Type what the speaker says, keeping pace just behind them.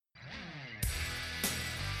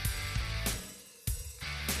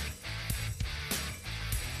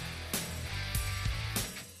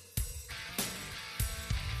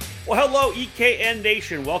Well, hello, EKN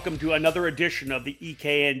Nation. Welcome to another edition of the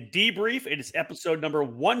EKN Debrief. It is episode number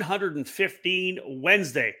 115,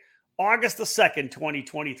 Wednesday, August the 2nd,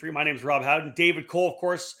 2023. My name is Rob Howden. David Cole, of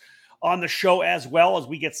course, on the show as well as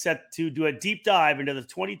we get set to do a deep dive into the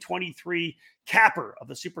 2023 capper of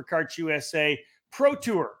the Superkarts USA Pro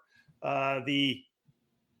Tour, the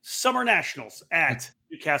SummerNationals at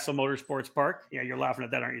Newcastle Motorsports Park. Yeah, you're laughing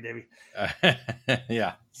at that, aren't you, Davey?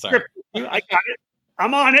 Yeah, sorry. I got it.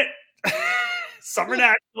 I'm on it.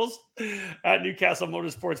 SummerNationals at Newcastle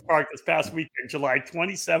Motorsports Park this past weekend, July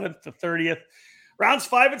 27th to 30th. Rounds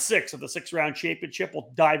 5 and 6 of the 6-round championship.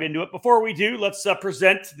 We'll dive into it. Before we do, let's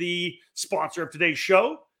present the sponsor of today's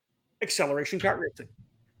show, Acceleration Kart Racing.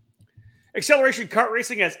 Acceleration Kart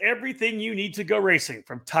Racing has everything you need to go racing,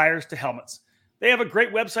 from tires to helmets. They have a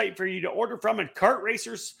great website for you to order from, and kart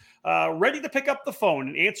racers ready to pick up the phone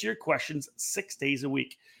and answer your questions 6 days a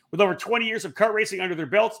week. With over 20 years of kart racing under their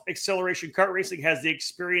belts, Acceleration Kart Racing has the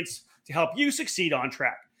experience to help you succeed on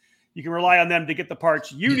track. You can rely on them to get the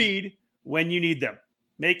parts you need when you need them.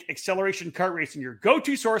 Make Acceleration Kart Racing your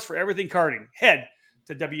go-to source for everything karting. Head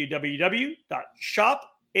to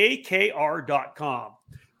www.shopakr.com.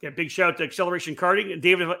 Okay, big shout out to Acceleration Karting. And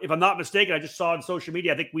David, if I'm not mistaken, I just saw on social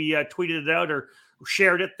media, I think we tweeted it out or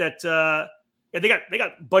shared it, that they got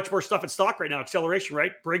a bunch more stuff in stock right now. Acceleration,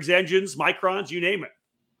 right? Briggs engines, Microns, you name it.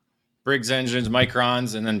 Briggs engines,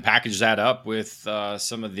 Microns, and then package that up with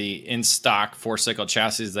some of the in-stock four-cycle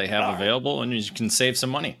chassis they have available, and you can save some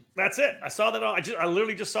money. That's it. I saw that. I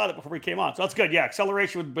literally just saw that before we came on. So that's good. Yeah,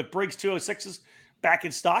 Acceleration with Briggs 206s back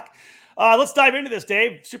in stock. Let's dive into this,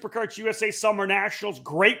 Dave. Superkarts USA SummerNationals.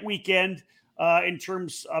 Great weekend in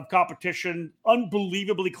terms of competition.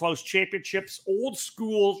 Unbelievably close championships. Old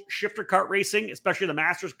school shifter kart racing, especially the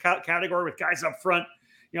Masters category with guys up front,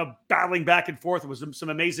 battling back and forth. It was some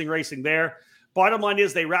amazing racing there. Bottom line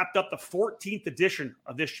is they wrapped up the 14th edition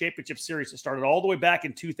of this championship series. It started all the way back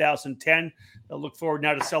in 2010. They'll look forward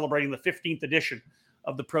now to celebrating the 15th edition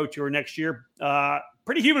of the Pro Tour next year.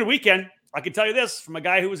 Pretty humid weekend. I can tell you this from a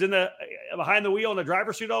guy who was behind the wheel in the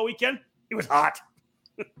driver's seat all weekend. It was hot.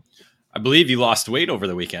 I believe you lost weight over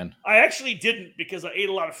the weekend. I actually didn't, because I ate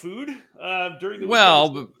a lot of food during the weekend.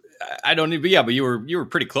 Well, I don't need, but yeah, but you were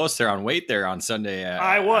pretty close there on weight there on Sunday.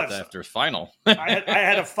 I was after final. I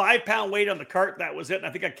had a 5-pound weight on the cart. That was it. And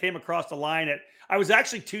I think I came across the line I was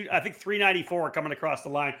actually 394 coming across the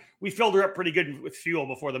line. We filled her up pretty good with fuel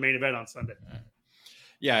before the main event on Sunday.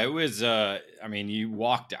 Yeah, it was, you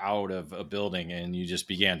walked out of a building and you just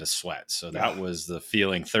began to sweat. So that was the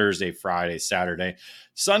feeling Thursday, Friday, Saturday.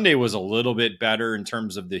 Sunday was a little bit better in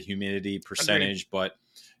terms of the humidity percentage, but,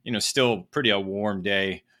 still pretty a warm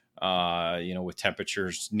day, with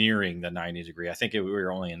temperatures nearing the 90 degree. I think we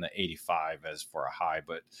were only in the 85 as for a high,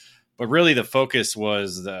 but really the focus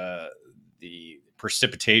was the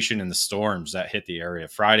precipitation and the storms that hit the area.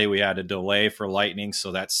 Friday, we had a delay for lightning,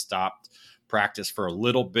 so that stopped practice for a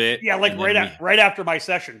little bit. Yeah, like right after my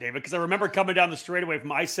session, David, because I remember coming down the straightaway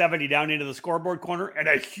from I-70 down into the scoreboard corner, and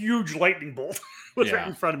a huge lightning bolt was right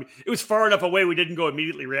in front of me. It was far enough away we didn't go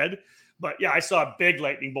immediately red, but yeah, I saw a big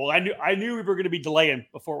lightning bolt. I knew we were going to be delaying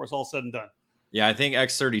before it was all said and done. Yeah, I think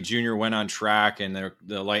X30 Junior went on track, and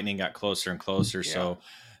the lightning got closer and closer, so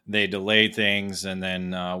they delayed things. And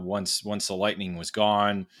then once the lightning was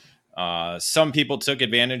gone, some people took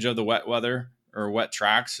advantage of the wet weather or wet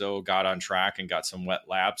track, so got on track and got some wet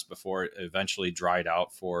laps before it eventually dried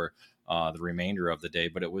out for the remainder of the day.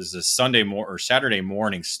 But it was a Saturday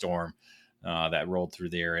morning storm that rolled through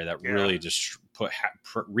the area that really just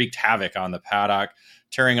wreaked havoc on the paddock,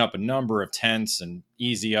 tearing up a number of tents and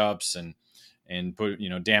easy ups and put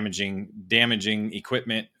damaging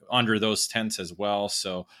equipment under those tents as well.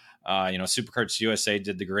 So Superkarts USA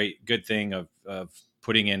did the good thing of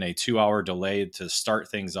putting in a 2-hour delay to start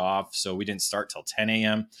things off. So we didn't start till 10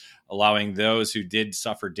 a.m., allowing those who did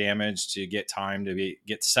suffer damage to get time to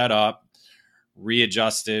get set up,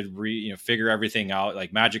 readjusted, figure everything out.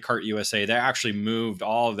 Like Magic Kart USA, they actually moved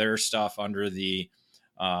all of their stuff under the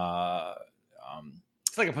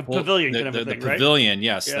it's like a pavilion kind of a thing, the pavilion,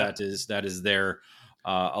 yes, that is there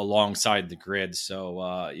alongside the grid.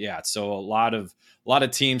 So so a lot of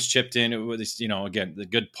teams chipped in. It was, again, the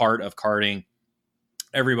good part of karting,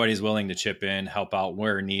 everybody's willing to chip in, help out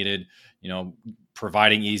where needed,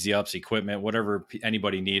 providing easy ups, equipment, whatever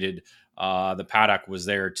anybody needed. The paddock was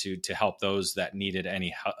there to help those that needed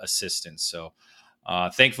any assistance. So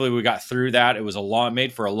thankfully we got through that. It was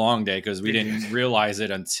made for a long day, because we didn't realize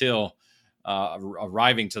it until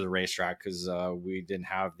arriving to the racetrack, because we didn't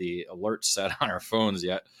have the alert set on our phones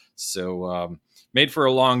yet. So made for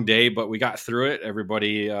a long day, but we got through it.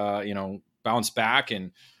 Everybody, bounced back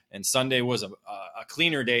and And Sunday was a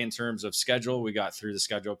cleaner day in terms of schedule. We got through the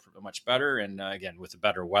schedule much better. And again, with the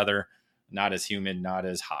better weather, not as humid, not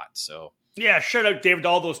as hot. So yeah, shout out, David, to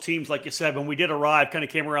all those teams. Like you said, when we did arrive, kind of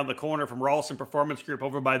came around the corner from Rawlson Performance Group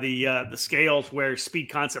over by the scales where Speed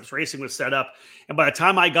Concepts Racing was set up. And by the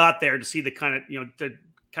time I got there to see the kind of, to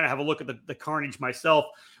kind of have a look at the carnage myself,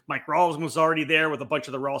 Mike Rawlson was already there with a bunch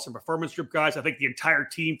of the Rawlson Performance Group guys. I think the entire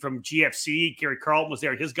team from GFC, Gary Carlton was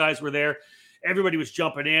there. His guys were there. Everybody was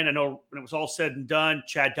jumping in. I know when it was all said and done,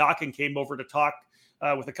 Chad Dawkin came over to talk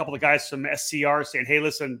with a couple of guys from SCR saying, hey,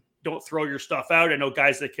 listen, don't throw your stuff out. I know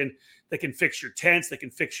guys that can fix your tents, that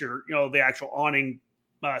can fix your, the actual awning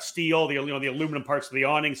steel, the aluminum parts of the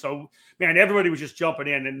awning. So, man, everybody was just jumping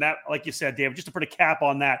in. And that, like you said, Dave, just to put a cap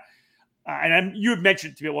on that, and you had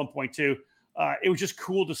mentioned it to me at one point too, it was just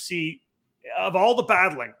cool to see of all the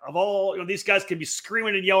battling, of all, these guys can be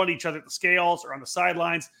screaming and yelling at each other at the scales or on the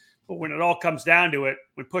sidelines. But when it all comes down to it,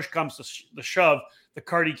 when push comes to the shove, the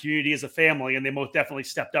karting community is a family, and they most definitely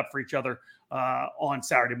stepped up for each other on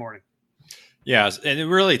Saturday morning. Yeah, and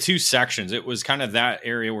really two sections. It was kind of that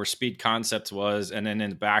area where Speed Concepts was, and then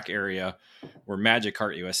in the back area were Magic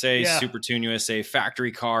Kart USA, Super Tune USA,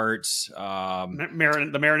 Factory Karts,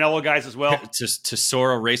 the Marinello guys as well.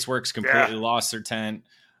 Tesoro Raceworks completely lost their tent.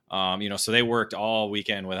 So they worked all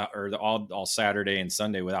weekend without, or all Saturday and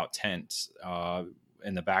Sunday without tents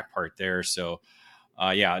in the back part there. So,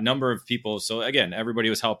 a number of people. So again, everybody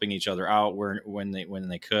was helping each other out when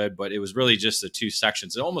they could, but it was really just the two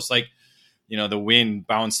sections. It almost like, the wind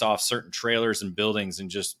bounced off certain trailers and buildings and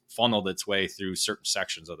just funneled its way through certain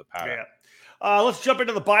sections of the paddock. Yeah. Let's jump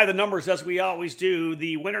into the numbers as we always do.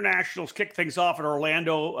 The Winter Nationals kicked things off in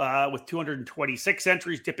Orlando with 226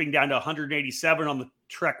 entries, dipping down to 187 on the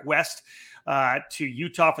Trek West to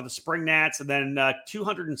Utah for the Spring Nats. And then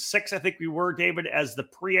 206, I think we were, David, as the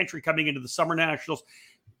pre-entry coming into the Summer Nationals.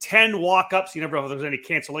 10 walk-ups. You never know if there's any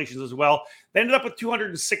cancellations as well. They ended up with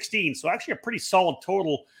 216. So actually a pretty solid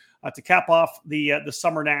total to cap off the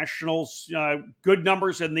Summer Nationals. Good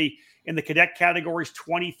numbers in the cadet categories,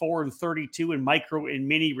 24 and 32 in micro and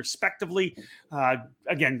mini respectively.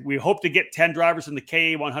 Again, we hope to get 10 drivers in the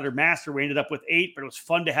KA100 Master. We ended up with 8, but it was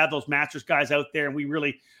fun to have those Masters guys out there. And we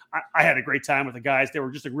really, I had a great time with the guys. They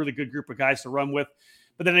were just a really good group of guys to run with.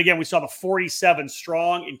 But then again, we saw the 47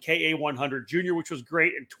 strong in KA100 Junior, which was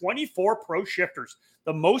great, and 24 pro shifters,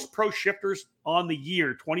 the most pro shifters on the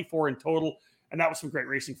year, 24 in total. And that was some great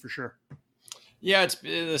racing for sure. Yeah, it's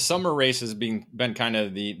the summer race has been kind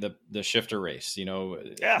of the shifter race.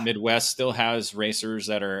 Midwest still has racers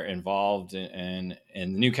that are involved, and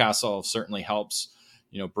Newcastle certainly helps.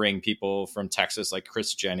 Bring people from Texas like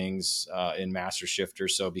Chris Jennings in master shifter.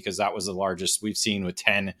 So because that was the largest we've seen with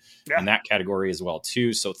 10 in that category as well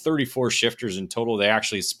too. So 34 shifters in total. They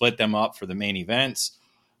actually split them up for the main events.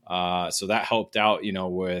 So that helped out,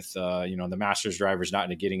 with, the Masters drivers not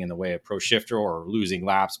getting in the way of pro shifter or losing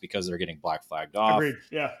laps because they're getting black flagged off. Agreed.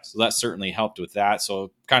 Yeah. So that certainly helped with that.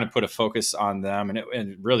 So kind of put a focus on them,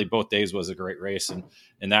 and really both days was a great race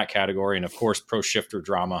in that category. And of course, pro shifter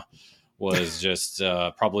drama was just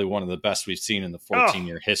probably one of the best we've seen in the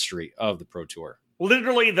 14-year history of the Pro Tour.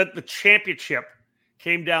 Literally the championship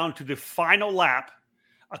came down to the final lap.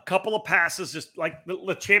 A couple of passes, just like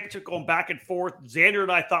the championship going back and forth. Xander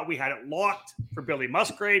and I thought we had it locked for Billy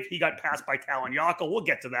Musgrave. He got passed by Talon Yockel. We'll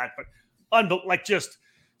get to that, but just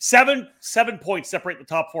seven points separate the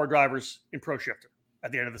top 4 drivers in pro shifter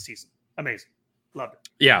at the end of the season. Amazing. Loved it.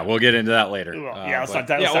 Yeah, we'll get into that later.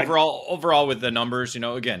 Overall with the numbers,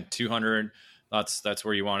 again, 200, that's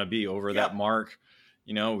where you want to be over that mark.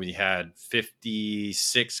 We had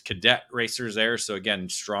 56 cadet racers there. So again,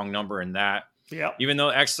 strong number in that. Yeah. Even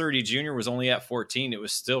though X30 Junior was only at 14, it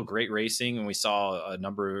was still great racing, and we saw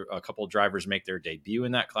a couple of drivers make their debut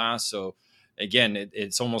in that class. So again,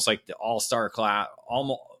 it's almost like the all-star class,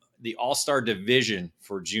 almost the all-star division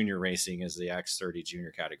for junior racing is the X30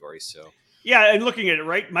 Junior category. So yeah, and looking at it,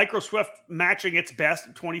 right, Micro Swift matching its best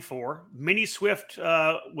at 24. Mini Swift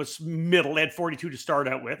was middle, they had 42 to start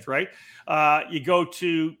out with, right? You go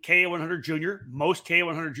to KA100 Junior, most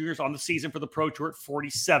KA100 Juniors on the season for the Pro Tour at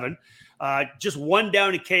 47. Just one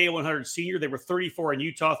down to KA100 Senior. They were 34 in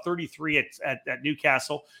Utah, 33 at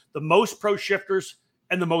Newcastle. The most pro shifters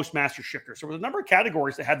and the most master shifters. So there was a number of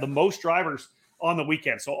categories that had the most drivers on the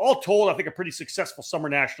weekend. So all told, I think a pretty successful Summer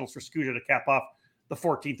Nationals for Scooter to cap off the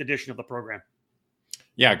 14th edition of the program.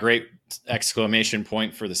 Yeah, great exclamation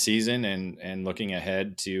point for the season, and looking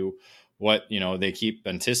ahead to what they keep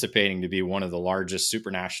anticipating to be one of the largest Super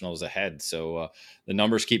Nationals ahead. So the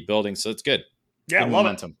numbers keep building, so it's good. Yeah, good love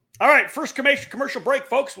momentum. It. All right, first commercial break,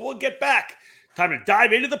 folks. We'll get back. Time to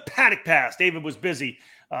dive into the Paddock Pass. David was busy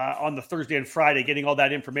on the Thursday and Friday, getting all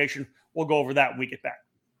that information. We'll go over that when we get back.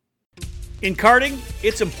 In karting,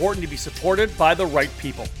 it's important to be supported by the right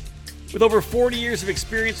people. With over 40 years of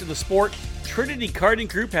experience in the sport, Trinity Karting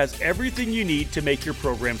Group has everything you need to make your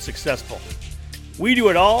program successful. We do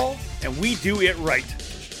it all, and we do it right.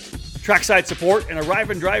 Trackside support and arrive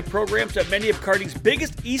and drive programs at many of karting's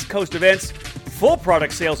biggest East Coast events, full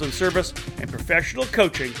product sales and service, and professional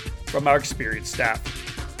coaching from our experienced staff.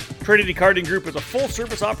 Trinity Karting Group is a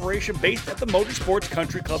full-service operation based at the Motorsports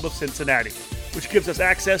Country Club of Cincinnati, which gives us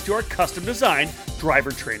access to our custom-designed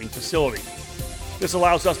driver training facility. This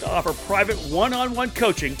allows us to offer private one-on-one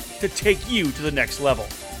coaching to take you to the next level.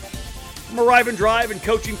 From arrive and drive and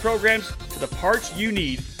coaching programs to the parts you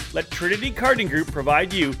need, let Trinity Karting Group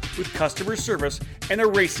provide you with customer service and a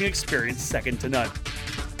racing experience second to none.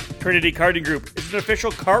 Trinity Karting Group is an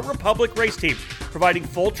official Kart Republic race team, providing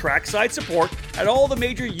full trackside support at all the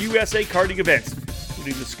major USA karting events,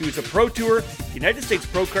 including the SCUSA Pro Tour, United States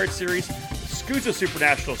Pro Kart Series, SCUSA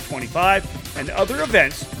SuperNationals 25, and other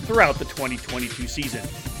events throughout the 2022 season.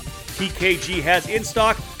 TKG has in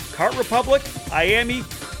stock Kart Republic, IAME,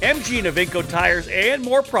 MG and Avinco tires, and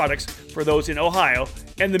more products for those in Ohio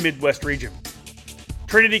and the Midwest region.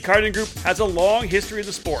 Trinity Karting Group has a long history of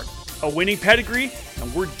the sport, a winning pedigree,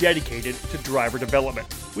 and we're dedicated to driver development.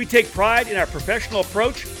 We take pride in our professional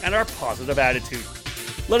approach and our positive attitude.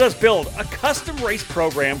 Let us build a custom race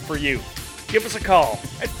program for you. Give us a call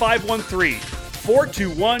at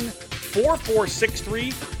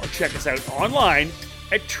 513-421-4463 or check us out online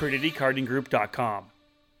at trinitykartinggroup.com.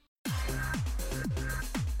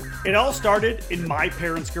 It all started in my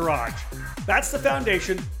parents' garage. That's the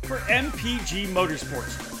foundation for MPG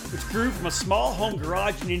Motorsports, which grew from a small home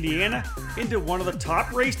garage in Indiana into one of the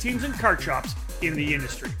top race teams and kart shops in the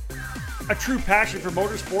industry. A true passion for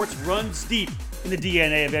motorsports runs deep in the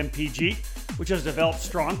DNA of MPG, which has developed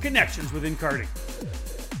strong connections within karting.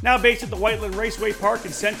 Now based at the Whiteland Raceway Park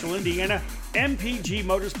in central Indiana, MPG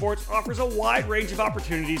Motorsports offers a wide range of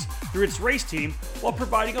opportunities through its race team while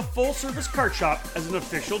providing a full-service kart shop as an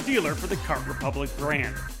official dealer for the Kart Republic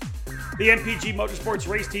brand. The MPG Motorsports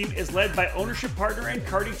race team is led by ownership partner and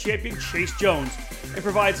karting champion Chase Jones and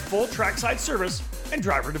provides full trackside service and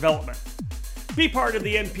driver development. Be part of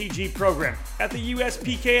the MPG program at the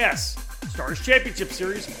USPKS, Stars Championship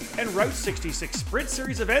Series, and Route 66 Sprint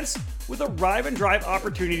Series events with arrive and drive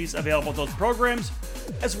opportunities available at those programs,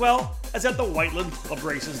 as well as at the Whiteland Club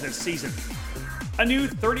races this season. A new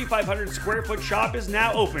 3,500 square foot shop is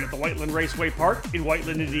now open at the Whiteland Raceway Park in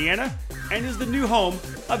Whiteland, Indiana, and is the new home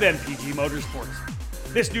of MPG Motorsports.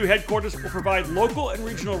 This new headquarters will provide local and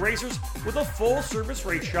regional racers with a full-service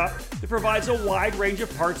race shop that provides a wide range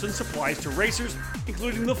of parts and supplies to racers,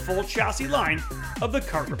 including the full chassis line of the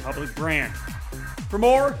Kart Republic brand. For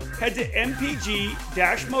more, head to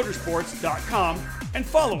mpg-motorsports.com and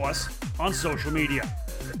follow us on social media.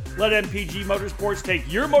 Let MPG Motorsports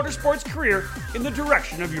take your motorsports career in the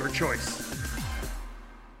direction of your choice.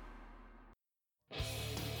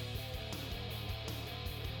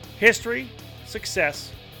 History,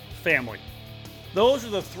 success, family. Those are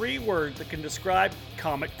the three words that can describe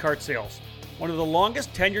Comet Kart Sales, one of the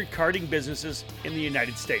longest tenured karting businesses in the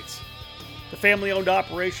United States. The family-owned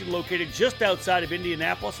operation located just outside of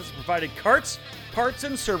Indianapolis has provided karts, parts,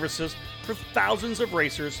 and services for thousands of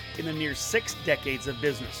racers in the near 6 decades of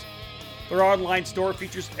business. Their online store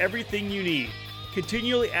features everything you need,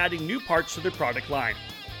 continually adding new parts to their product line.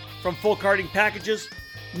 From full karting packages,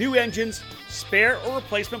 new engines, spare or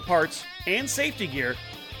replacement parts, and safety gear,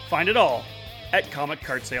 find it all at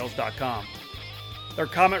CometKartSales.com. Their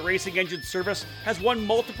Comet Racing Engine service has won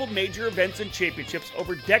multiple major events and championships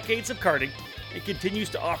over decades of karting and continues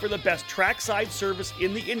to offer the best trackside service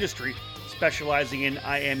in the industry, specializing in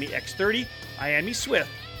IAME X30, IAME Swift,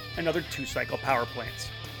 and other 2-cycle power plants.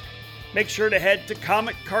 Make sure to head to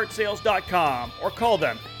CometKartSales.com or call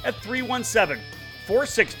them at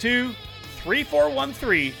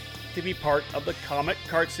 317-462-3413 to be part of the Comet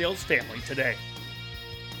Kart Sales family today.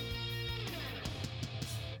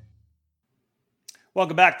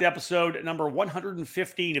 Welcome back to episode number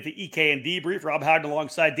 115 of the EKN Debrief. Rob Howden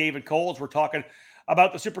alongside David Coles. We're talking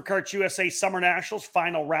about the Superkarts USA Summer Nationals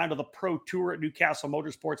final round of the Pro Tour at Newcastle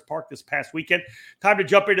Motorsports Park this past weekend. Time to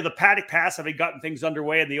jump into the Paddock Pass, having gotten things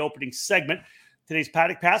underway in the opening segment. Today's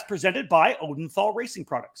Paddock Pass presented by Odenthal Racing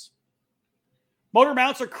Products. Motor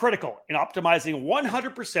mounts are critical in optimizing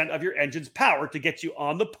 100% of your engine's power to get you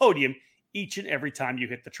on the podium each and every time you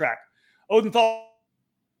hit the track. Odenthal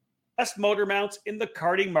best motor mounts in the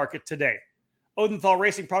karting market today. Odenthal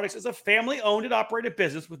Racing Products is a family-owned and operated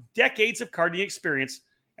business with decades of karting experience,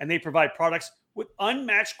 and they provide products with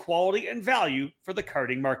unmatched quality and value for the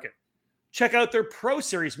karting market. Check out their Pro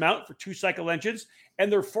Series mount for 2-cycle engines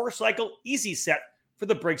and their 4-cycle Easy Set for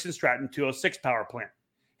the Briggs & Stratton 206 power plant.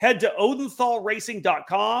 Head to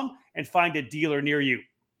odenthalracing.com and find a dealer near you.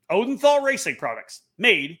 Odenthal Racing products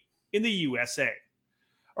made in the USA.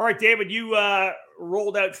 All right, David, you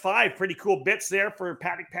rolled out 5 pretty cool bits there for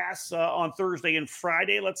Paddock Pass on Thursday and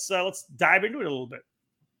Friday. Let's dive into it a little bit.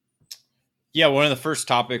 Yeah, one of the first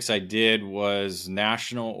topics I did was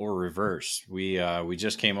national or reverse. We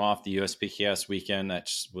just came off the USPKS weekend that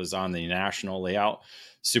was on the national layout.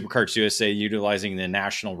 Superkarts USA utilizing the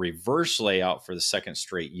national reverse layout for the second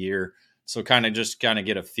straight year. So kind of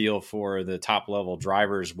get a feel for the top level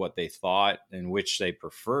drivers, what they thought and which they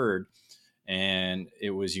preferred. And it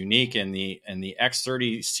was unique in the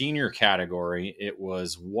X30 senior category. It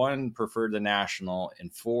was 1 preferred the national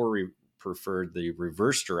and 4 preferred the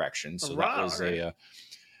reverse direction. So that was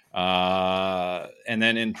and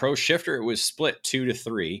then in Pro Shifter, it was split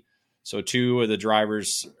 2-3. So two of the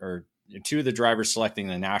drivers selecting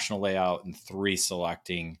the national layout and 3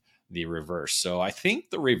 selecting the reverse. So I think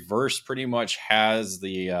the reverse pretty much has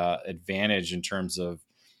the advantage in terms of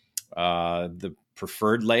the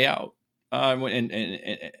preferred layout.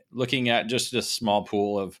 And looking at just a small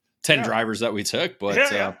pool of 10 drivers that we took, but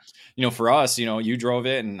for us, you drove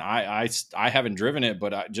it and I haven't driven it,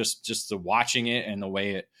 but just the watching it and the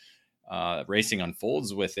way it racing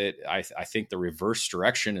unfolds with it, I think the reverse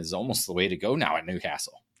direction is almost the way to go now at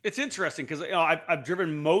Newcastle. It's interesting because I've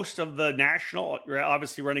driven most of the national,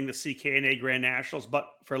 obviously running the CKNA Grand Nationals, but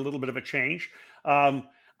for a little bit of a change.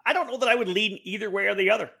 I don't know that I would lean either way or the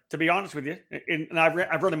other, to be honest with you. And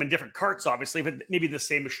I've run them in different karts, obviously, but maybe the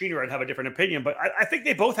same machinery, I'd have a different opinion. But I think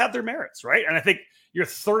they both have their merits, right? And I think you're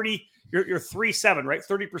 3-7, right?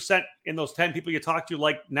 30% in those 10 people you talk to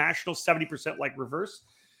like national, 70% like reverse.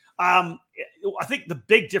 I think the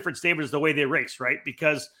big difference, David, is the way they race, right?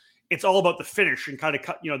 Because it's all about the finish and kind of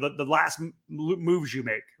cut, the last moves you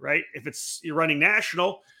make, right? If you're running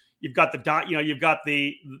national, you've got you've got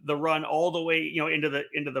the run all the way, into the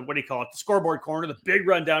what do you call it? The scoreboard corner, the big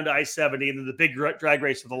run down to I-70, and then the big drag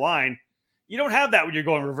race to the line. You don't have that when you're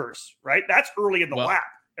going reverse, right? That's early in the lap.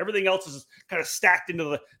 Everything else is kind of stacked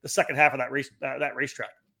into the second half of that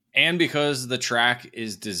racetrack. And because the track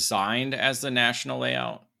is designed as the national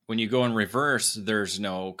layout, when you go in reverse, there's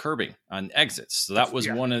no curbing on exits. So that was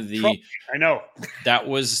one of the. I know.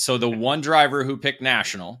 So the one driver who picked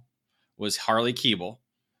national was Harley Keeble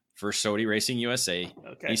for Sodi Racing USA.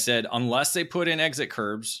 Okay. He said, unless they put in exit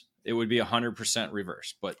curbs, it would be 100%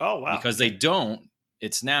 reverse. But because they don't,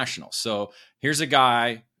 it's national. So here's a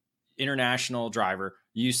guy, international driver,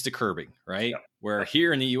 used to curbing, right? Yep. Where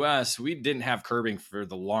here in the US, we didn't have curbing for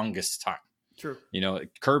the longest time. True.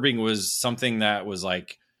 Curbing was something that was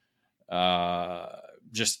like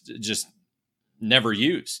just never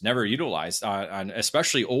utilized on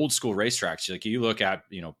especially old school racetracks. Like you look at,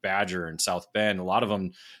 Badger and South Bend, a lot of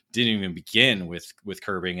them didn't even begin with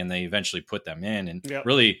curbing, and they eventually put them in. And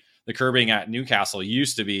really the curbing at Newcastle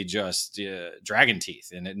used to be just dragon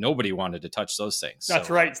teeth, and nobody wanted to touch those things. That's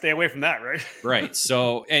right. Stay away from that, right? Right.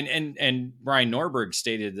 So, and Brian Norberg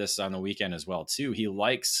stated this on the weekend as well, too. He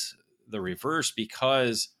likes the reverse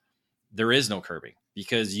because there is no curbing,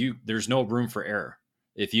 because there's no room for error.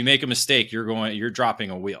 If you make a mistake, you're dropping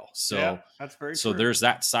a wheel. So that's very so true. There's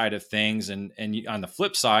that side of things. And on the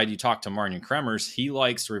flip side, you talk to Martin Kremers, he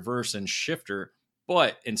likes reverse and shifter,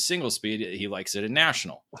 but in single speed, he likes it in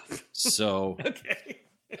national. So,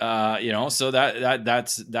 so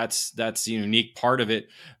that's the unique part of it.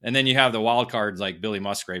 And then you have the wild cards like Billy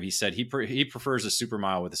Musgrave. He said he prefers a super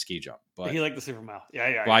mile with a ski jump, but he liked the super mile.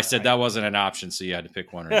 Yeah. Well, I said that wasn't an option, so you had to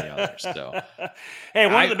pick one or the other. So, hey,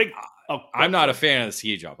 one of the big. I'm not a fan of the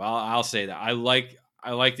ski jump. I'll say that. I like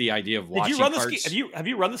the idea of watching. Did you run karts. the ski? Have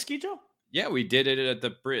you run the ski jump? Yeah, we did it at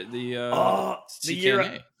the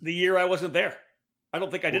year I wasn't there. I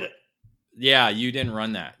don't think I did it. Yeah, you didn't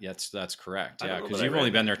run that. That's correct. Yeah, because you've only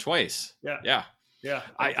been there twice. Yeah.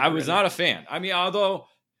 I was not a fan. I mean, although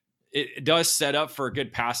it does set up for a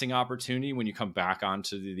good passing opportunity when you come back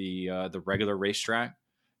onto the regular racetrack.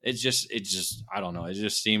 It just I don't know. It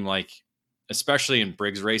just seemed like, especially in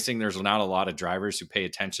Briggs racing, there's not a lot of drivers who pay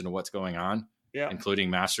attention to what's going on, including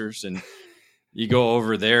masters. And you go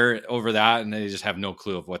over that, and they just have no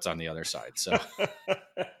clue of what's on the other side. So,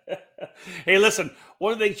 hey, listen,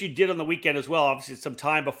 one of the things you did on the weekend as well, obviously some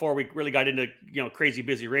time before we really got into, crazy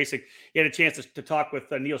busy racing, you had a chance to talk with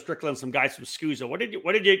Neil Strickland and some guys from SCUSA. What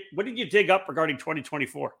did you dig up regarding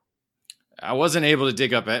 2024? I wasn't able to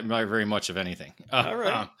dig up very much of anything. All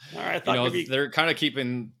right. They're kind of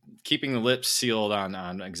keeping keeping the lips sealed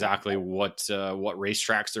on exactly what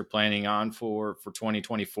racetracks they're planning on for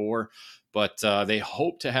 2024. But they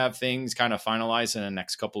hope to have things kind of finalized in the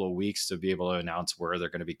next couple of weeks to be able to announce where they're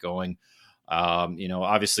going to be going.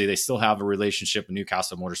 Obviously they still have a relationship with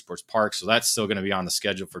Newcastle Motorsports Park, so that's still going to be on the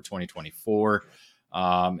schedule for 2024.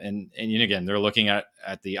 And again, they're looking at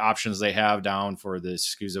the options they have down for the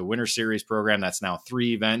SCUSA Winter Series program. That's now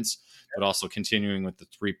 3 events, but also continuing with the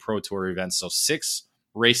 3 Pro Tour events. So 6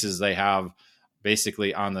 races they have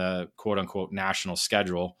basically on the quote unquote national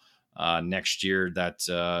schedule next year that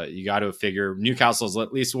you got to figure Newcastle's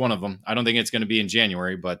at least one of them. I don't think it's going to be in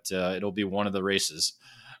January, but it'll be one of the races.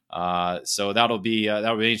 So that'll be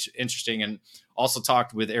interesting. And also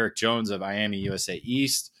talked with Eric Jones of IAME USA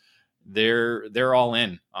East. They're all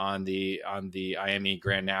in on the IAME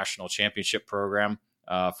Grand National Championship program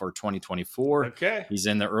for 2024. Okay. He's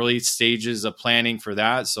in the early stages of planning for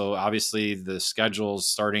that. So obviously the schedule's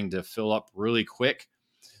starting to fill up really quick,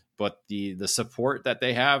 but the support that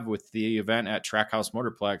they have with the event at Trackhouse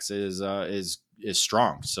Motorplex is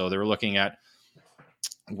strong. So they're looking at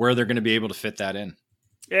where they're going to be able to fit that in.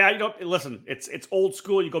 Yeah, listen, it's old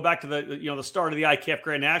school. You go back to the start of the IKF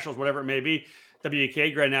Grand Nationals, whatever it may be,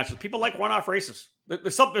 WK Grand Nationals. People like one-off races.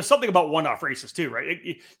 There's something about one-off races too, right?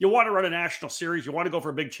 You want to run a national series, you want to go for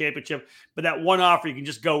a big championship, but that one-off you can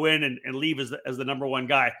just go in and leave as the number one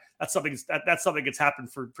guy. That's something that's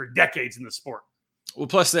happened for decades in the sport. Well,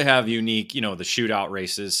 plus they have unique, the shootout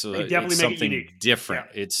races, so they definitely it's make something it unique. different.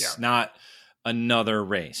 Yeah. It's not another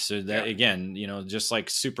race. So that again, just like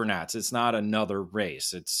Supernats, it's not another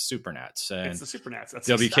race. It's Supernats. And it's the Supernats. That's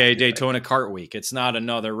WK exactly Daytona right. Kart Week. It's not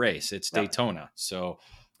another race. It's Daytona. So,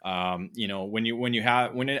 when you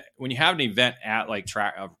have an event at like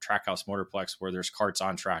Trackhouse Motorplex where there's karts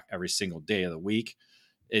on track every single day of the week,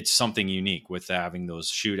 it's something unique with having those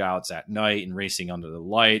shootouts at night and racing under the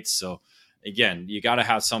lights. So again, you got to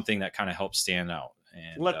have something that kind of helps stand out.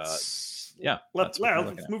 And let's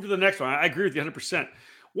move to the next one. I agree with you 100%.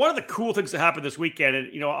 One of the cool things that happened this weekend,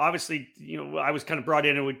 and obviously, I was kind of brought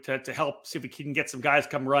in to help see if we can get some guys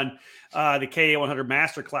come run the KA 100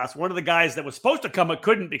 Master Class. One of the guys that was supposed to come but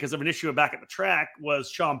couldn't because of an issue back at the track was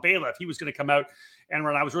Sean Bailiff. He was going to come out and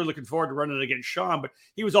run. I was really looking forward to running against Sean, but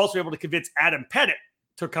he was also able to convince Adam Pettit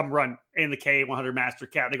to come run in the KA 100 Master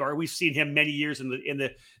category. We've seen him many years in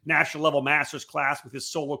the national level Masters class with his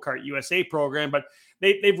Solo Kart USA program, but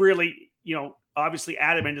they've really, obviously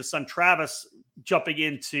Adam and his son Travis jumping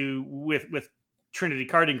into with Trinity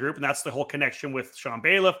Karting Group, and that's the whole connection with Sean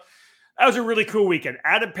Bailiff. That was a really cool weekend.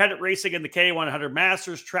 Adam Pettit racing in the K100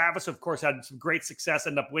 Masters. Travis, of course, had some great success,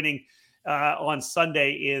 ended up winning on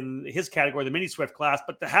Sunday in his category, the Mini Swift class.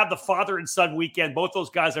 But to have the father and son weekend, both those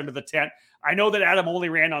guys under the tent. I know that Adam only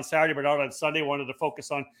ran on Saturday, but not on Sunday. Wanted to focus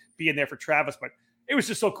on being there for Travis, but it was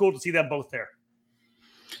just so cool to see them both there.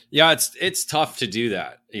 Yeah, it's tough to do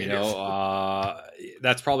that.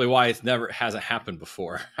 That's probably why it never hasn't happened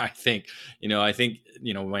before. I think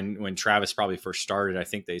when Travis probably first started, I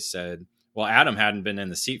think they said, well, Adam hadn't been in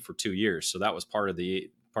the seat for 2 years. So that was part of the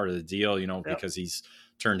deal, because he's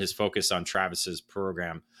turned his focus on Travis's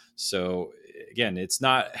program. So again, it's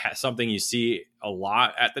not something you see a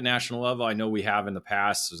lot at the national level. I know we have in the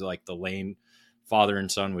past, like the Lane father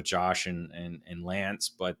and son with Josh and Lance,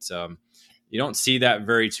 but you don't see that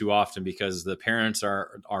very too often because the parents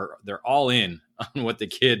they're all in on what the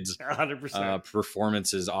kids' 100%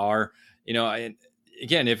 performances are. And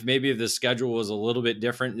again, if the schedule was a little bit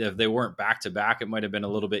different, if they weren't back to back, it might have been a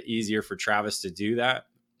little bit easier for Travis to do that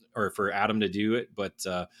or for Adam to do it. But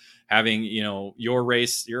having your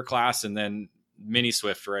race, your class, and then Mini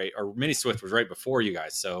Swift, right? Or Mini Swift was right before you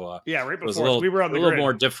guys, so right before we were on the grid. A little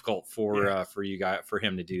more difficult for you guys, for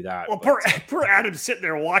him to do that. Well, poor Adam sitting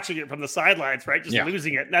there watching it from the sidelines, right? Just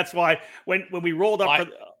losing it. And that's why when we rolled up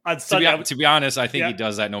on Sunday, to be honest, I think he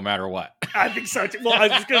does that no matter what. I think so too. Well, I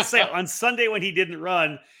was just going to say on Sunday when he didn't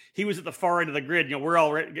run, he was at the far end of the grid. We're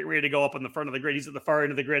all getting ready to go up on the front of the grid. He's at the far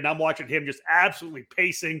end of the grid. And I'm watching him just absolutely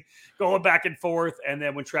pacing, going back and forth. And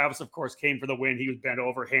then when Travis, of course, came for the win, he was bent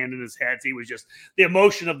over, hand in his heads. He was just the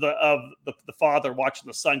emotion of the father watching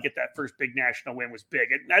the son get that first big national win was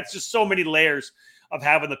big. And that's just so many layers of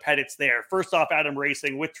having the Pettits there. First off, Adam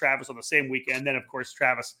racing with Travis on the same weekend. Then, of course,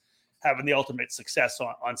 Travis having the ultimate success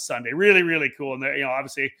on Sunday. Really, really cool. And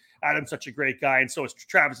obviously Adam's such a great guy. And so is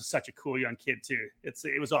Travis is such a cool young kid too.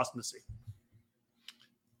 It was awesome to see.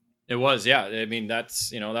 It was. Yeah. I mean,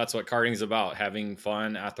 that's what karting is about, having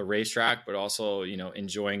fun at the racetrack, but also,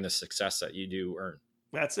 enjoying the success that you do earn.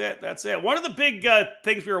 That's it. One of the big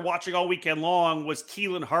things we were watching all weekend long was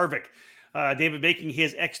Keelan Harvick. David making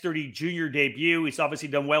his X30 Junior debut. He's obviously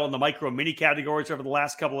done well in the micro and mini categories over the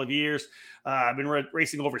last couple of years. Been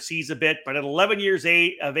racing overseas a bit, but at 11 years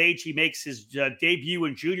of age, he makes his debut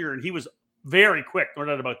in junior, and he was very quick. No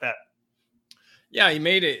doubt about that. Yeah, he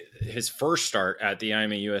made it his first start at the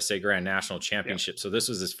IMA USA Grand National Championship. So this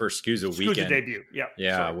was his first SCUSA weekend debut.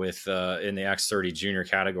 With in the X30 Junior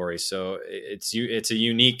category. So it's a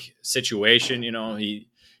unique situation. He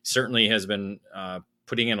certainly has been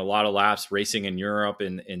putting in a lot of laps, racing in Europe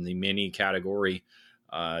in the mini category,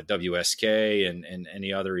 WSK and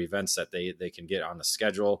any other events that they can get on the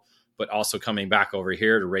schedule, but also coming back over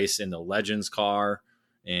here to race in the Legends car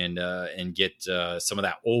and get some of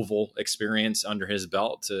that oval experience under his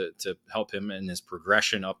belt to help him in his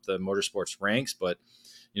progression up the motorsports ranks. But,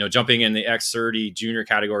 jumping in the X30 Junior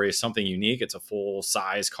category is something unique. It's a full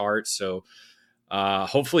size kart. So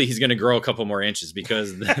hopefully he's going to grow a couple more inches,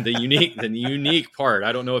 because the unique part,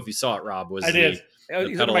 I don't know if you saw it, Rob, was the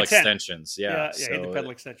pedal extensions. Yeah, the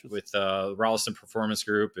pedal extensions with Ralston Performance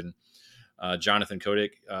Group and Jonathan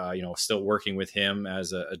Kotick, still working with him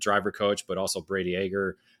as a driver coach, but also Brady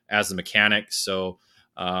Ager as the mechanic. So,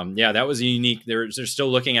 that was unique. They're still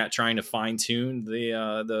looking at trying to fine tune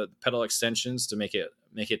the pedal extensions to make it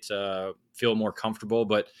feel more comfortable.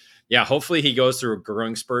 But yeah, hopefully he goes through a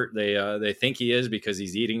growing spurt. They think he is, because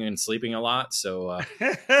he's eating and sleeping a lot. So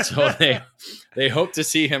they hope to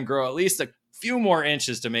see him grow at least a few more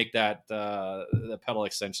inches to make that the pedal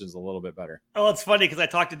extensions a little bit better. Oh, it's funny because I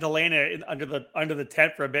talked to Delana under the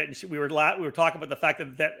tent for a bit, and we were talking about the fact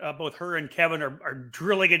that both her and Kevin are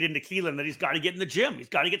drilling it into Keelan that he's got to get in the gym, he's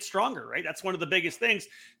got to get stronger, right? That's one of the biggest things,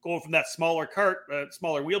 going from that smaller kart,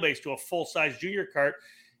 smaller wheelbase, to a full size junior kart.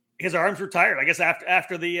 His arms were tired, I guess,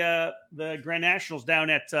 after the Grand Nationals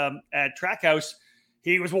down at Trackhouse.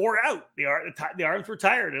 He was wore out. The arms were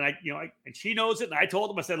tired, and and she knows it. And I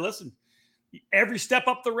told him, I said, listen, every step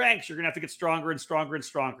up the ranks, you're going to have to get stronger and stronger and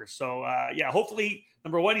stronger. So, hopefully,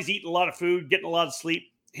 number one, he's eating a lot of food, getting a lot of sleep,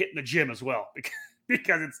 hitting the gym as well,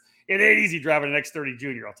 because it ain't easy driving an X30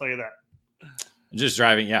 Junior. I'll tell you that. Just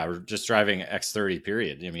driving X30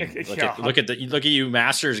 period. I mean, look at you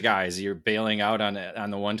Masters guys. You're bailing out on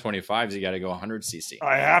the 125s. You got to go 100 cc.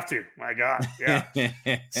 I have to. My God, yeah.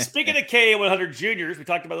 Speaking of K100 Juniors, we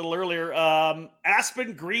talked about it a little earlier.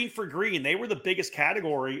 Aspen Green for Green. They were the biggest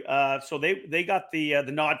category, so they got the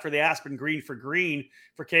nod for the Aspen Green for Green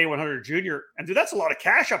for K100 Junior. And dude, that's a lot of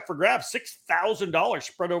cash up for grabs. $6,000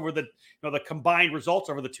 spread over the combined results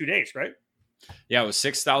over the 2 days, right? Yeah, it was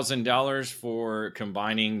 $6,000 for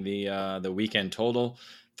combining the weekend total.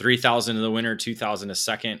 $3,000 to the winner, $2,000 to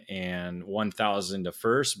second, and $1,000 to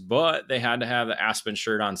first. But they had to have the Aspen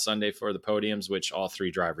shirt on Sunday for the podiums, which all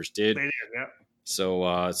three drivers did. They did, yeah.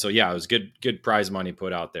 So yeah, it was good prize money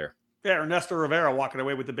put out there. Yeah, Ernesto Rivera walking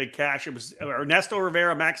away with the big cash. It was Ernesto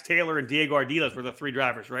Rivera, Max Taylor, and Diego Ardiles were the three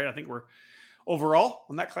drivers, right? I think we're overall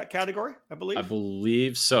in that category, I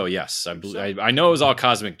believe so. Yes, I know it was all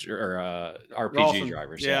Cosmic or RPG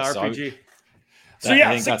drivers. Yeah, RPG.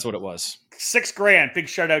 I think that's what it was. $6,000. Big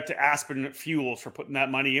shout out to Aspen Fuels for putting that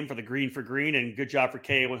money in for the Green for Green, and good job for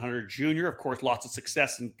K100 Junior. Of course, lots of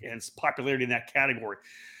success and popularity in that category.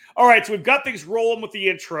 All right, so we've got things rolling with the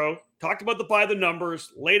intro. Talked about the by the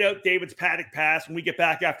numbers, laid out David's paddock pass. When we get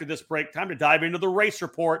back after this break, time to dive into the race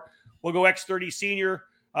report. We'll go X30 Senior,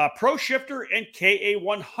 Pro Shifter, and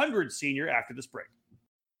KA100 Senior after this break.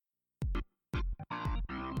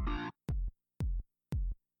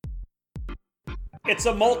 It's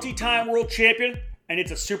a multi-time world champion, and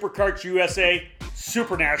it's a Superkarts USA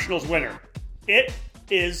SummerNationals winner. It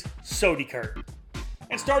is SodiKart.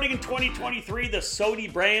 And starting in 2023, the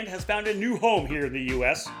Sodi brand has found a new home here in the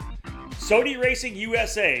U.S. Sodi Racing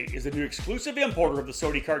USA is the new exclusive importer of the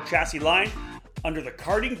SodiKart chassis line under the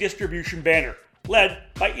karting distribution banner, led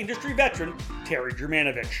by industry veteran Terry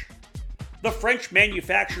Germanovich. The French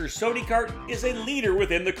manufacturer SodiKart is a leader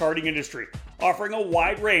within the karting industry, offering a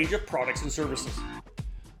wide range of products and services.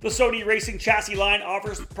 The Sodi Racing chassis line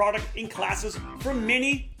offers product in classes from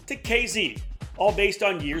Mini to KZ, all based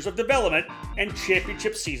on years of development and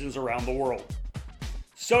championship seasons around the world.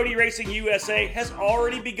 Sodi Racing USA has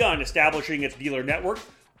already begun establishing its dealer network,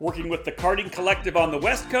 working with the Karting Collective on the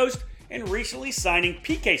West Coast and recently signing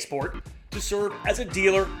PK Sport to serve as a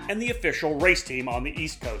dealer and the official race team on the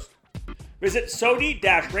East Coast. Visit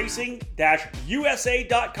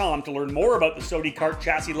Sodi-Racing-USA.com to learn more about the SodiKart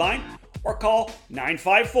chassis line or call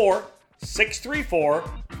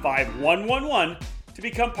 954-634-5111 to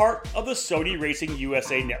become part of the Sodi Racing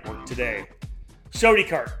USA network today.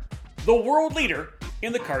 SodiKart, the world leader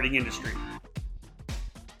in the karting industry.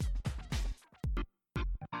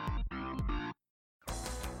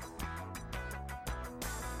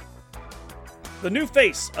 The new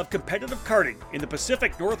face of competitive karting in the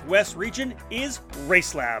Pacific Northwest region is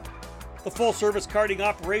RaceLab. The full-service karting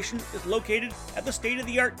operation is located at the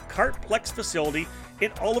state-of-the-art Kartplex facility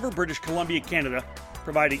in Oliver, British Columbia, Canada,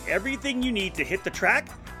 providing everything you need to hit the track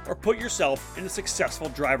or put yourself in a successful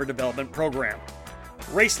driver development program.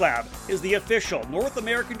 RaceLab is the official North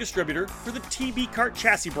American distributor for the TB Kart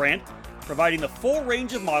chassis brand, providing the full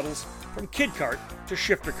range of models from kid kart to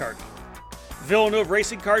shifter kart. Villeneuve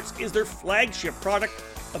Racing Karts is their flagship product,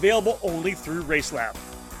 available only through RaceLab.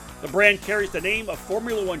 The brand carries the name of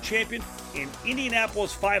Formula One champion and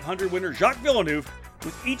Indianapolis 500 winner Jacques Villeneuve,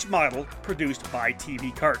 with each model produced by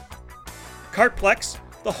TB Kart. Kartplex,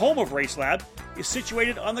 the home of RaceLab, is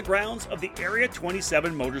situated on the grounds of the Area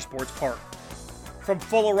 27 Motorsports Park. From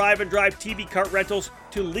full arrive and drive TB Kart rentals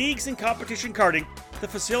to leagues and competition karting, the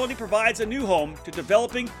facility provides a new home to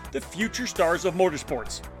developing the future stars of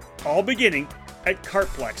motorsports, all beginning at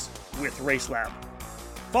Kartplex with RaceLab.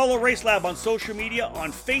 Follow RaceLab on social media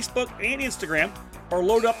on Facebook and Instagram, or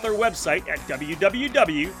load up their website at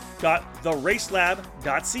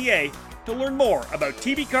www.theracelab.ca to learn more about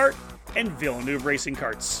TB Kart and Villeneuve Racing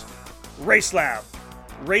Karts. RaceLab.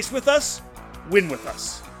 Race with us, win with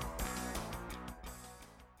us.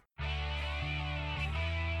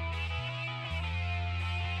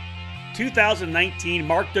 "2019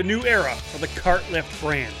 marked a new era for the Kartlift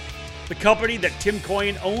brand. The company that Tim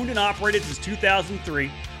Coyne owned and operated since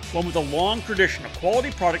 2003, one with a long tradition of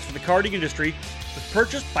quality products for the karting industry, was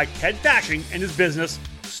purchased by Ted Fashing and his business,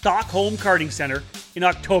 Stockholm Karting Center, in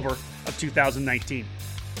October of 2019.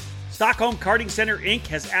 Stockholm Karting Center Inc.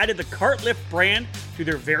 has added the Kartlift brand to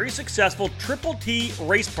their very successful Triple T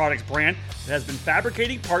Race Products brand that has been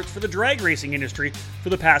fabricating parts for the drag racing industry for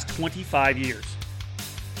the past 25 years.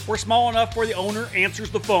 We're small enough where the owner answers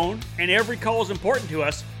the phone and every call is important to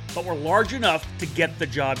us, but we're large enough to get the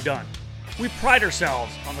job done. We pride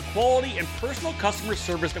ourselves on the quality and personal customer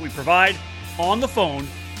service that we provide on the phone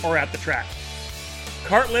or at the track.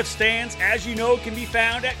 Kartlift stands, as you know, can be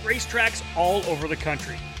found at racetracks all over the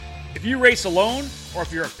country. If you race alone, or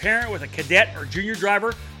if you're a parent with a cadet or junior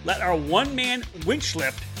driver, let our one-man winch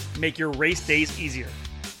lift make your race days easier.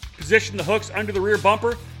 Position the hooks under the rear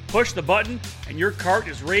bumper, push the button, and your cart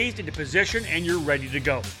is raised into position and you're ready to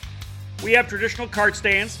go. We have traditional cart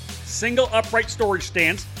stands, single upright storage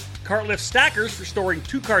stands, Kartlift stackers for storing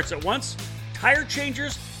 2 carts at once, tire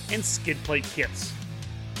changers, and skid plate kits.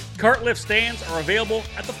 Kartlift stands are available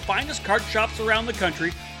at the finest kart shops around the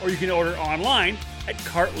country, or you can order online at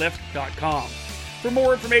kartlift.com. For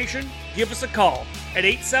more information, give us a call at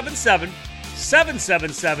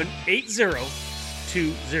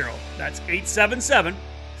 877-777-8020. That's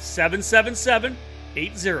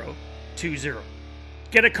 877-777-8020.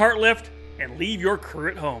 Get a Kartlift and leave your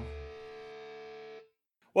crew at home.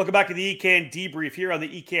 Welcome back to the EKN Debrief here on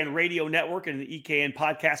the EKN Radio Network and the EKN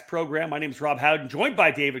Podcast Program. My name is Rob Howden, joined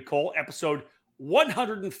by David Cole, episode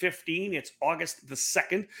 115. It's August the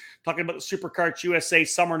 2nd, talking about the Superkarts USA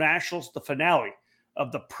Summer Nationals, the finale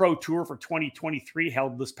of the Pro Tour for 2023,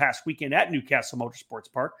 held this past weekend at Newcastle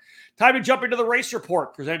Motorsports Park. Time to jump into the race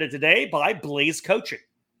report, presented today by Blaze Coaching.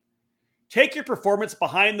 Take your performance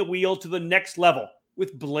behind the wheel to the next level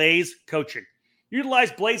with Blaze Coaching.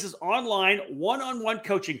 Utilize Blaze's online one-on-one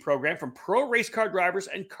coaching program from pro race car drivers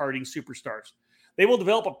and karting superstars. They will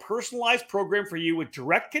develop a personalized program for you with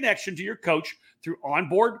direct connection to your coach through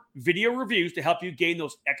onboard video reviews to help you gain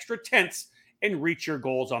those extra tenths and reach your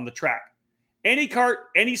goals on the track. Any kart,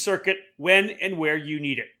 any circuit, when and where you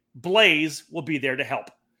need it. Blaze will be there to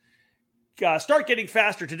help. Start getting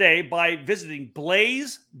faster today by visiting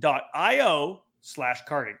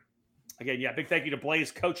blaze.io/karting. Again, big thank you to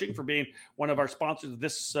Blaze Coaching for being one of our sponsors of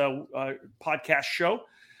this podcast show.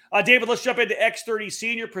 David, let's jump into X30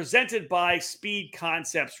 Senior, presented by Speed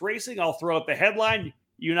Concepts Racing. I'll throw out the headline.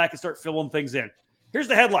 You and I can start filling things in. Here's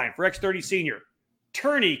the headline for X30 Senior.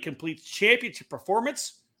 Turney completes championship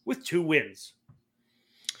performance with 2 wins.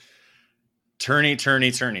 Turney.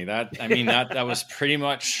 That was pretty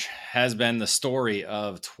much has been the story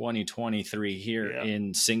of 2023 here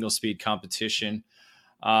in single speed competition.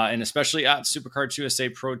 And especially at Superkarts USA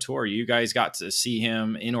Pro Tour, you guys got to see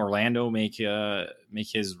him in Orlando make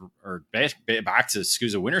his, or back to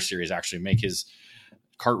SCUSA Winter Series, actually make his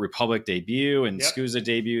Kart Republic debut and SCUSA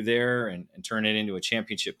debut there and turn it into a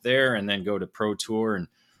championship there, and then go to Pro Tour and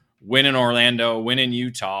win in Orlando, win in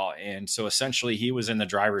Utah. And so essentially he was in the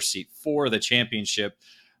driver's seat for the championship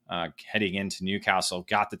heading into Newcastle,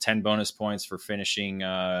 got the 10 bonus points for finishing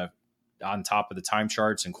on top of the time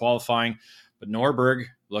charts and qualifying. But Norberg,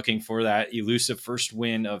 looking for that elusive first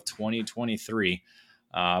win of 2023,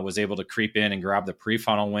 was able to creep in and grab the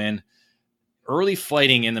pre-final win early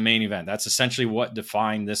fighting in the main event. That's essentially what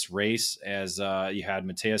defined this race, as you had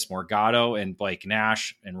Mateus Morgado and Blake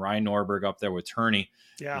Nash and Ryan Norberg up there with Turney.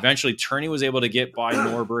 Yeah. Eventually, Turney was able to get by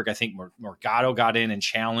Norberg. I think Morgado got in and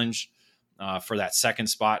challenged for that second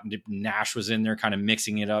spot. Nash was in there kind of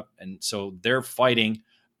mixing it up. And so they're fighting,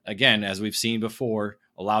 again, as we've seen before,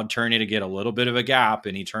 allowed Turney to get a little bit of a gap,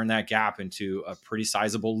 and he turned that gap into a pretty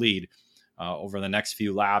sizable lead over the next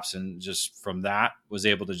few laps, and just from that was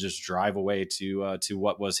able to just drive away to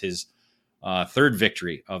what was his third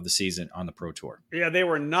victory of the season on the Pro Tour. Yeah, they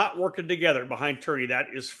were not working together behind Turney. That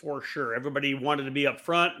is for sure. Everybody wanted to be up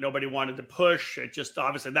front. Nobody wanted to push. It just,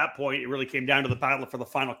 obviously, at that point, it really came down to the battle for the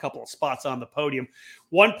final couple of spots on the podium.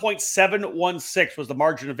 1.716 was the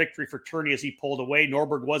margin of victory for Turney as he pulled away.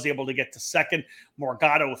 Norberg was able to get to second.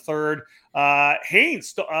 Morgado third. Dalton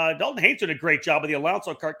Haynes did a great job of the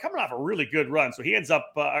Alonso kart, coming off a really good run. So he ends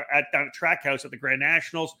up down at Trackhouse at the Grand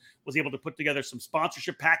Nationals, was able to put together some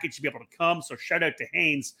sponsorship package to be able to come. So shout out to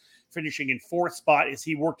Haynes, finishing in fourth spot as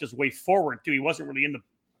he worked his way forward too. He wasn't really in the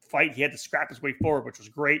fight. He had to scrap his way forward, which was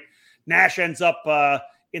great. Nash ends up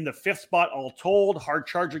in the fifth spot all told. Hard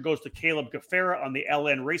charger goes to Caleb Gaffera on the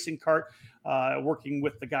LN racing cart, working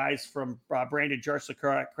with the guys from Brandon Jarsa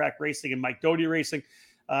Crack Racing and Mike Doty Racing.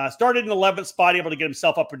 Started in 11th spot, able to get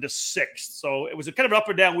himself up into sixth. So it was a kind of an up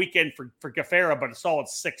and down weekend for Gaffera, but a solid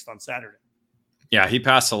sixth on Saturday. Yeah, he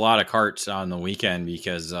passed a lot of carts on the weekend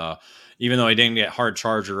because even though he didn't get hard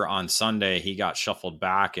charger on Sunday, he got shuffled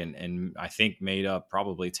back and I think made up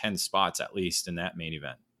probably 10 spots at least in that main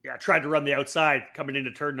event. Yeah, tried to run the outside coming into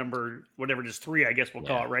turn number, whatever it is, 3, I guess we'll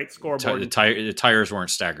call it, right? Scoreboard. The tires weren't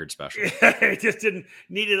staggered special. It just didn't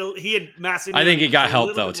need it. He had massive. I think he got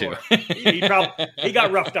help though too. he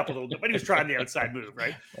got roughed up a little bit, but he was trying the outside move,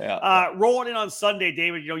 right? Yeah. Rolling in on Sunday,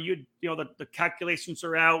 David. The calculations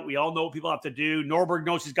are out. We all know what people have to do. Norberg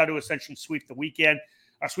knows he's got to essentially sweep the weekend.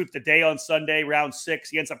 Sweep the day on Sunday, round 6.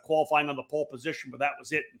 He ends up qualifying on the pole position, but that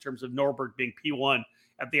was it in terms of Norberg being P1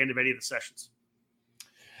 at the end of any of the sessions.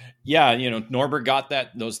 Yeah, Norberg got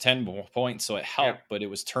those 10 points, so it helped, but it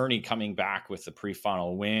was Turney coming back with the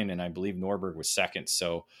pre-final win, and I believe Norberg was second.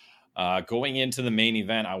 So going into the main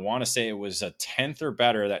event, I want to say it was a 10th or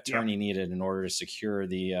better that Turney needed in order to secure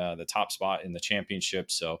the top spot in the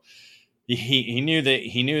championship. So he knew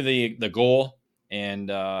the goal, and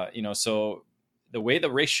so the way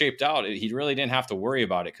the race shaped out, he really didn't have to worry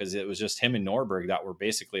about it because it was just him and Norberg that were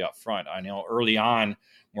basically up front. I know early on,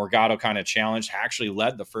 Morgado kind of challenged, actually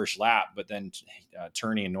led the first lap, but then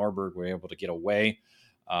Turney and Norberg were able to get away,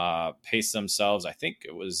 pace themselves. I think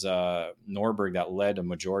it was Norberg that led a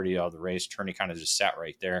majority of the race. Turney kind of just sat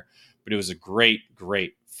right there, but it was a great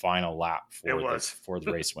final lap for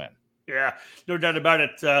the race win. Yeah, no doubt about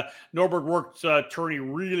it. Norberg worked Turney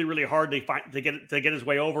really, really hard to get his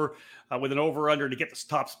way over with an over-under to get this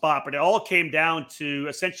top spot. But it all came down to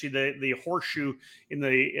essentially the horseshoe in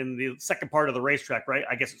the second part of the racetrack, right?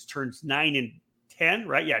 I guess it's turns 9 and 10,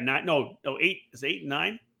 right? Yeah, 8 is 8 and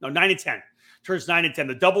 9? No, 9 and 10. Turns 9 and 10.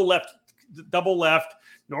 The double left.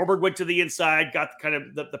 Norberg went to the inside, got kind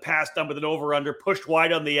of the pass done with an over-under, pushed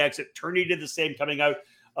wide on the exit. Turney did the same coming out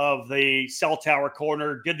of the cell tower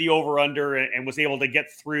corner, did the over-under, and was able to get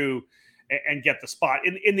through and get the spot.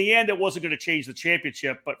 In the end, it wasn't going to change the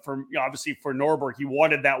championship, but obviously for Norberg, he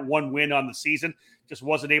wanted that one win on the season, just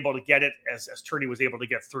wasn't able to get it as Turney was able to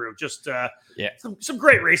get through. Just some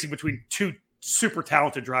great racing between two super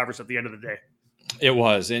talented drivers at the end of the day. It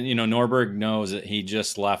was. And, Norberg knows that he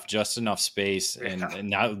just left just enough space, and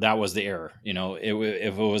that was the error.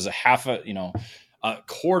 If it was a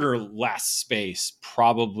quarter less space,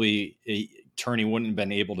 probably Turney wouldn't have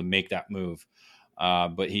been able to make that move.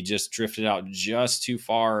 But he just drifted out just too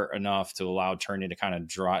far enough to allow Turney to kind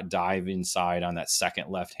of dive inside on that second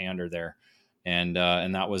left-hander there. And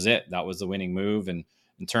that was it. That was the winning move. And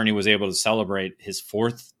Turney was able to celebrate his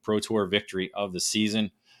 4th Pro Tour victory of the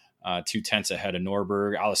season, 2/10 ahead of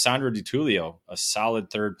Norberg. Alessandro Di Tullio, a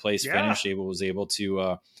solid third place finish, was able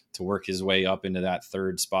to work his way up into that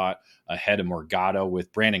third spot ahead of Morgado,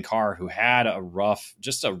 with Brandon Carr, who had a rough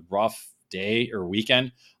day or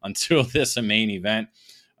weekend until this main event.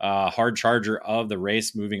 Hard charger of the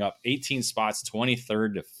race, moving up 18 spots,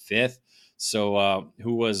 23rd to 5th. So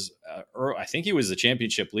who was, I think he was the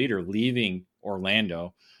championship leader leaving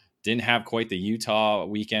Orlando. Didn't have quite the Utah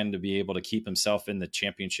weekend to be able to keep himself in the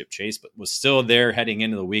championship chase, but was still there heading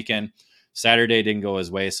into the weekend. Saturday didn't go his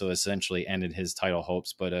way, so essentially ended his title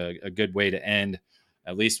hopes, but a good way to end,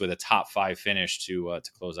 at least with a top 5 finish to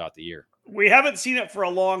close out the year. We haven't seen it for a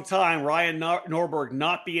long time. Ryan Norberg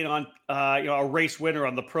not being on, a race winner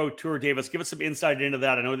on the Pro Tour. Davis, give us some insight into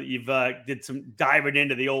that. I know that you've did some diving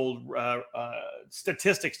into the old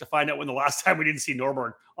statistics to find out when the last time we didn't see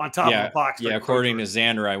Norberg on top of the box. Yeah, according to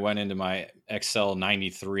Xander, I went into my Excel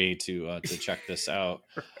 93 to check this out.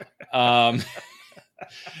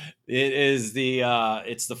 It's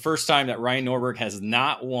the first time that Ryan Norberg has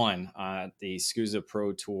not won the SCUSA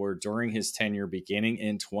Pro Tour during his tenure beginning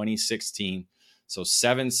in 2016. So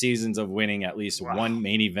 7 seasons of winning at least one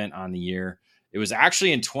main event on the year. It was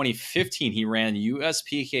actually in 2015 he ran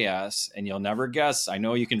USPKS, and you'll never guess. I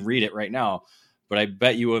know you can read it right now, but I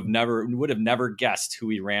bet you would have never guessed who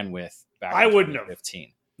he ran with back in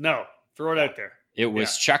 2015. No, throw it out there. It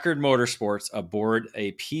was Checkered Motorsports aboard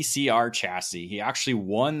a PCR chassis. He actually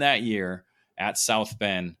won that year at South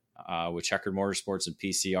Bend with Checkered Motorsports and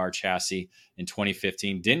PCR chassis in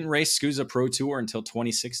 2015. Didn't race SCUSA Pro Tour until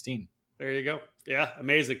 2016. There you go. Yeah,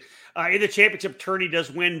 amazing. In the championship, Turney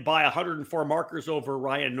does win by 104 markers over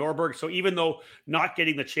Ryan Norberg. So even though not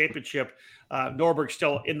getting the championship, Norberg's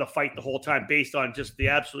still in the fight the whole time based on just the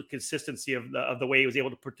absolute consistency of the way he was able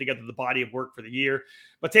to put together the body of work for the year.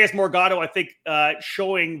 Mateus Morgado, I think,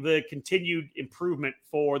 showing the continued improvement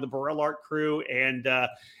for the Burrell Art crew and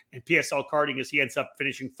PSL karting as he ends up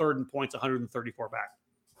finishing third in points, 134 back.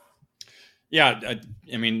 Yeah,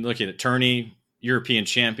 I mean, look at it. Turney, European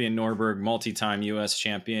champion, Norberg, multi-time U.S.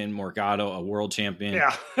 champion, Morgado, a world champion.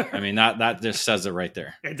 Yeah. I mean, that just says it right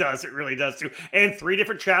there. It does. It really does, too. And 3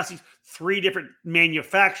 different chassis, 3 different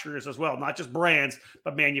manufacturers as well. Not just brands,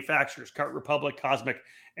 but manufacturers. Kart Republic, Cosmic,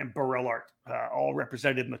 and Burrell Art, all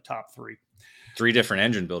represented in the top 3. 3 different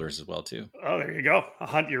engine builders as well, too. Oh, there you go.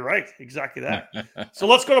 You're right. Exactly that. So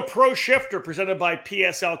let's go to Pro Shifter, presented by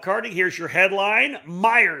PSL Karting. Here's your headline.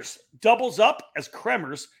 Myers doubles up as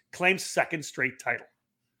Kremers claims second straight title.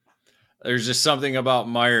 There's just something about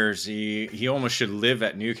Myers. He almost should live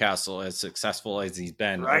at Newcastle, as successful as he's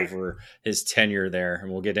been over his tenure there.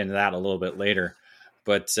 And we'll get into that a little bit later.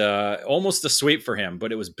 But almost a sweep for him.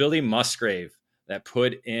 But it was Billy Musgrave that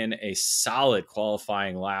put in a solid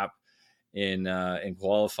qualifying lap in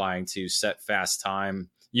qualifying to set fast time.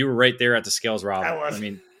 You were right there at the scales, Rob. I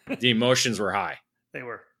mean, the emotions were high. They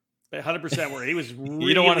were. 100% were. He was really,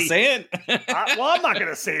 you don't want to say it? Well, I'm not going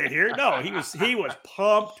to say it here. No, he was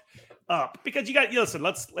pumped up because listen,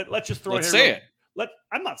 let's just throw let's it here. Say it.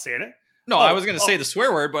 I'm not saying it. No, I was going to say the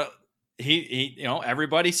swear word, but he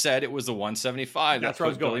everybody said it was the 175. That's where I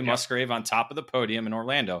was going. Billy Musgrave on top of the podium in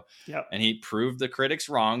Orlando. Yep. And he proved the critics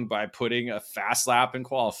wrong by putting a fast lap in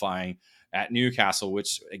qualifying at Newcastle,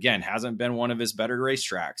 which again hasn't been one of his better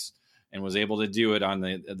racetracks, and was able to do it on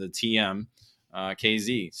the TM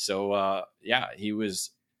KZ. So he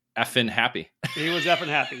was effing happy. He was effing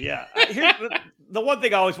happy. Yeah. Here's the one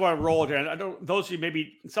thing I always want to roll here, and I don't. Those of you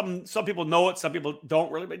maybe some people know it, some people don't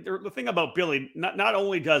really. But the thing about Billy, not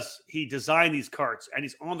only does he design these karts, and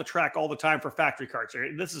he's on the track all the time for factory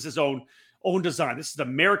karts. This is his own design. This is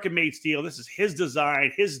American-made steel. This is his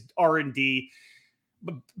design, his R&D.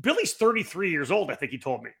 But Billy's 33 years old, I think he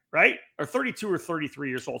told me, right? Or 32 or 33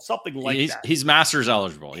 years old, something like that. He's Masters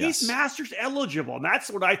eligible. He's Masters eligible. And that's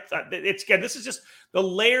what I thought. This is just the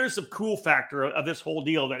layers of cool factor of this whole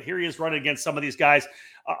deal, that here he is running against some of these guys.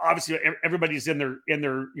 Obviously, everybody's in their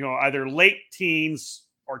either late teens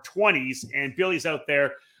or 20s, and Billy's out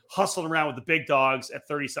there hustling around with the big dogs at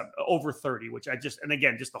 30-something, over 30, which just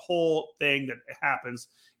the whole thing that happens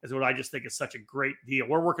is what I just think is such a great deal.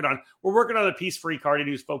 We're working on a piece for karting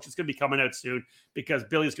news, folks. It's going to be coming out soon because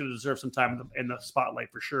Billy's going to deserve some time in the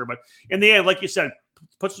spotlight for sure. But in the end, like you said,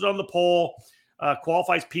 puts it on the pole,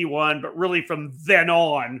 qualifies P1, but really from then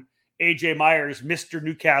on, AJ Myers, Mr.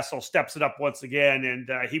 Newcastle, steps it up once again, and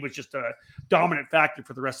he was just a dominant factor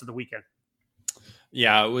for the rest of the weekend.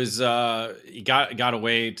 Yeah, it was. He got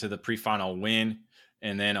away to the pre-final win,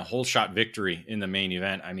 and then a whole shot victory in the main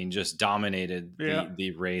event. I mean, just dominated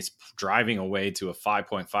the race, driving away to a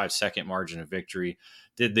 5.5 second margin of victory.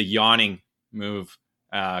 Did the yawning move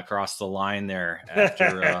across the line there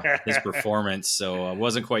after his performance. So I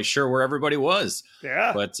wasn't quite sure where everybody was.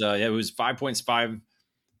 Yeah, but it was 5.5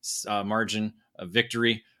 margin of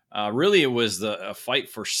victory. Really, it was a fight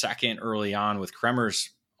for second early on with Kremers.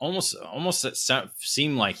 Almost it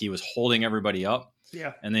seemed like he was holding everybody up.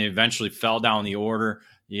 Yeah. And they eventually fell down the order.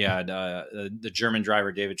 You had the German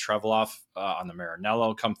driver, David Treveloff, on the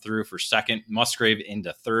Maranello come through for second, Musgrave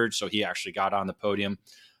into third. So he actually got on the podium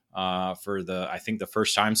for the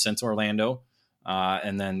first time since Orlando.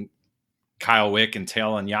 And then Kyle Wick and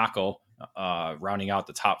Taylor Nyako rounding out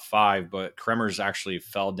the top 5. But Kremers actually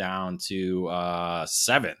fell down to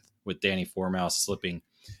 7th with Danny Formal slipping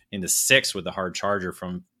into 6th with the hard charger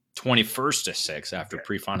from 21st to 6th after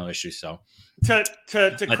pre-final issue. So to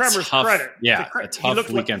Kremer's credit, a tough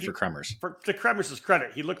weekend for Kremers. To Kremer's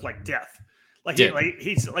credit, he looked like death.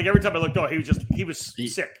 He's like every time I looked over, he was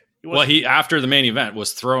sick. He after the main event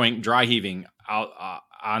was dry heaving out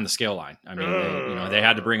on the scale line. I mean, they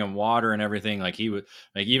had to bring him water and everything. Like he would,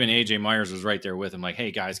 like even AJ Myers was right there with him. Like,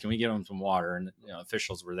 hey guys, can we get him some water? And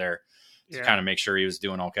officials were there to kind of make sure he was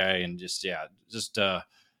doing okay. And he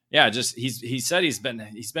said he's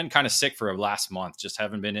been kind of sick for last month. Just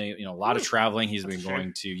haven't been a lot of traveling. He's been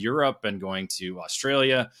going to Europe and going to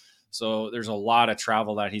Australia. So there's a lot of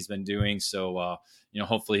travel that he's been doing. So,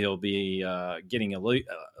 hopefully he'll be getting a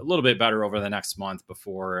little bit better over the next month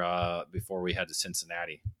before we head to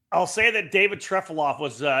Cincinnati. I'll say that David Trefilov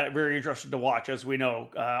was very interesting to watch, as we know,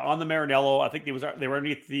 on the Maranello. I think they were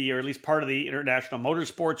underneath or at least part of the International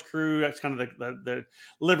Motorsports crew. That's kind of the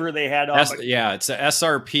liver they had on. It's a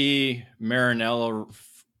SRP Maranello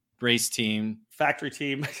race team. Factory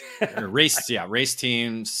team. race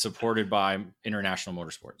team supported by International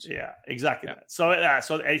Motorsports. Yeah, exactly. Yeah.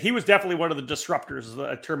 So he was definitely one of the disruptors,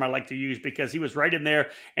 a term I like to use, because he was right in there,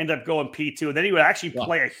 ended up going P2, and then he would actually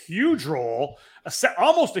play a huge role,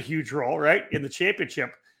 almost a huge role, right, in the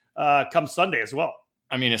championship come Sunday as well.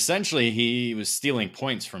 I mean, essentially, he was stealing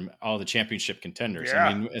points from all the championship contenders. Yeah.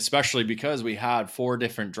 I mean, especially because we had 4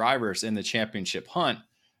 different drivers in the championship hunt.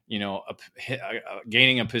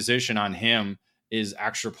 Gaining a position on him is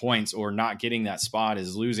extra points, or not getting that spot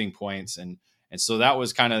is losing points. And so that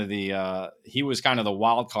was kind of he was kind of the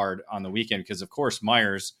wild card on the weekend, because of course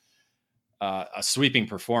Myers, a sweeping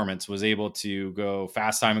performance, was able to go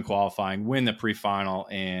fast time in qualifying, win the pre-final,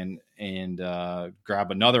 and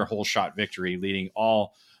grab another whole shot victory, leading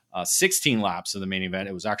all 16 laps of the main event.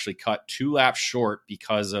 It was actually cut 2 laps short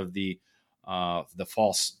because of the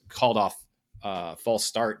false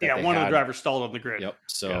start. One of the drivers stalled on the grid. Yep.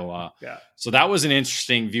 So, so that was an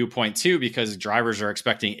interesting viewpoint too, because drivers are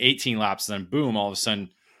expecting 18 laps, then boom, all of a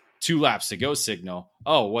sudden 2 laps to go signal.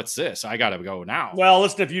 Oh, what's this? I got to go now. Well,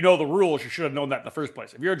 listen, if you know the rules, you should have known that in the first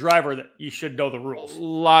place. If you're a driver, that you should know the rules. A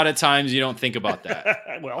lot of times you don't think about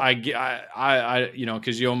that. Well, I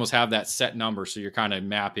because you almost have that set number, so you're kind of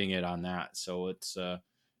mapping it on that. So it's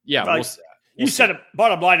you said it.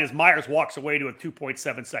 Bottom line is Myers walks away to a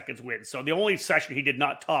 2.7 seconds win. So the only session he did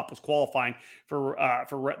not top was qualifying for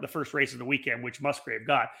the first race of the weekend, which Musgrave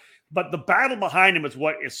got. But the battle behind him is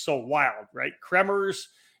what is so wild, right?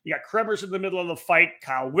 You got Kremers in the middle of the fight.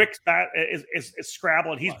 Kyle Wick's is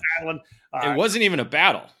scrabbling. He's battling. It wasn't even a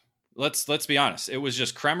battle. Let's be honest. It was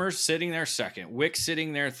just Kremers sitting there second, Wick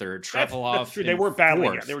sitting there third, Trefilov. They weren't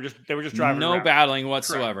battling yet. They were just driving. No around. battling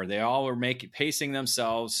whatsoever. Correct. They all were pacing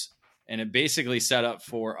themselves. And it basically set up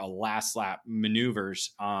for a last lap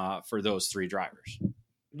maneuvers for those 3 drivers.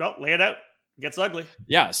 No, lay it out. It gets ugly.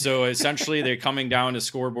 Yeah. So essentially they're coming down to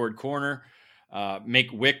scoreboard corner.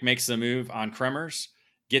 Wick makes the move on Kremers,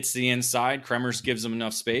 gets the inside. Kremers gives him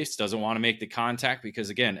enough space, doesn't want to make the contact because,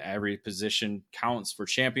 again, every position counts for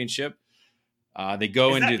championship. They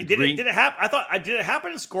go into green. Did it happen? Did it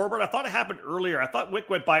happen in scoreboard? I thought it happened earlier. I thought Wick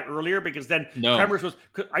went by earlier because then Kremers was.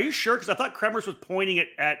 Are you sure? Because I thought Kremers was pointing it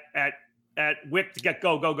at Wick to get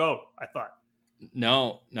go. I thought.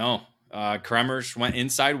 No. Kremers went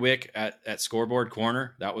inside Wick at scoreboard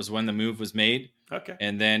corner. That was when the move was made. Okay.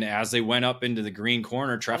 And then as they went up into the green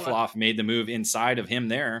corner, Trefilov made the move inside of him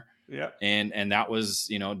there. Yeah. And that was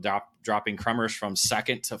dropping Kremers from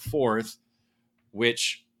 2nd to 4th,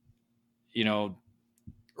 which,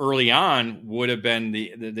 early on would have been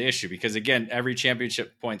the issue, because again, every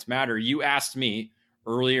championship points matter. You asked me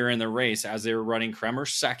earlier in the race, as they were running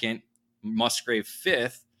Kremers 2nd, Musgrave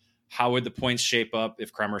 5th, how would the points shape up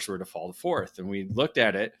if Kremers were to fall to 4th? And we looked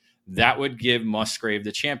at it. That would give Musgrave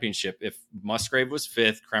the championship. If Musgrave was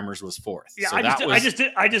 5th, Kremers was 4th. Yeah, so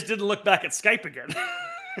I just didn't look back at Skype again.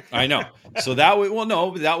 I know. So that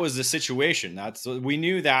was the situation. We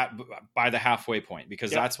knew that by the halfway point,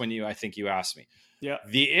 because that's when I think you asked me. Yeah.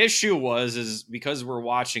 The issue is because we're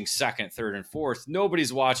watching 2nd, 3rd, and 4th,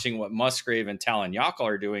 nobody's watching what Musgrave and Talon Yakal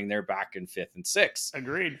are doing. They're back in 5th and 6th.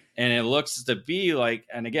 Agreed. And it looks to be like,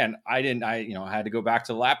 and again, I had to go back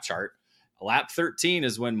to the lap chart. Lap 13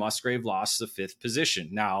 is when Musgrave lost the 5th position.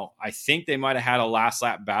 Now, I think they might have had a last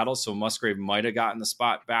lap battle, so Musgrave might have gotten the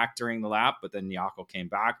spot back during the lap, but then Yakal came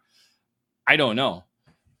back. I don't know.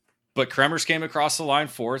 But Kremers came across the line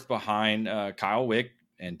 4th behind Kyle Wick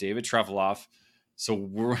and David Trefilov. So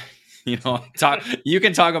we're, you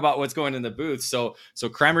can talk about what's going in the booth. So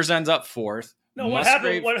Kremers ends up 4th. No,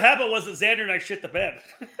 Musgrave, what happened was that Xander and I shit the bed.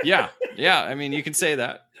 yeah. I mean, you can say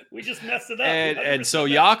that. We just messed it up. And so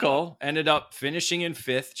Jaakko ended up finishing in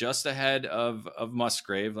 5th, just ahead of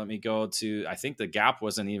Musgrave. Let me go to, I think the gap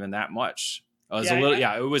wasn't even that much. It was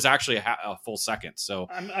it was actually a full second. So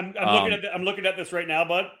I'm looking at this right now,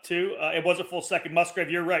 bud, too. It was a full second. Musgrave,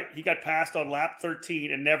 you're right. He got passed on lap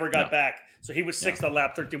 13 and never got back. So he was 6th on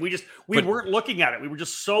lap 13. We weren't looking at it. We were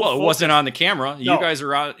just so focused. It wasn't on the camera. No.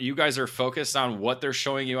 You guys are focused on what they're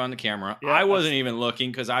showing you on the camera. Yeah, I wasn't even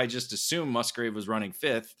looking because I just assumed Musgrave was running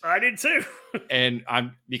 5th. I did too. And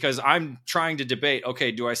I'm trying to debate,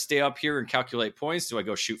 okay, do I stay up here and calculate points? Do I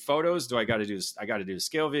go shoot photos? Do I got to do a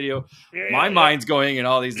scale video? My mind's going in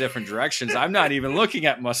all these different directions. I'm not even looking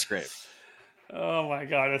at Musgrave. Oh my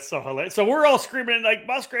God, that's so hilarious. So we're all screaming like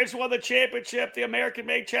Musgrave's won the championship. The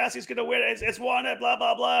American-made chassis is going to win. It's won it, blah,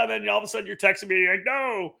 blah, blah. And then all of a sudden you're texting me like,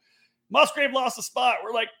 no, Musgrave lost the spot.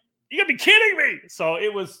 We're like, you gotta be kidding me. So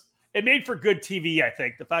it made for good TV, I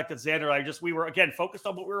think. The fact that Xander and I we were, again, focused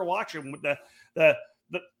on what we were watching. With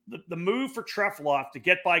the move for Trefloff to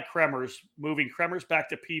get by Kremers, moving Kremers back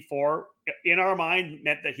to P4, in our mind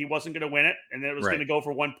meant that he wasn't going to win it and that it was going to go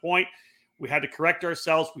for 1 point. We had to correct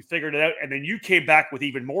ourselves. We figured it out. And then you came back with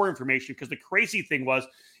even more information because the crazy thing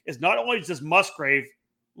is not only does Musgrave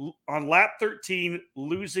on lap 13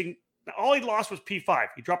 losing, all he lost was P5.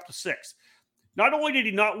 He dropped to 6th. Not only did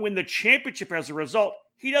he not win the championship as a result,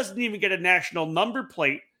 he doesn't even get a national number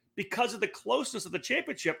plate because of the closeness of the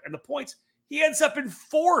championship and the points. He ends up in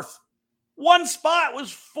 4th. One spot was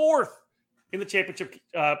 4th in the championship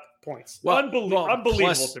points.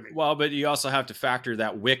 Unbelievable to me. Well, but you also have to factor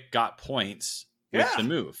that Wick got points with the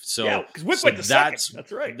move. So, because Wick went to second.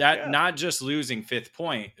 That's right. Not just losing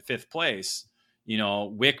 5th place,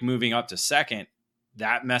 Wick moving up to 2nd,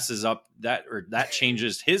 that messes up that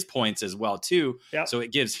changes his points as well too. Yep. So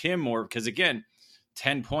it gives him more, because again,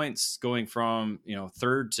 10 points going from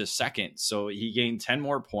 3rd to 2nd. So he gained 10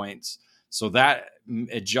 more points. So that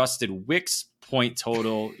adjusted Wick's point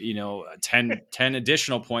total, 10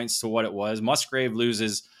 additional points to what it was. Musgrave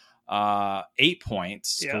loses 8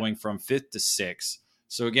 points going from 5th to 6th.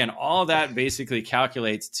 So again, all that basically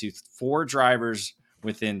calculates to 4 drivers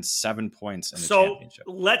within 7 points in the championship.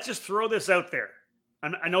 So let's just throw this out there.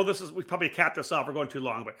 I know we probably capped this off. We're going too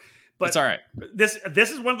long, but it's all right. This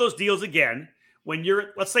is one of those deals again. When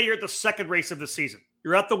let's say you're at the second race of the season,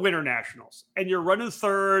 you're at the Winter Nationals, and you're running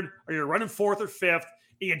 3rd or you're running 4th or 5th,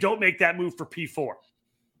 and you don't make that move for P4.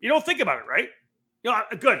 You don't think about it, right?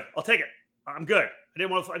 Good. I'll take it. I'm good. I didn't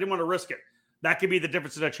want to risk it. That could be the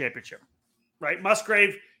difference in a championship, right?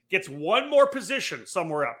 Musgrave gets one more position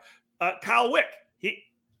somewhere up. Kyle Wick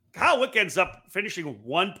ends up finishing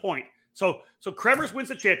 1 point. So Kremers wins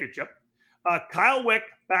the championship. Kyle Wick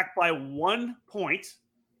back by 1 point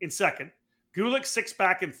in 2nd. Gulick 6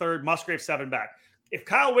 back in 3rd. Musgrave 7 back. If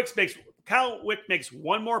Kyle Wick makes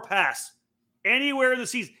one more pass anywhere in the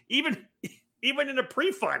season, even in a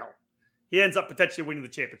pre-final, he ends up potentially winning the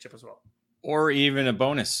championship as well. Or even a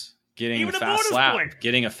bonus, getting a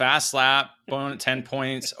fast lap, 10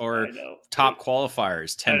 points, or top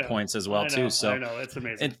qualifiers, 10 points as well too. So I know, it's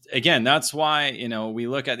amazing. And again, that's why we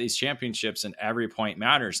look at these championships and every point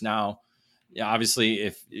matters. Now, obviously,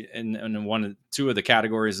 if in two of the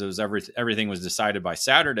categories, it was everything was decided by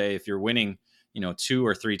Saturday. If you're winning, 2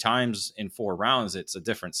 or 3 times in 4 rounds, it's a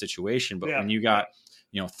different situation. But when you got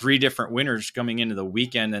 3 different winners coming into the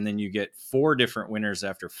weekend, and then you get 4 different winners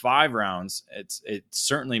after 5 rounds, it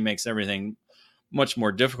certainly makes everything much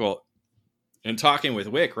more difficult. And talking with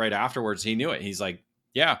Wick right afterwards, he knew it. He's like,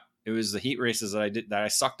 yeah, it was the heat races that I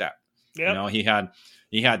sucked at. Yep.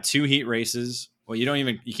 He had 2 heat races. Well, you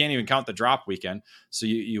can't even count the drop weekend. So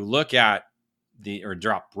you look at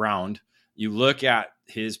drop round, you look at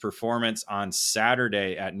his performance on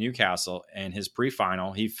Saturday at Newcastle and his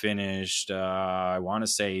pre-final, he finished, I want to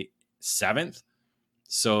say 7th.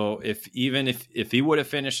 So if he would have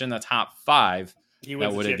finished in the top 5,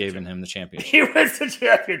 that would have given him the championship. He wins the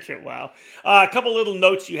championship. Wow. A couple little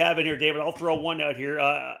notes you have in here, David. I'll throw one out here.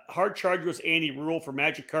 Hard charge was Andy Rule for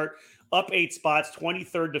Magic Kart, up 8 spots,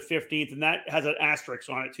 23rd to 15th. And that has an asterisk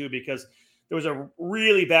on it too, because there was a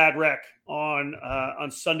really bad wreck on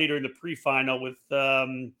Sunday during the pre-final with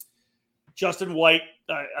Justin White.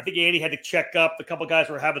 I think Andy had to check up. A couple guys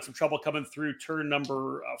were having some trouble coming through turn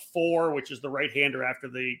number 4, which is the right-hander after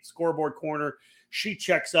the scoreboard corner. She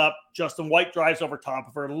checks up. Justin White drives over top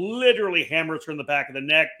of her, literally hammers her in the back of the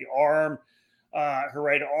neck, the arm. Her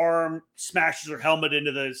right arm smashes her helmet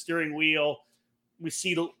into the steering wheel. We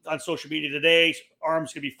see on social media today,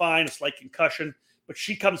 arm's going to be fine, a slight concussion. But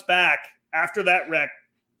she comes back after that wreck.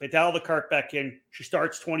 They dial the cart back in. She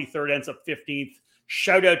starts 23rd, ends up 15th.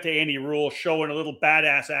 Shout out to Andy Rule, showing a little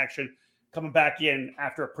badass action. coming back in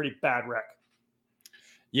after a pretty bad wreck.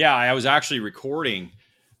 Yeah, I was actually recording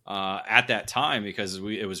at that time because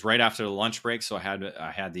it was right after the lunch break, so I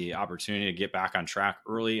had the opportunity to get back on track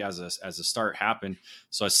early as the start happened.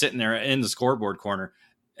 So I was sitting there in the scoreboard corner.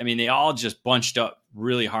 I mean, they all just bunched up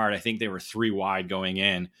really hard. I think they were 3 wide going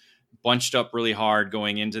in, bunched up really hard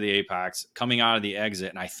going into the apex, coming out of the exit.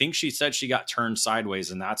 And I think she said she got turned sideways,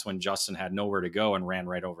 and that's when Justin had nowhere to go and ran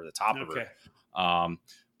right over the top of her.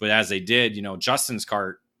 But as they did, Justin's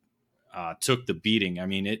cart took the beating. I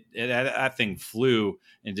mean, that thing flew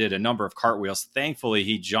and did a number of cartwheels. Thankfully,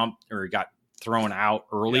 he jumped or got thrown out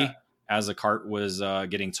early as the cart was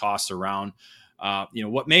getting tossed around.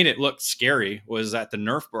 What made it look scary was that the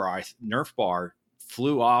Nerf bar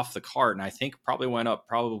flew off the cart, and I think probably went up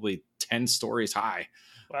 10 stories high.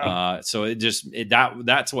 Wow. So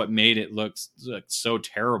that's what made it look so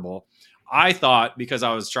terrible. I thought, because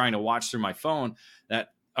I was trying to watch through my phone, that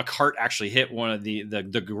a cart actually hit one of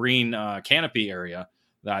the green canopy area,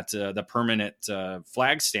 that the permanent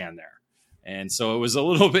flag stand there. And so it was a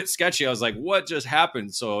little bit sketchy. I was like, what just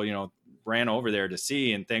happened? So, ran over there to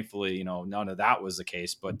see, and thankfully, none of that was the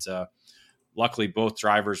case. But luckily, both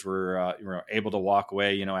drivers were able to walk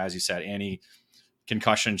away. As you said, Annie,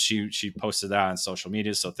 concussion, she posted that on social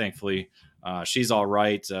media. So thankfully, she's all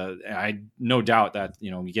right. I no doubt that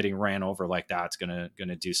getting ran over like that's gonna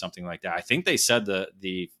do something like that. I think they said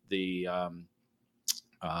the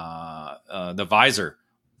visor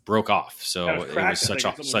broke off, so it was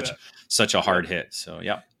such a hard hit. So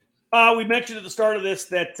yeah. We mentioned at the start of this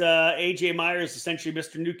that AJ Myers is essentially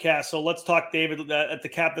Mr. Newcastle. Let's talk, David, at the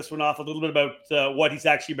cap this one off a little bit about what he's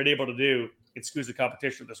actually been able to do in SCUSA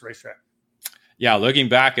competition at this racetrack. Yeah, looking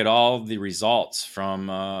back at all the results from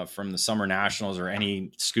the SummerNationals or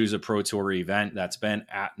any SCUSA Pro Tour event that's been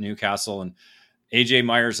at Newcastle, and AJ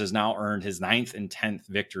Myers has now earned his 9th and 10th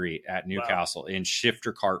victory at Newcastle in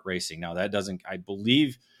shifter kart racing. Now I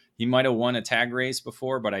believe he might have won a tag race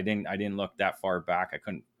before, but I didn't look that far back.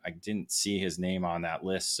 I didn't see his name on that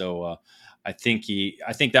list. So I think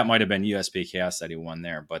that might have been USBKS that he won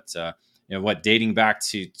there. But dating back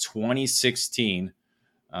to 2016.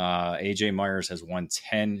 AJ Myers has won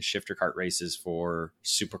 10 shifter kart races for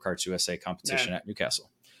Superkarts USA competition at Newcastle.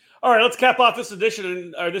 All right, let's cap off this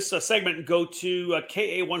edition or this segment and go to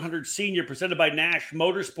KA 100 Senior presented by Nash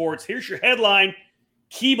Motorsports. Here's your headline: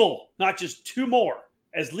 Keeble, not just 2 more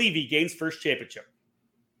as Levy gains first championship.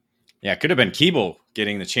 Yeah, it could have been Keeble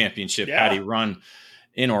getting the championship had he run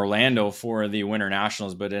in Orlando for the Winter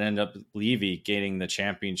Nationals, but it ended up Levy gaining the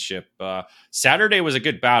championship. Saturday was a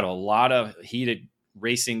good battle. A lot of heated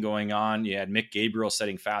racing going on. You had Mick Gabriel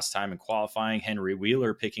setting fast time in qualifying, Henry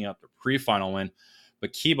Wheeler picking up the pre-final win,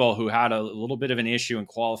 but Keeble, who had a little bit of an issue in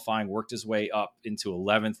qualifying, worked his way up into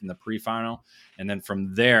 11th in the pre-final, and then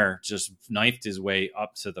from there just knifed his way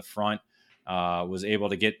up to the front, was able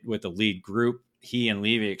to get with the lead group. He and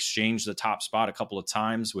Levy exchanged the top spot a couple of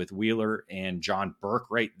times with Wheeler and John Burke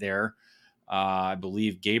right there. I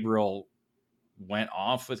believe Gabriel went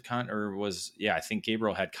off with I think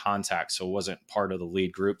Gabriel had contact, so wasn't part of the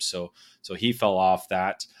lead group. So he fell off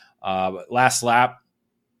that. Last lap,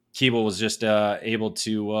 Keeble was just able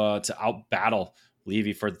to out battle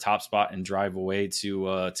Levy for the top spot and drive away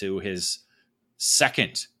to his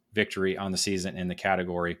second victory on the season in the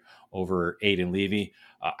category over Aiden Levy.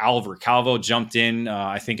 Oliver Calvo jumped in.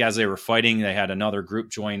 I think as they were fighting, they had another group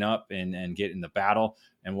join up and get in the battle.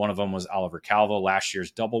 And one of them was Oliver Calvo, last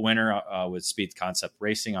year's double winner with Speed Concept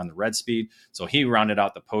Racing on the Red Speed. So he rounded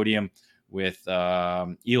out the podium with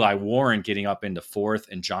Eli Warren getting up into 4th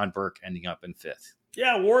and John Burke ending up in 5th.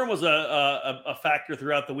 Yeah, Warren was a factor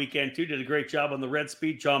throughout the weekend, too. Did a great job on the Red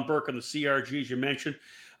Speed. John Burke on the CRG, as you mentioned.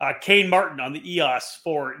 Kane Martin on the EOS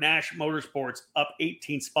for Nash Motorsports, up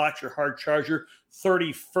 18 spots. Your hard charger,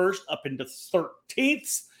 31st, up into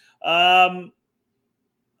 13th.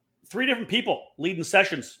 3 different people leading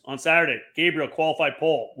sessions on Saturday. Gabriel qualified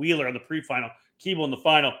pole, Wheeler on the pre-final, Keeble in the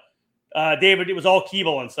final. David, it was all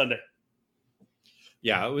Keeble on Sunday.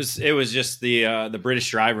 Yeah, it was just the British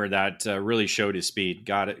driver that really showed his speed.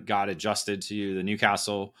 Got adjusted to the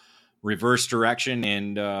Newcastle reverse direction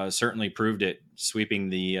and certainly proved it, sweeping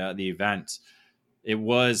the event. It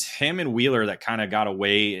was him and Wheeler that kind of got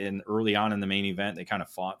away early on in the main event. They kind of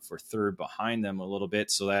fought for third behind them a little bit,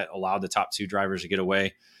 so that allowed the top 2 drivers to get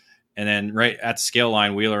away. And then right at the scale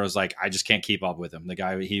line, Wheeler was like, I just can't keep up with him. The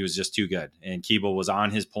guy, he was just too good. And Keeble was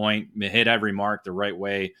on his point, hit every mark the right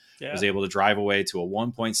way, was able to drive away to a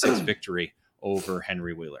 1.6 victory over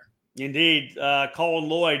Henry Wheeler. Indeed. Colin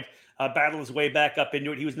Lloyd battle his way back up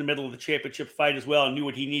into it. He was in the middle of the championship fight as well and knew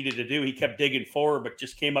what he needed to do. He kept digging forward, but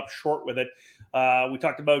just came up short with it. We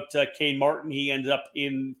talked about Kane Martin. He ended up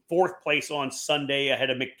in 4th place on Sunday ahead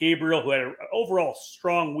of Mick Gabriel, who had an overall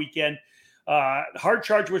strong weekend. Hard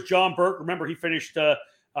charge was John Burke. Remember, he finished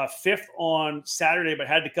 5th on Saturday, but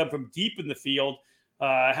had to come from deep in the field.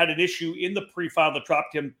 Had an issue in the pre-final that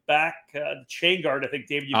dropped him back. Chain guard, I think,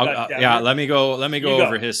 David, you got down. Yeah, let me go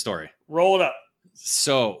over his story. Roll it up.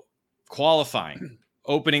 So, qualifying,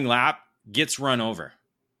 opening lap, gets run over.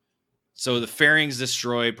 So the fairing's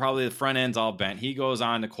destroyed. Probably the front end's all bent. He goes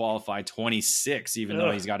on to qualify 26, even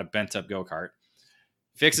though he's got a bent-up go-kart.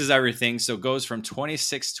 Fixes everything, so goes from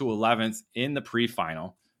 26th to 11th in the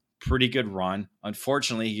pre-final. Pretty good run.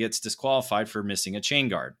 Unfortunately, he gets disqualified for missing a chain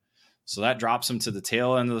guard. So that drops him to the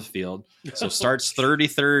tail end of the field. So starts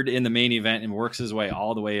 33rd in the main event and works his way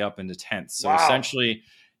all the way up into 10th. So essentially,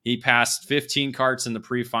 he passed 15 carts in the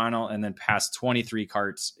pre-final and then passed 23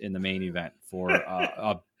 carts in the main event for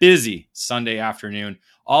a busy Sunday afternoon,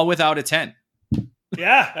 all without a 10.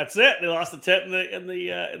 Yeah, that's it. They lost the 10 in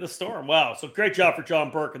the storm. Wow. So great job for John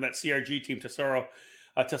Burke and that CRG team, Tesoro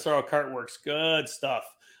Kartworks. Good stuff.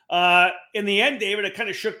 In the end, David, it kind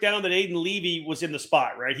of shook down that Aiden Levy was in the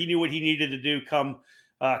spot, right? He knew what he needed to do come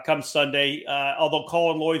Sunday. Although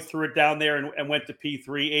Colin Lloyd threw it down there and went to P3,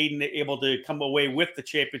 Aiden able to come away with the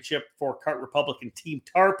championship for Kart Republic and Team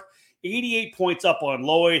Tarp. 88 points up on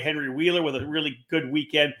Lloyd. Henry Wheeler with a really good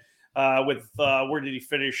weekend. Where did he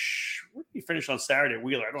finish? Where did he finish on Saturday?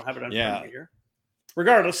 Wheeler. I don't have it on front of me here.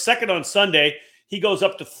 Regardless, second on Sunday, he goes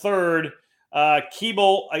up to third.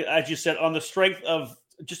 Keeble, as you said, on the strength of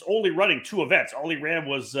just only running 2 events. All he ran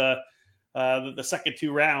was the second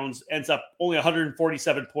 2 rounds, ends up only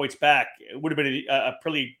 147 points back. It would have been a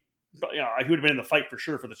pretty, he would have been in the fight for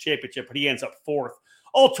sure for the championship, but he ends up 4th.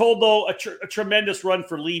 All told, though, a tremendous run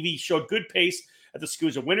for Levy. Showed good pace at the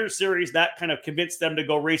SCUSA Winter Series. That kind of convinced them to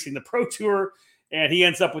go racing the Pro Tour, and he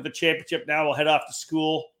ends up with the championship. Now we'll head off to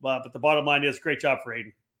school, but the bottom line is great job for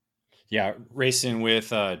Aiden. Yeah, racing with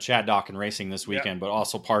Chad Dawkin Racing this weekend, but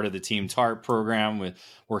also part of the Team TARP program with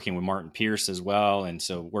working with Martin Pierce as well, and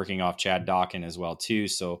so working off Chad Dawkin as well too.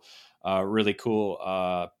 So really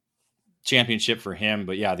cool championship for him.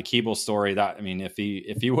 But yeah, the Keeble story, that, I mean, if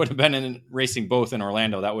he would have been in racing both in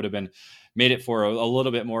Orlando, that would have been made it for a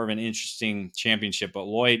little bit more of an interesting championship. But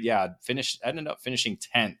Lloyd, ended up finishing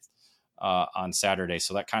 10th on Saturday,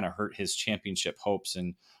 so that kind of hurt his championship hopes.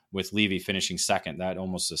 And with Levy finishing 2nd, that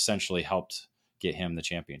almost essentially helped get him the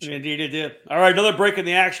championship. Indeed it did. All right, another break in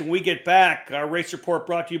the action. We get back. Our race report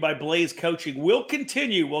brought to you by Blaze Coaching will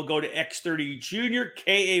continue. We'll go to X30 Junior,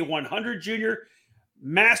 KA100 Junior,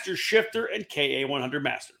 Master Shifter, and KA100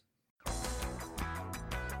 Master.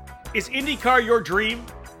 Is IndyCar your dream?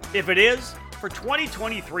 If it is, for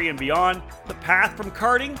 2023 and beyond, the path from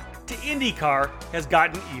karting to IndyCar has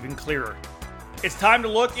gotten even clearer. It's time to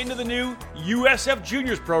look into the new USF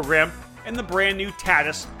Juniors program and the brand new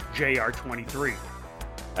Tatis JR23.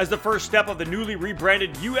 As the first step of the newly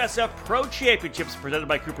rebranded USF Pro Championships presented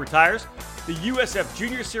by Cooper Tires, the USF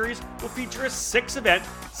Junior Series will feature a 6-event,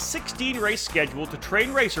 16-race schedule to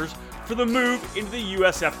train racers for the move into the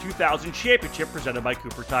USF 2000 Championship presented by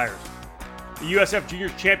Cooper Tires. The USF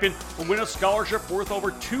Juniors champion will win a scholarship worth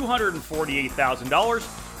over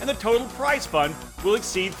 $248,000, and the total prize fund will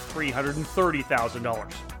exceed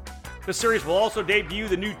 $330,000. The series will also debut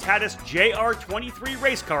the new Tatis JR23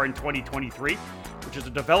 race car in 2023, which is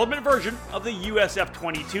a development version of the USF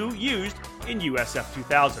 22 used in USF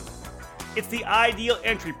 2000. It's the ideal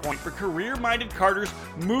entry point for career-minded karters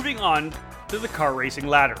moving on to the car racing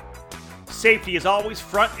ladder. Safety is always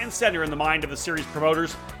front and center in the mind of the series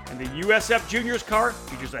promoters, and the USF Juniors car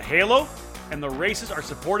features a halo, and the races are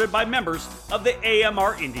supported by members of the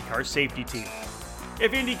AMR IndyCar safety team.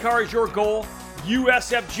 If IndyCar is your goal,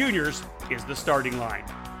 USF Juniors is the starting line.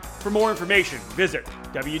 For more information, visit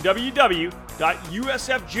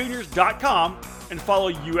www.usfjuniors.com and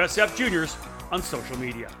follow USF Juniors on social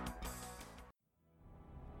media.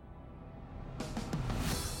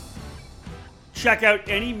 Check out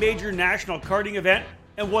any major national karting event,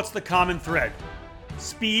 and what's the common thread?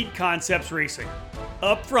 Speed Concepts Racing.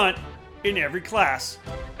 Up front, in every class,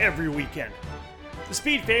 every weekend. The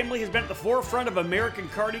Speed family has been at the forefront of American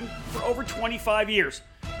karting for over 25 years,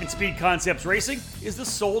 and Speed Concepts Racing is the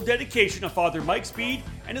sole dedication of Father Mike Speed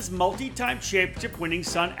and his multi-time championship-winning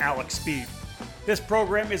son Alex Speed. This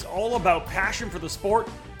program is all about passion for the sport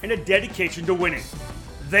and a dedication to winning.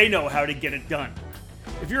 They know how to get it done.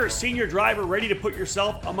 If you're a senior driver ready to put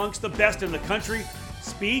yourself amongst the best in the country,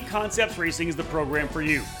 Speed Concepts Racing is the program for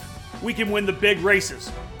you. We can win the big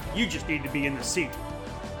races. You just need to be in the seat.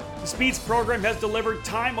 The Speeds program has delivered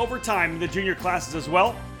time over time in the junior classes as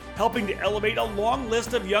well, helping to elevate a long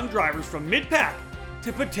list of young drivers from mid-pack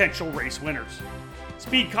to potential race winners.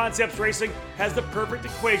 Speed Concepts Racing has the perfect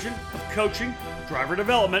equation of coaching, driver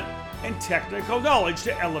development, and technical knowledge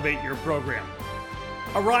to elevate your program.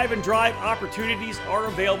 Arrive and drive opportunities are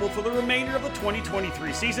available for the remainder of the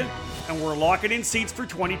 2023 season, and we're locking in seats for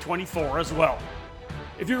 2024 as well.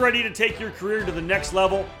 If you're ready to take your career to the next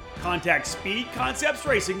level, contact Speed Concepts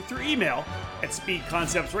Racing through email at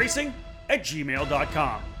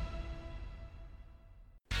speedconceptsracing@gmail.com.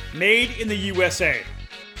 Made in the USA.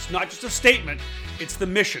 It's not just a statement, it's the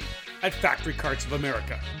mission at Factory Karts of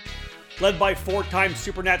America. Led by four-time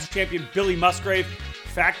Supernats champion Billy Musgrave,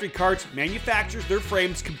 Factory Karts manufactures their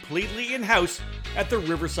frames completely in-house at the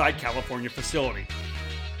Riverside, California facility.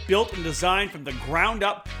 Built and designed from the ground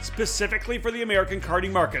up specifically for the American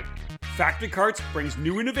karting market, Factory Karts brings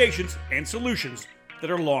new innovations and solutions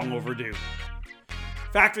that are long overdue.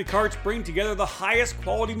 Factory Karts bring together the highest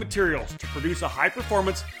quality materials to produce a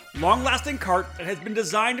high-performance, long-lasting kart that has been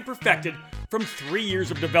designed and perfected from 3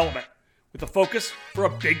 years of development, with a focus for a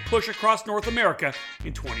big push across North America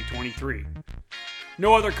in 2023.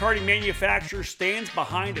 No other karting manufacturer stands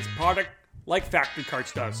behind its product like Factory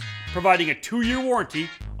Karts does, providing a 2-year warranty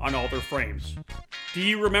on all their frames. Do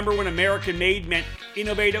you remember when American made meant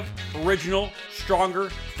innovative, original, stronger,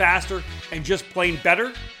 faster, and just plain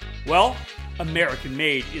better? Well, American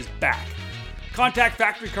made is back. Contact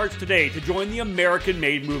Factory Karts today to join the American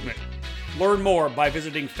made movement. Learn more by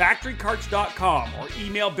visiting factorykarts.com or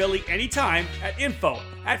email Billy anytime at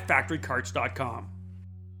info@factorykarts.com.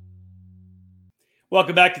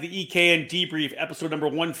 Welcome back to the EKN Debrief, episode number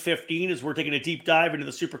 115, as we're taking a deep dive into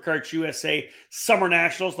the Superkarts USA Summer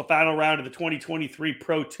Nationals, the final round of the 2023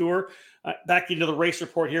 Pro Tour. Back into the race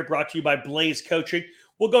report here, brought to you by Blaze Coaching.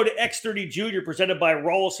 We'll go to X30 Junior, presented by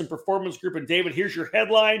Rawlson Performance Group. And David, here's your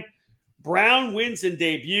headline. Brown wins in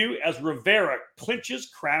debut as Rivera clinches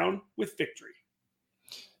crown with victory.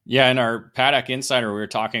 Yeah, in our Paddock Insider, we were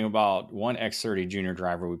talking about one X30 Junior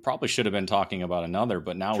driver. We probably should have been talking about another,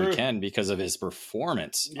 but now we can because of his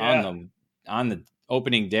performance on the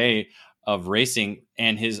opening day of racing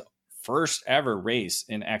and his first ever race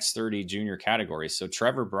in X30 Junior category. So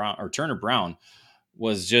Turner Brown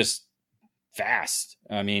was just fast.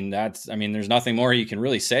 There's nothing more you can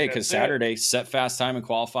really say, because Saturday set fast time in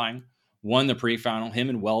qualifying, won the pre-final. Him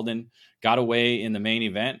and Weldon got away in the main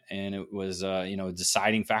event, and it was a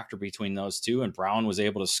deciding factor between those two. And Brown was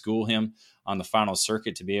able to school him on the final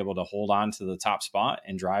circuit to be able to hold on to the top spot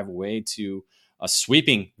and drive away to a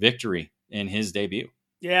sweeping victory in his debut.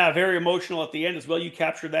 Yeah, very emotional at the end as well. You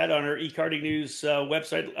captured that on our eKarting News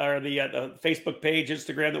website, or the Facebook page,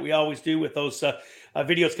 Instagram, that we always do with those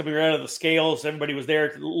videos coming out of the scales. Everybody was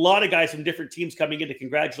there. A lot of guys from different teams coming in to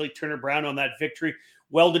congratulate Turner Brown on that victory.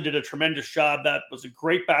 Weldon did a tremendous job. That was a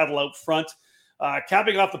great battle out front.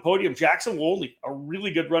 Capping off the podium, Jackson Wolney, a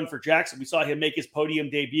really good run for Jackson. We saw him make his podium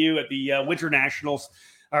debut at the Winter Nationals,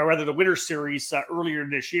 or rather the Winter Series earlier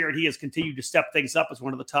this year, and he has continued to step things up as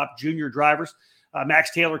one of the top junior drivers.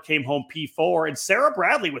 Max Taylor came home P4, and Sarah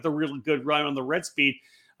Bradley with a really good run on the red speed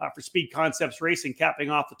for Speed Concepts Racing, capping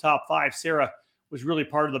off the top 5. Sarah was really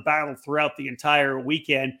part of the battle throughout the entire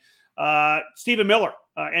weekend. Stephen Miller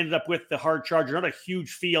ended up with the hard charger, not a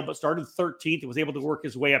huge field, but started 13th and was able to work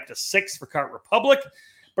his way up to 6th for Kart Republic.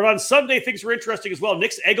 But on Sunday, things were interesting as well.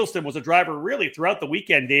 Nick Eggleston was a driver really throughout the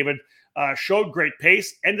weekend, David. Showed great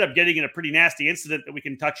pace, ended up getting in a pretty nasty incident that we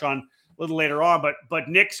can touch on a little later on. But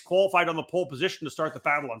Nick's qualified on the pole position to start the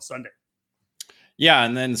battle on Sunday. Yeah,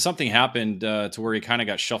 and then something happened to where he kind of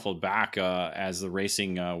got shuffled back as the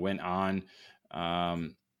racing went on.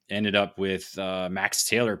 Ended up with Max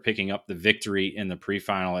Taylor picking up the victory in the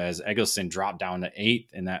pre-final as Eggleston dropped down to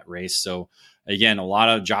 8th in that race. So again, a lot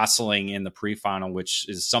of jostling in the pre-final, which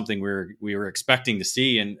is something we were expecting to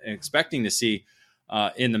see in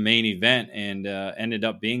the main event, and ended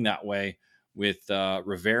up being that way with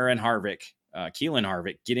Rivera and Harvick, Keelan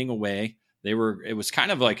Harvick getting away. It was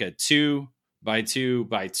kind of like a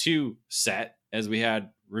 2x2x2 set, as we had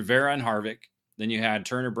Rivera and Harvick. Then you had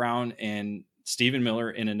Turner Brown and Stephen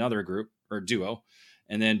Miller in another group or duo.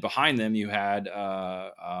 And then behind them, you had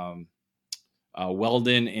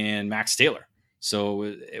Weldon and Max Taylor.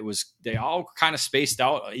 So they all kind of spaced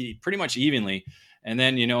out pretty much evenly. And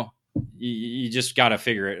then, you just got to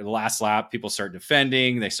figure it. The last lap, people start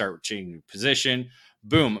defending. They start changing position.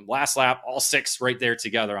 Boom. Last lap, all 6 right there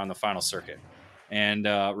together on the final circuit. And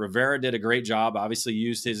Rivera did a great job. Obviously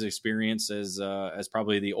used his experience as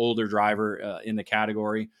probably the older driver in the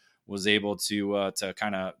category. Was able to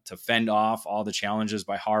fend off all the challenges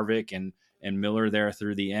by Harvick and and Miller there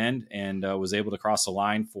through the end, and was able to cross the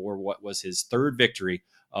line for what was his third victory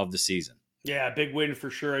of the season. Yeah, big win for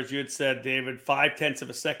sure. As you had said, David, 0.5 of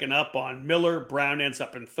a second up on Miller. Brown ends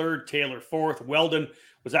up in third, Taylor fourth. Weldon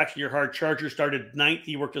was actually your hard charger, started ninth.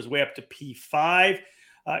 He worked his way up to P5.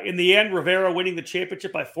 In the end, Rivera winning the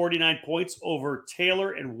championship by 49 points over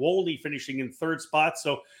Taylor, and Wolde finishing in third spot.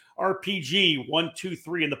 So RPG 1, 2,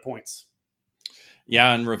 3 in the points.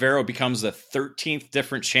 Yeah, and Rivera becomes the 13th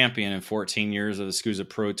different champion in 14 years of the SCUSA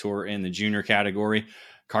Pro Tour in the junior category.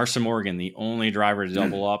 Carson Morgan, the only driver to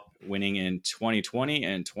double up, winning in 2020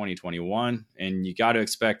 and 2021. And you got to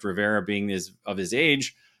expect Rivera, being of his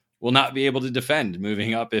age, will not be able to defend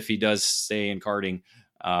moving up if he does stay in karting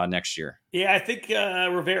next year. Yeah, I think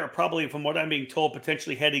Rivera probably, from what I'm being told,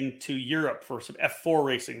 potentially heading to Europe for some F4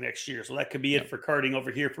 racing next year. So that could be it for karting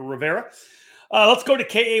over here for Rivera. Let's go to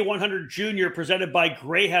KA 100 Junior, presented by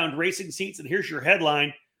Greyhound Racing Seats. And here's your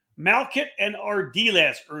headline. Malkit and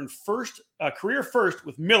Ardiles earned career first,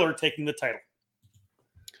 with Miller taking the title.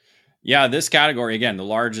 Yeah, this category, again, the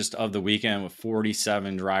largest of the weekend with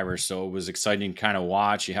 47 drivers. So it was exciting to kind of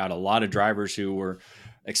watch. You had a lot of drivers who were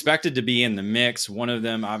expected to be in the mix. One of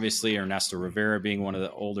them, obviously, Ernesto Rivera, being one of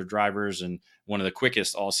the older drivers and one of the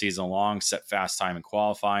quickest all season long, set fast time in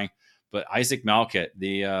qualifying. But Isaac Malkit,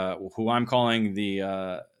 who I'm calling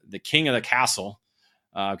the king of the castle,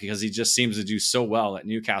 because he just seems to do so well at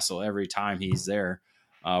Newcastle every time he's there,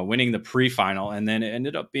 winning the pre-final. And then it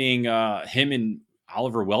ended up being him and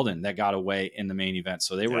Oliver Weldon that got away in the main event.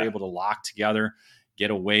 So they were able to lock together,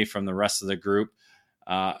 get away from the rest of the group.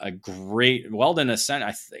 A great Weldon ascent.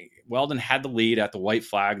 I think Weldon had the lead at the white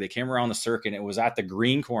flag. They came around the circuit. It was at the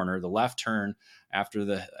green corner, the left turn after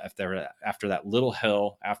that little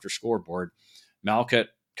hill after scoreboard. Malkut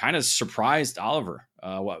kind of surprised Oliver.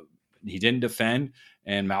 He didn't defend,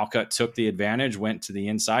 and Malkut took the advantage, went to the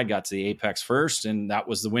inside, got to the apex first, and that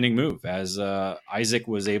was the winning move, as Isaac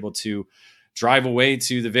was able to drive away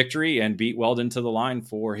to the victory and beat Weldon to the line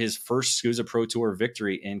for his first SCUSA Pro Tour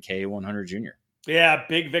victory in K100 Junior. Yeah,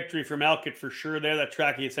 big victory for Malkut for sure there. That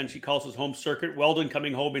track he essentially calls his home circuit. Weldon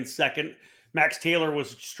coming home in second. Max Taylor was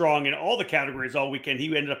strong in all the categories all weekend. He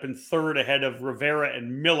ended up in third ahead of Rivera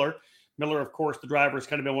and Miller. Miller, of course, the driver, has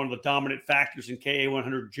kind of been one of the dominant factors in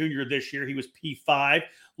KA100 Junior this year. He was P5,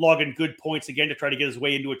 logging good points again to try to get his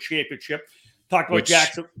way into a championship. Talked about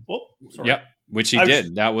Jackson. Oh, sorry. Yep, which he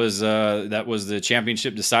did. That was the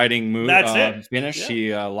championship deciding move. Finish. Yeah.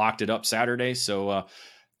 He locked it up Saturday, so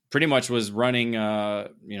pretty much was running,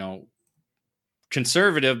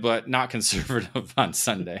 conservative, but not conservative on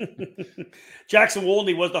Sunday. Jackson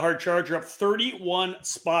Wolde was the hard charger, up 31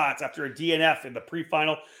 spots after a DNF in the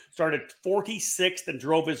pre-final. Started 46th and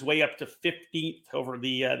drove his way up to 15th over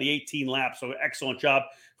the 18 laps. So excellent job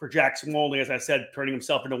for Jackson Wolde, as I said, turning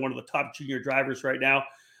himself into one of the top junior drivers right now.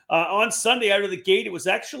 On Sunday, out of the gate, it was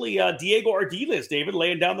actually Diego Ardiles, David,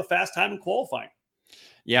 laying down the fast time in qualifying.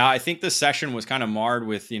 Yeah, I think the session was kind of marred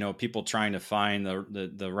with, people trying to find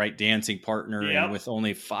the right dancing partner. Yep. And with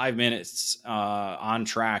only 5 minutes on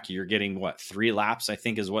track, you're getting 3 laps, I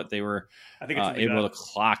think is what they were able to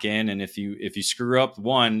clock in. And if you screw up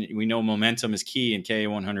one, we know momentum is key in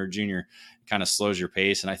K100 Junior. It kind of slows your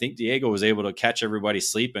pace. And I think Diego was able to catch everybody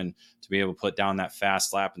sleeping to be able to put down that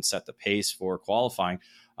fast lap and set the pace for qualifying.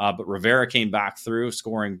 But Rivera came back through,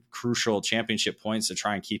 scoring crucial championship points to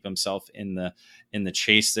try and keep himself in the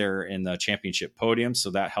chase there in the championship podium. So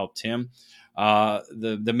that helped him.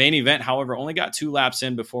 The main event, however, only got 2 laps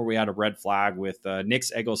in before we had a red flag with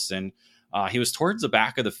Nix Eggleston. He was towards the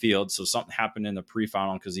back of the field, so something happened in the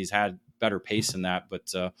pre-final because he's had better pace than that,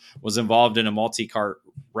 but was involved in a multi-cart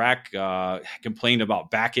wreck, complained about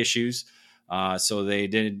back issues. So they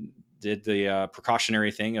did the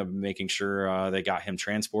precautionary thing of making sure they got him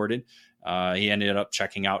transported. He ended up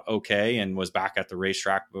checking out okay and was back at the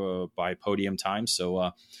racetrack by podium time.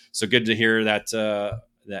 So good to hear that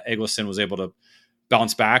Eggleston was able to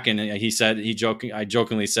bounce back. And I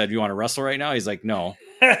jokingly said, "You want to wrestle right now?" He's like, "No."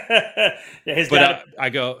 I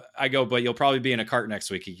go, "But you'll probably be in a cart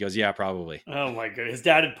next week." He goes, "Yeah, probably." Oh my goodness. His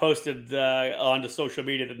dad had posted onto social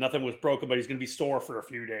media that nothing was broken, but he's going to be sore for a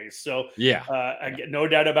few days. So yeah, I get no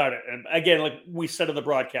doubt about it. And again, like we said in the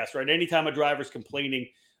broadcast, right? Anytime a driver's complaining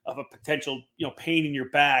of a potential, pain in your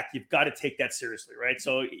back, you've got to take that seriously, right?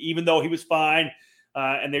 So even though he was fine,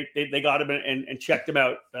 and they got him and checked him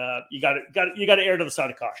out, you got to err to the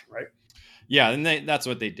side of caution, right? Yeah, and that's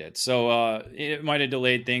what they did. So it might have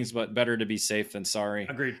delayed things, but better to be safe than sorry.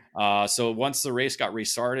 Agreed. So once the race got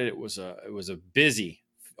restarted, it was a busy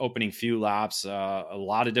opening few laps. A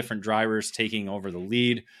lot of different drivers taking over the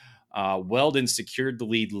lead. Weldon secured the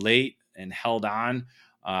lead late and held on.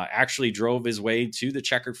 actually drove his way to the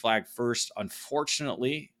checkered flag first.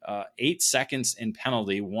 Unfortunately, 8 seconds in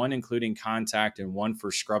penalty, 1 including contact and 1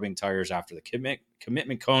 for scrubbing tires after the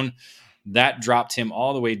commitment cone. That dropped him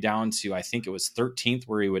all the way down to, I think it was 13th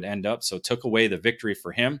where he would end up. So took away the victory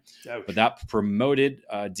for him. Ouch. But that promoted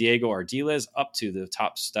Diego Ardiles up to the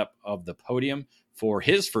top step of the podium for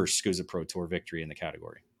his first SCUSA Pro Tour victory in the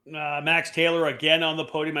category. Max Taylor again on the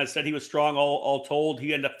podium. I said he was strong all told.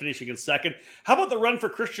 He ended up finishing in second. How about the run for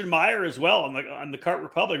Christian Meyer as well on the Kart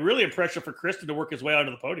Republic? Really impressive for Christian to work his way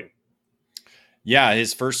onto the podium. Yeah,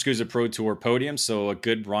 his first SCUSA Pro Tour podium, so a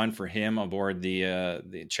good run for him aboard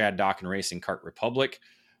the Chad Dockin Racing Kart Republic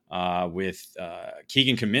with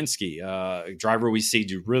Keegan Kaminsky, a driver we see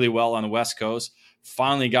do really well on the West Coast.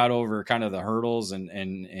 Finally got over kind of the hurdles and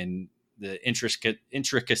the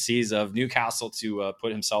intricacies of Newcastle to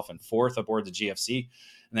put himself in 4th aboard the GFC.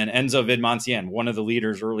 And then Enzo Vidmontien, one of the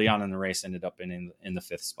leaders early on in the race, ended up in the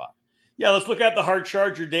 5th spot. Yeah, let's look at the hard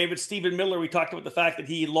charger, David. Stephen Miller, we talked about the fact that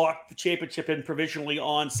he locked the championship in provisionally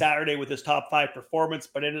on Saturday with his top 5 performance,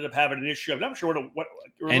 but ended up having an issue. I'm not sure what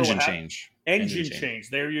engine change. Engine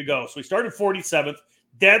change. There you go. So he started 47th,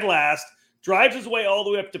 dead last, drives his way all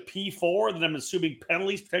the way up to P4, then I'm assuming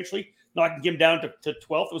penalties potentially knocking him down to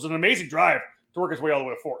 12th. It was an amazing drive to work his way all the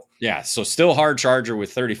way to 4th. Yeah, so still hard charger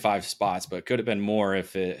with 35 spots, but could have been more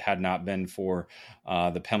if it had not been for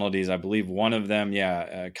the penalties. I believe one of them,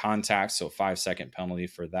 contact, so 5-second penalty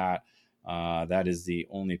for that. That is the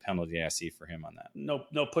only penalty I see for him on that. No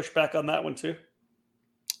pushback on that one too?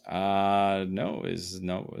 No,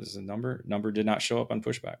 the number did not show up on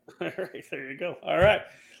pushback. All right, there you go. All right.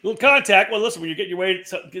 Little contact. Well, listen, when you get your way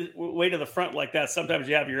to the front like that, sometimes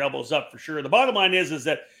you have your elbows up for sure. The bottom line is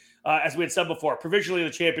that, as we had said before, provisionally the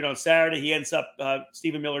champion on Saturday. He ends up,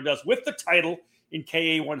 Stephen Miller does, with the title in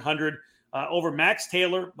KA 100 over Max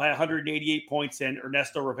Taylor by 188 points and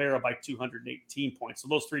Ernesto Rivera by 218 points. So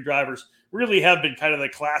those 3 drivers really have been kind of the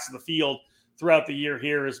class of the field throughout the year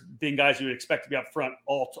here as being guys you would expect to be up front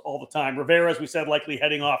all the time. Rivera, as we said, likely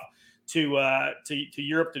heading off to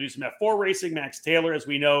Europe to do some F4 racing. Max Taylor, as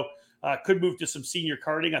we know, could move to some senior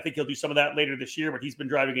karting. I think he'll do some of that later this year, but he's been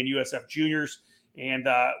driving in USF Juniors, and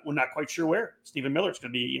we're not quite sure where Stephen Miller's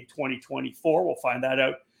going to be in 2024. We'll find that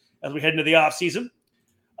out as we head into the offseason.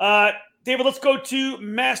 David, let's go to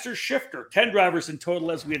Master Shifter. 10 drivers in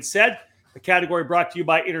total, as we had said. The category brought to you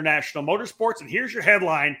by International Motorsports, and here's your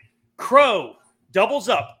headline. Crow doubles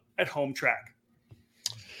up at home track.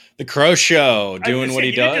 The Crow Show, doing what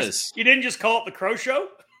he does. You didn't just call it the Crow Show?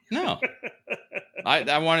 No.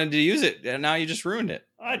 I wanted to use it, and now you just ruined it.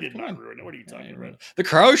 I did not ruin it. What are you talking about? The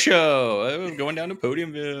Crow Show. Going down to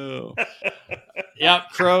Podiumville. Yep,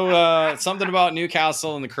 Crow. Something about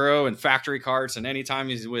Newcastle and the Crow and factory carts, and anytime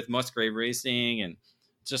he's with Musgrave Racing, and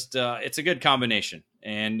just it's a good combination.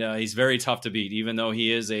 And he's very tough to beat, even though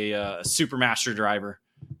he is a Supermaster driver.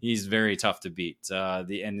 He's very tough to beat. The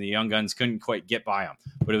Young Guns couldn't quite get by him.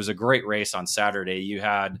 But it was a great race on Saturday. You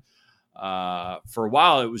had, for a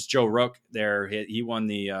while, it was Joe Rook there. He won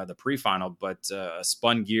the pre-final, but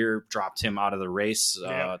spun gear dropped him out of the race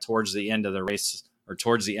towards the end of the race, or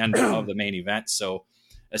towards the end of the main event. So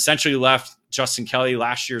essentially left Justin Kelly,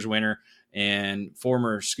 last year's winner, and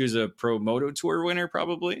former SCUSA Pro Moto Tour winner,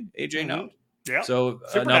 probably, AJ Note. Yeah. So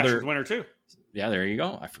another winner, too. Yeah, there you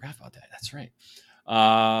go. I forgot about that. That's right.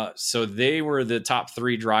 So they were the top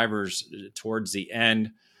 3 drivers towards the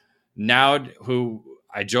end. Nowd, who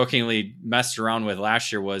I jokingly messed around with last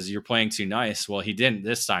year, was you're playing too nice. Well, he didn't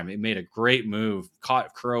this time. He made a great move,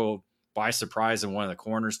 caught Crow by surprise in one of the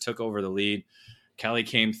corners, took over the lead. Kelly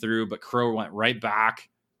came through, but Crow went right back,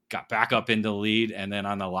 got back up into the lead, and then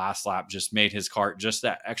on the last lap just made his kart just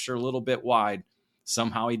that extra little bit wide.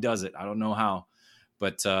 Somehow he does it. I don't know how.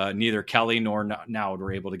 But neither Kelly nor Nowd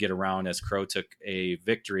were able to get around as Crow took a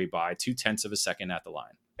victory by 0.2 of a second at the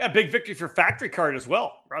line. Yeah, big victory for Factory Kart as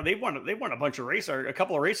well. They won a bunch of races, or a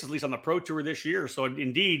couple of races at least on the Pro Tour this year. So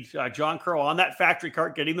indeed, John Crow on that Factory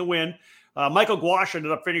Kart getting the win. Michael Gouache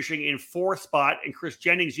ended up finishing in 4th spot, and Chris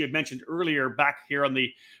Jennings, you had mentioned earlier, back here on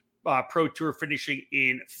the Pro Tour, finishing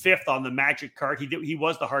in 5th on the Magic Kart. He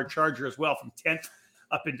was the hard charger as well, from 10th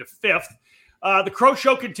up into 5th. The Crow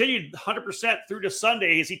Show continued 100% through to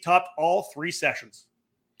Sunday as he topped all 3 sessions.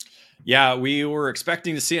 Yeah, we were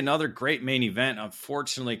expecting to see another great main event.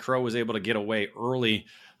 Unfortunately, Crow was able to get away early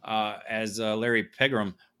as Larry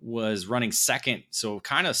Pegram was running second. So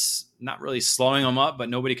kind of not really slowing him up, but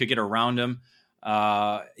nobody could get around him.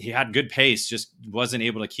 He had good pace, just wasn't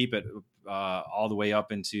able to keep it all the way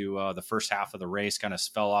up into the first half of the race, kind of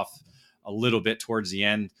fell off a little bit towards the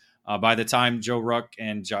end. By the time Joe Rook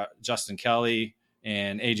and Justin Kelly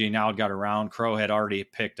and AJ Nowd got around. Crow had already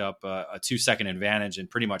picked up a 2-second advantage and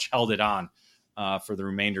pretty much held it on for the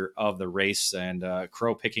remainder of the race. And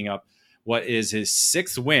Crow picking up what is his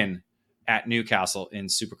 6th win at Newcastle in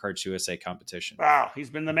Superkarts USA competition. Wow,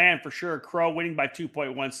 he's been the man for sure. Crow winning by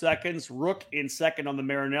 2.1 seconds. Rook in second on the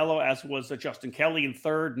Maranello, as was Justin Kelly in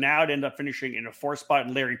third. Now it ended up finishing in a 4th spot,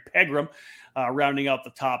 and Larry Pegram rounding out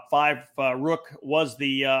the top 5. Rook was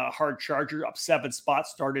the hard charger, up 7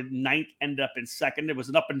 spots, started 9th, ended up in 2nd. It was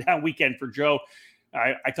an up and down weekend for Joe.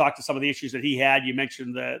 I talked to some of the issues that he had. You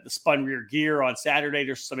mentioned the spun rear gear on Saturday.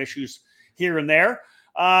 There's some issues here and there.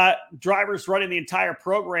 Drivers running the entire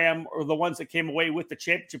program are the ones that came away with the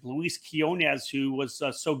championship. Luis Quinones, who was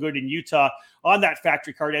so good in Utah on that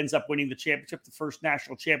factory kart, ends up winning the championship, the first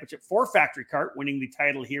national championship for factory kart, winning the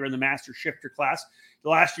title here in the master shifter class. The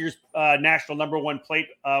last year's national number 1 plate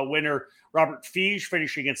winner, Robert Fige,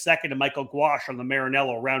 finishing in 2nd, and Michael Gouache on the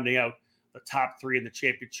Maranello rounding out the top 3 in the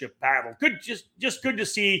championship battle. Good, just good to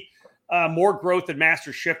see more growth in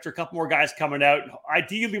master shifter, a couple more guys coming out.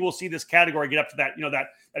 Ideally, we'll see this category get up to that,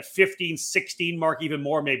 that 15, 16 mark, even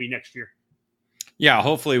more maybe next year. Yeah,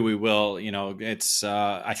 hopefully we will. It's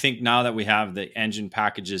I think now that we have the engine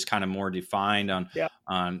packages kind of more defined on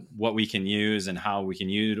what we can use and how we can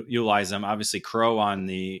utilize them. Obviously, Crow on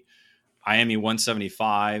the IME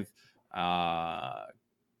 175,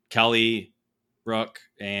 Kelly, Rook,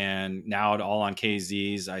 and now all on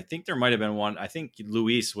KZs. I think there might have been one. I think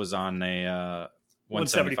Luis was on a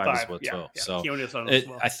 175 as well. Yeah. So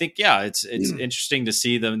well. I think, it's interesting to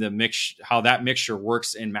see the mix, how that mixture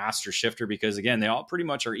works in master shifter, because again, they all pretty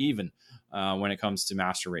much are even when it comes to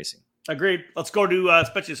master racing. Agreed. Let's go to,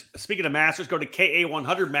 especially speaking of masters, go to KA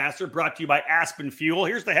 100 Master, brought to you by Aspen Fuel.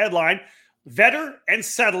 Here's the headline: Vetter and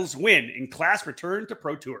Settles win in class return to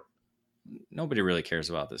Pro Tour. Nobody really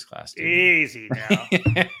cares about this class. Easy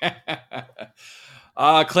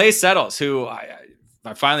now. Clay Settles, who I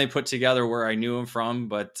finally put together where I knew him from,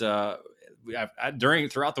 but throughout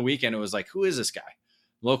the weekend, it was like, who is this guy?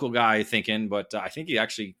 Local guy thinking, but I think he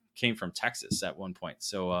actually came from Texas at one point.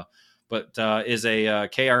 So, is a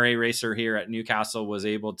KRA racer here at Newcastle, was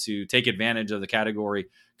able to take advantage of the category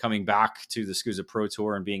coming back to the SCUSA Pro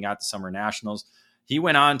Tour and being at the SummerNationals. He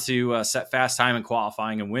went on to set fast time in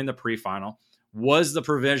qualifying and win the pre-final, was the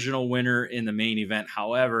provisional winner in the main event.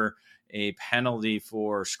 However, a penalty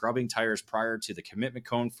for scrubbing tires prior to the commitment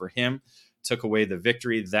cone for him took away the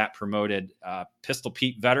victory. That promoted Pistol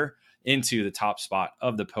Pete Vetter into the top spot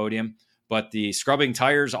of the podium. But the scrubbing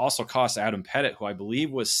tires also cost Adam Pettit, who I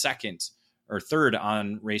believe was 2nd or 3rd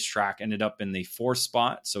on racetrack, ended up in the 4th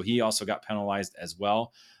spot. So he also got penalized as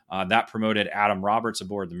well. That promoted Adam Roberts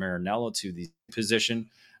aboard the Maranello to the position.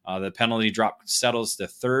 The penalty dropped Settles to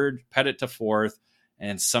 3rd, Pettit to 4th,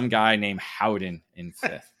 and some guy named Howden in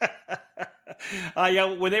 5th.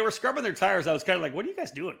 When they were scrubbing their tires, I was kind of like, what are you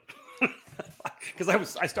guys doing?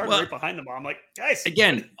 Because I started right behind them. I'm like, guys.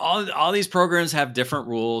 Again, all these programs have different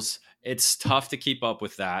rules. It's tough to keep up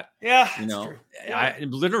with that. Yeah. True.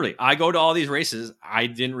 I go to all these races. I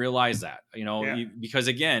didn't realize that, because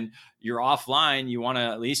again, you're offline. You want to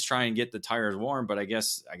at least try and get the tires warm, but I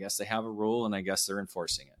guess they have a rule, and I guess they're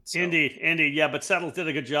enforcing it. So. Indeed. Yeah. But Settles did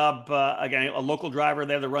a good job. Again, a local driver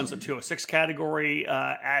there that runs the 206 category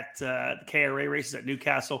at the KRA races at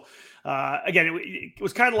Newcastle. Again, it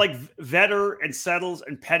was kind of like Vetter and Settles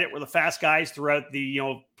and Pettit were the fast guys throughout the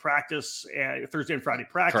practice, Thursday and Friday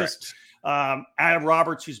practice. Adam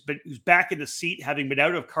Roberts, who's back in the seat, having been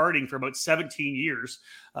out of karting for about 17 years,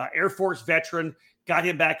 Air Force veteran, got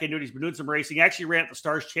him back into it. He's been doing some racing. He actually ran at the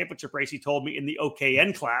Stars Championship race, he told me, in the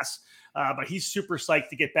OKN class. But he's super psyched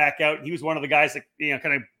to get back out. He was one of the guys that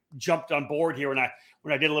kind of jumped on board here when I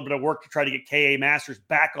did a little bit of work to try to get KA Masters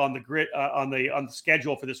back on the grid, on the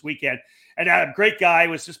schedule for this weekend. And Adam, great guy,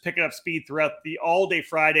 was just picking up speed throughout the all day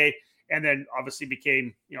Friday. And then obviously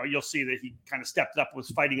became, you'll see that he kind of stepped up, was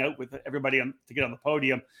fighting out with everybody to get on the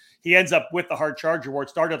podium. He ends up with the hard charger award,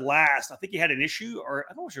 started last. I think he had an issue, or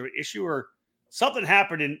I don't know if it was an issue or something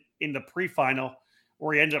happened in the pre-final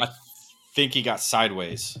where he ended up. I think he got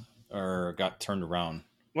sideways or got turned around.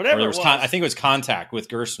 Whatever it was. I think it was contact with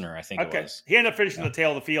Gerstner, I think it was. He ended up finishing the tail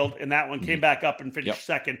of the field in that one, came back up and finished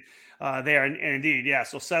second. There and indeed, yeah.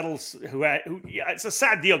 So Settles, it's a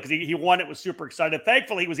sad deal because he won it, was super excited.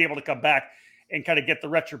 Thankfully, he was able to come back and kind of get the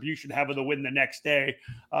retribution, having the win the next day.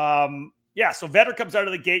 So Vetter comes out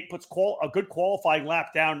of the gate, puts a good qualifying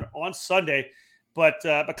lap down on Sunday, but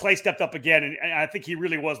Clay stepped up again, and I think he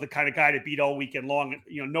really was the kind of guy to beat all weekend long.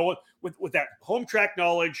 With that home track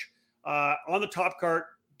knowledge on the top cart,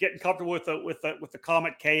 getting comfortable with the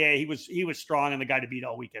Comet KA, he was strong and the guy to beat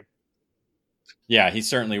all weekend. Yeah, he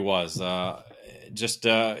certainly was. just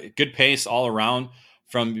good pace all around.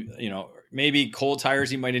 From maybe cold tires,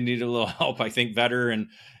 he might have needed a little help. I think Vetter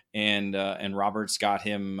and Roberts got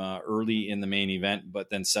him early in the main event, but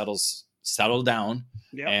then settled down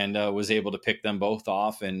and was able to pick them both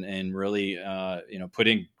off and really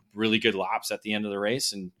putting really good laps at the end of the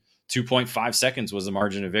race. And 2.5 seconds was the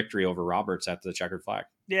margin of victory over Roberts at the checkered flag.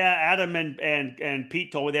 Yeah, Adam and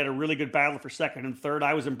Pete told me they had a really good battle for second and third.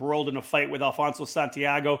 I was embroiled in a fight with Alfonso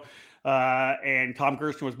Santiago, and Tom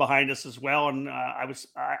Gersten was behind us as well. And I was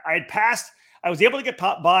able to get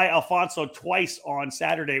by Alfonso twice on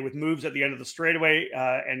Saturday with moves at the end of the straightaway,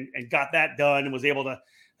 and got that done and was able to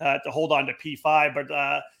hold on to P5.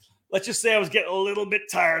 But let's just say I was getting a little bit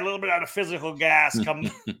tired, a little bit out of physical gas come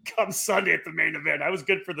Sunday at the main event. I was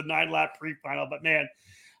good for the 9-lap pre-final, but man,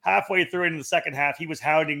 halfway through into the second half, he was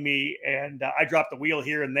hounding me, and I dropped the wheel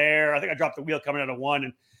here and there. I think I dropped the wheel coming out of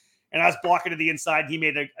one, and I was blocking to the inside. He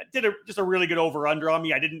did just a really good over-under on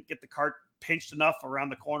me. I didn't get the cart pinched enough around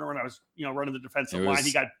the corner when I was, running the defensive line.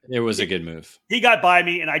 It was a good move. He got by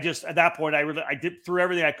me, and I just, at that point, I did threw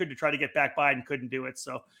everything I could to try to get back by and couldn't do it.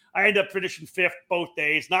 So I ended up finishing fifth both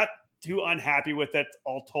days. Not too unhappy with it,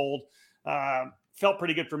 all told. Felt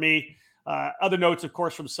pretty good for me. Other notes, of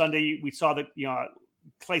course, from Sunday, we saw that,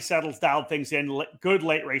 Clay Settles dialed things in. Good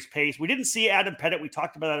late race pace. We didn't see Adam Pettit. We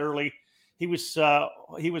talked about that early. He was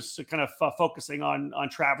kind of focusing on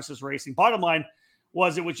Travis's racing. Bottom line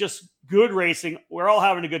was it was just good racing. We're all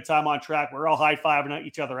having a good time on track. We're all high-fiving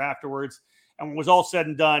each other afterwards. And when it was all said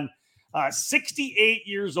and done, 68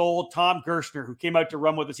 years old, Tom Gerstner, who came out to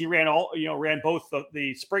run with us, he ran both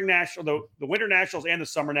the Spring National, the Winter Nationals, and the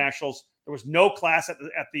Summer Nationals. There was no class at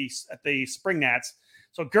the Spring Nats.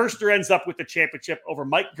 So Gerstner ends up with the championship over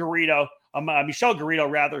Michel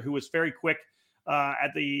Garrido, rather, who was very quick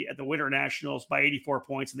at the Winter Nationals by 84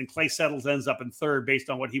 points. And then Clay Settles ends up in third based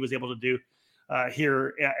on what he was able to do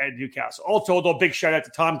here at Newcastle. All told, though, big shout out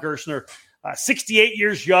to Tom Gerstner, 68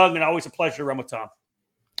 years young, and always a pleasure to run with Tom.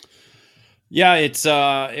 Yeah,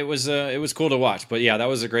 it was cool to watch, but yeah, that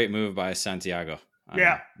was a great move by Santiago.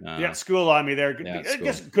 School on me there.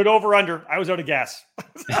 Just good over under. I was out of gas.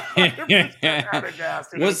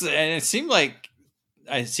 It seemed like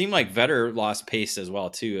Vetter lost pace as well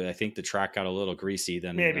too. I think the track got a little greasy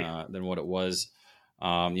than what it was.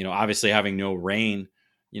 Obviously having no rain,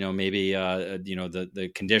 maybe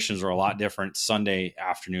the conditions are a lot different Sunday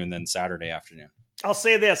afternoon than Saturday afternoon. I'll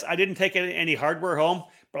say this: I didn't take any hardware home,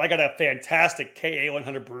 but I got a fantastic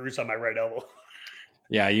KA100 bruise on my right elbow.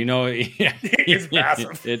 Yeah, it's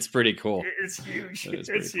massive. It's pretty cool. It's huge.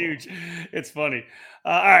 It's huge. Cool. It's funny.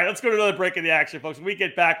 All right, let's go to another break of the action, folks. When we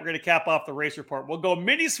get back, we're going to cap off the race report. We'll go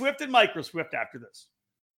Mini Swift and Micro Swift after this.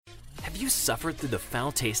 Have you suffered through the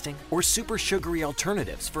foul tasting or super sugary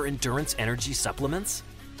alternatives for endurance energy supplements?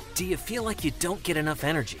 Do you feel like you don't get enough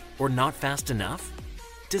energy or not fast enough?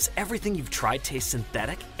 Does everything you've tried taste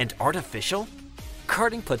synthetic and artificial?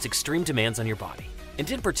 Karting puts extreme demands on your body, and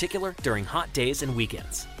in particular during hot days and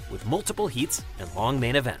weekends, with multiple heats and long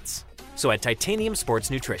main events. So at Titanium Sports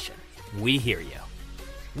Nutrition, we hear you.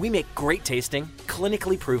 We make great tasting,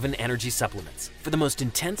 clinically proven energy supplements for the most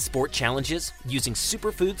intense sport challenges using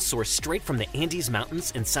superfoods sourced straight from the Andes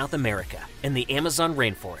Mountains in South America and the Amazon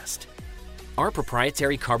rainforest. Our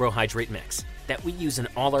proprietary carbohydrate mix that we use in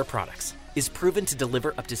all our products is proven to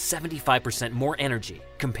deliver up to 75% more energy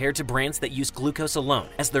compared to brands that use glucose alone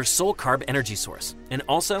as their sole carb energy source, and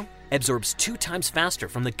also absorbs 2 times faster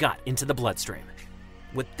from the gut into the bloodstream.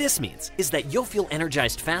 What this means is that you'll feel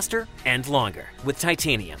energized faster and longer with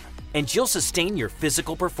Titanium, and you'll sustain your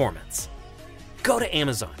physical performance. Go to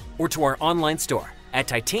Amazon or to our online store at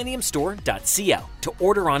titaniumstore.co to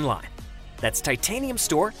order online. That's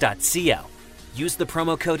titaniumstore.co. Use the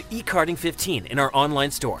promo code eKarting15 in our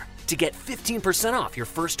online store to get 15% off your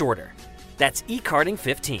first order. That's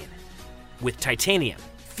eKarting15. With Titanium,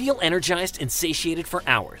 feel energized and satiated for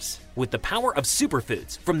hours with the power of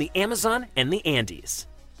superfoods from the Amazon and the Andes.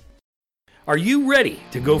 Are you ready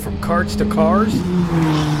to go from karts to cars?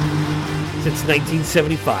 Since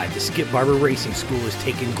 1975, the Skip Barber Racing School has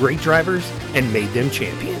taken great drivers and made them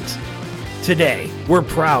champions. Today, we're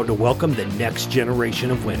proud to welcome the next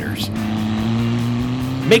generation of winners.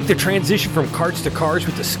 Make the transition from karts to cars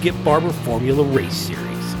with the Skip Barber Formula Race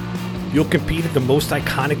Series. You'll compete at the most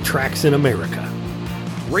iconic tracks in America.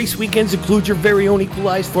 Race weekends include your very own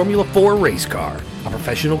equalized Formula 4 race car, a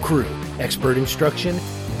professional crew, expert instruction,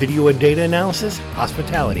 video and data analysis,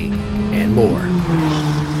 hospitality, and more.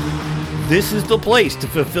 This is the place to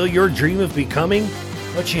fulfill your dream of becoming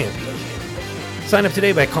a champion. Sign up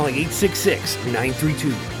today by calling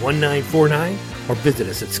 866-932-1949 or visit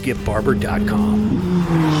us at skipbarber.com.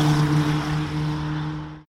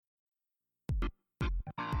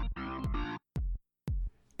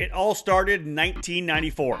 all started in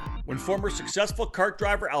 1994, when former successful kart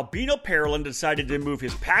driver Albino Parolin decided to move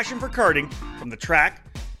his passion for karting from the track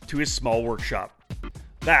to his small workshop.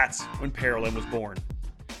 That's when Parolin was born.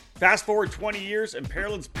 Fast forward 20 years, and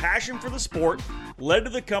Parolin's passion for the sport led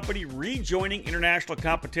to the company rejoining international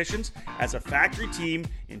competitions as a factory team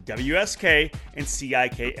in WSK and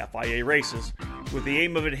CIK FIA races, with the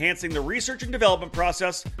aim of enhancing the research and development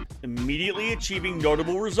process, immediately achieving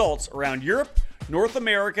notable results around Europe, North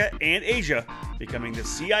America, and Asia, becoming the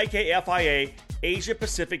CIK FIA Asia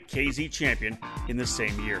Pacific KZ champion in the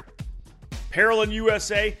same year. Parolin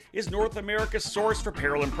USA is North America's source for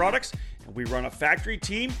Parolin products, and we run a factory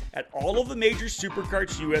team at all of the major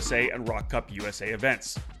Superkarts USA and Rock Cup USA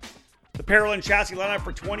events. The Parolin chassis lineup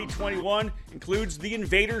for 2021 includes the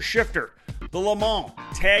Invader Shifter, the Le Mans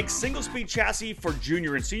Tag single-speed chassis for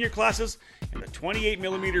junior and senior classes, and the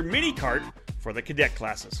 28mm mini kart for the cadet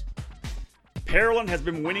classes. Parolin has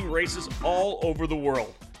been winning races all over the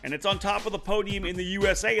world, and it's on top of the podium in the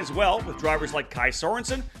USA as well, with drivers like Kai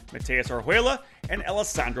Sorensen, Mateus Orjuela, and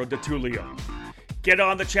Alessandro De Tullio. Get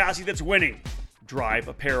on the chassis that's winning. Drive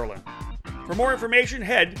a Parolin. For more information,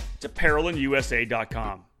 head to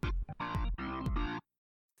ParolinUSA.com.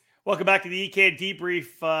 Welcome back to the EKN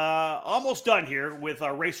Debrief. Almost done here with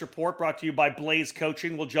our race report brought to you by Blaze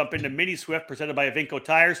Coaching. We'll jump into Mini Swift presented by Avinco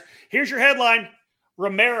Tires. Here's your headline.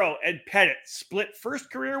 Romero and Pettit split first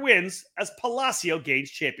career wins as Palacio gains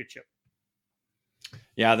championship.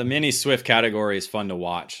 Yeah, the Mini Swift category is fun to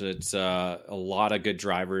watch. It's a lot of good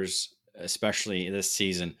drivers, especially this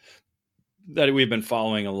season, that we've been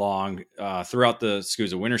following along throughout the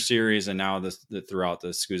SCUSA Winter Series and now throughout the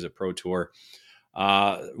SCUSA Pro Tour.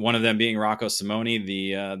 One of them being Rocco Simoni,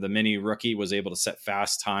 the mini rookie, was able to set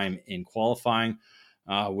fast time in qualifying,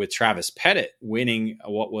 with Travis Pettit winning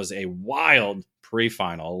what was a wild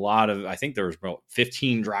pre-final. I think there was about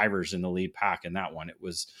 15 drivers in the lead pack in that one. It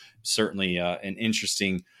was certainly an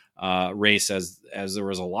interesting race as there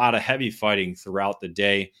was a lot of heavy fighting throughout the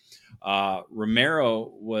day. Marco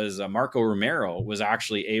Romero was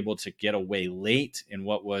actually able to get away late in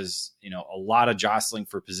what was, a lot of jostling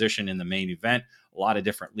for position in the main event, a lot of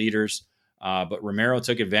different leaders. But Romero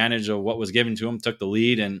took advantage of what was given to him, took the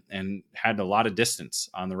lead and had a lot of distance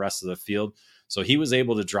on the rest of the field. So he was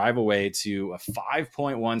able to drive away to a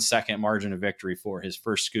 5.1 second margin of victory for his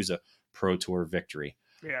first SCUSA Pro Tour victory.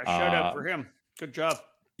 Yeah, shout out for him. Good job.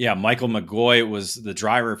 Yeah, Michael McGoy was the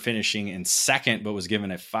driver finishing in second, but was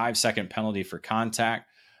given a 5-second penalty for contact.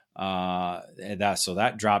 So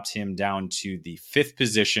that dropped him down to the 5th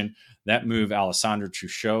position. That moved Alessandro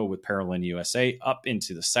Truchot with Parolin USA up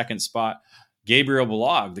into the 2nd spot. Gabriel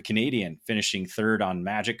Balog, the Canadian, finishing 3rd on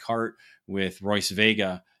Magic Kart with Royce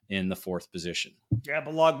Vega in the 4th position. Yeah,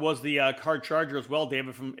 Balog was the card charger as well,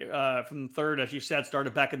 David, from 3rd, as you said,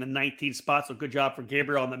 started back in the 19th spot. So good job for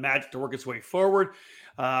Gabriel on the Magic to work its way forward.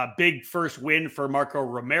 Big first win for Marco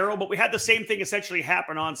Romero, but we had the same thing essentially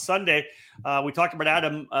happen on Sunday. We talked about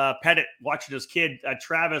Adam Pettit watching his kid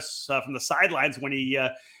Travis from the sidelines when he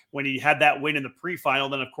had that win in the pre-final.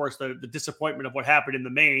 Then, of course, the disappointment of what happened in the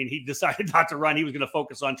main. He decided not to run. He was going to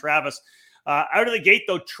focus on Travis. Out of the gate,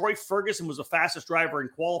 though, Troy Ferguson was the fastest driver in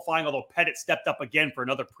qualifying, although Pettit stepped up again for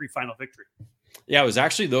another pre-final victory. Yeah, it was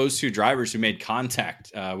actually those two drivers who made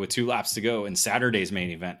contact with 2 laps to go in Saturday's main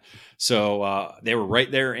event. So they were right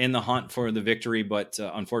there in the hunt for the victory, but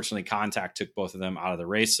unfortunately contact took both of them out of the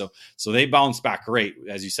race. So they bounced back great,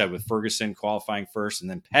 as you said, with Ferguson qualifying first and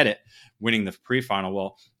then Pettit winning the pre-final.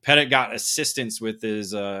 Well, Pettit got assistance with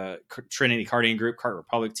his Trinity Karting Group, Kart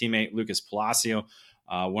Republic teammate Lucas Palacio,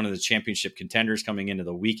 one of the championship contenders coming into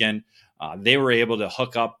the weekend. They were able to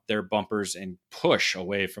hook up their bumpers and push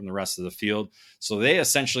away from the rest of the field. So they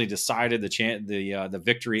essentially decided the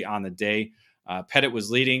victory on the day. Palacio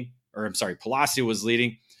was leading.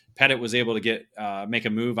 Pettit was able to make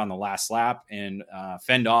a move on the last lap and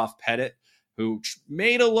fend off Pettit, who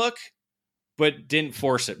made a look, but didn't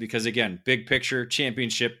force it because, again, big picture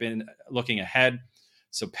championship in looking ahead.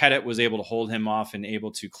 So Pettit was able to hold him off and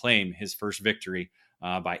able to claim his first victory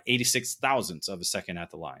by 86 thousandths of a second at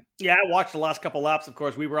the line. Yeah, I watched the last couple laps. Of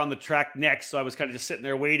course, we were on the track next, so I was kind of just sitting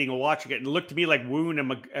there waiting and watching it. And it looked to me like Woon and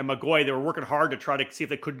McGoy, they were working hard to try to see if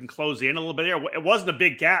they couldn't close in a little bit there. It wasn't a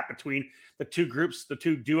big gap between the two groups, the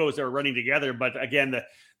two duos that were running together. But again,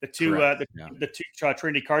 the two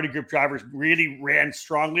Trinity Karting Group drivers really ran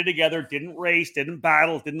strongly together, didn't race, didn't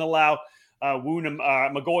battle, didn't allow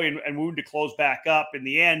McGoy and Woon to close back up. In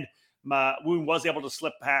the end, Woon was able to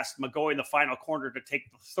slip past McGoy in the final corner to take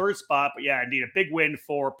the 3rd spot. But yeah, indeed, a big win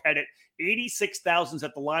for Pettit. 86 thousandths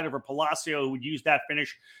at the line over Palacio, who would use that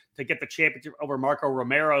finish to get the championship over Marco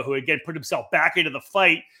Romero, who again put himself back into the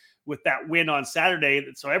fight with that win on Saturday.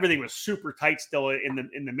 So everything was super tight still in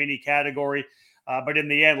the mini category. But in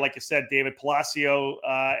the end, like I said, David Palacio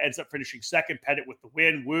ends up finishing second. Pettit with the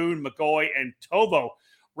win. Woon, McGoy, and Tovo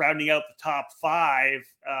rounding out the top 5.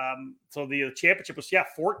 So the championship was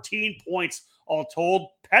 14 points all told.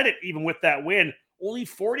 Pettit, even with that win, only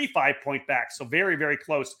 45 point back. So very, very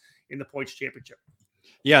close in the points championship.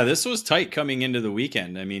 Yeah, this was tight coming into the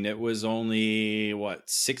weekend. I mean, it was only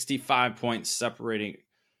 65 points separating.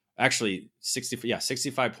 Actually,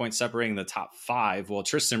 65 points separating the top 5. Well,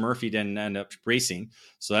 Tristan Murphy didn't end up racing,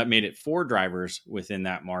 so that made it 4 drivers within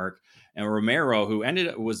that mark. And Romero, who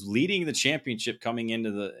was leading the championship coming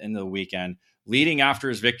into the weekend, leading after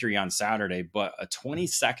his victory on Saturday, but a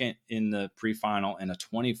 22nd in the pre-final and a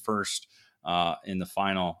 21st in the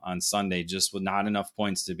final on Sunday, just with not enough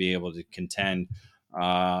points to be able to contend.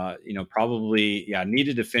 Probably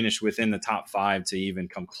needed to finish within the top 5 to even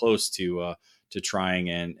come close to trying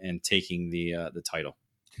and taking the title.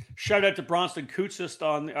 Shout out to Bronston Kustis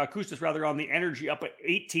on the energy, up at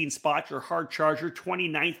 18 spots. Your hard charger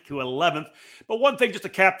 29th to 11th. But one thing just to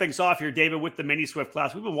cap things off here, David, with the mini Swift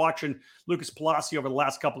class, we've been watching Lucas Palacio over the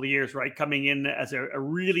last couple of years, right? Coming in as a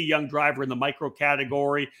really young driver in the micro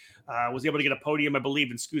category, was able to get a podium, I believe,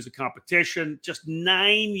 in SCUSA competition. Just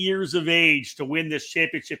 9 years of age to win this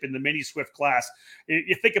championship in the mini Swift class.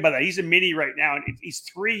 You think about that. He's a mini right now, and he's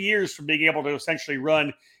 3 years from being able to essentially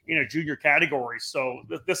run in a junior category. So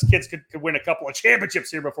this kid could win a couple of championships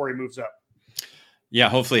here before he moves up. Yeah,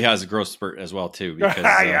 hopefully he has a growth spurt as well too. Because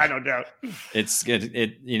no doubt. It's good.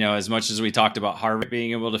 As much as we talked about Harvick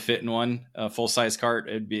being able to fit in one full size kart,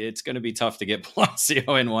 it's going to be tough to get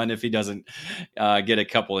Palacio in one if he doesn't get a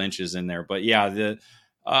couple inches in there. But yeah, the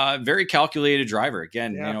very calculated driver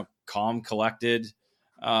again. Calm, collected.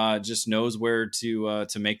 Just knows where to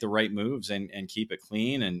make the right moves and keep it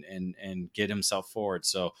clean and get himself forward.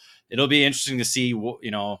 So it'll be interesting to see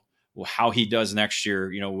how he does next year,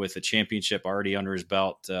 with a championship already under his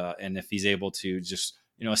belt. And if he's able to just,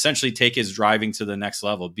 essentially take his driving to the next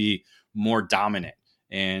level, be more dominant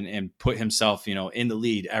and put himself, in the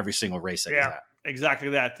lead every single race that he's at. Exactly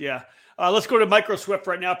that. Yeah. Let's go to Micro Swift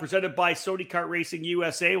right now, presented by Superkarts Racing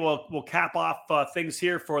USA. We'll cap off things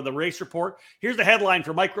here for the race report. Here's the headline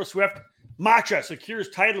for Micro Swift. Macha secures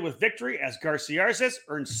title with victory as Garciarces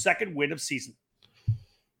earns second win of season.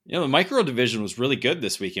 The micro division was really good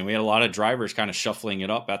this weekend. We had a lot of drivers kind of shuffling it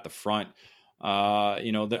up at the front.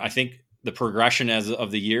 I think the progression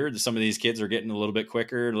of the year, some of these kids are getting a little bit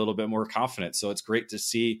quicker, a little bit more confident. So it's great to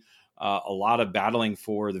see a lot of battling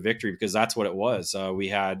for the victory, because that's what it was. We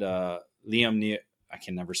had Liam, I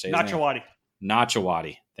can never say his name.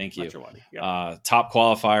 Nachawati. Thank you. Yep. Top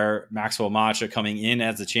qualifier, Maxwell Macha, coming in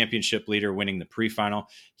as the championship leader, winning the pre-final.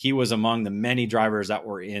 He was among the many drivers that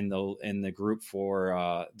were in the group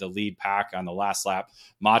for the lead pack on the last lap.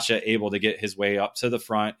 Macha able to get his way up to the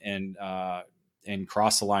front and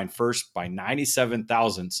cross the line first by 97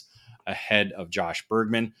 thousandths ahead of Josh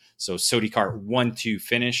Bergman. So Superkarts 1-2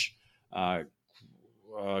 finish.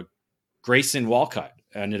 Grayson Walcott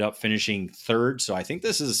ended up finishing third. So I think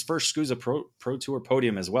this is his first SCUSA Pro Tour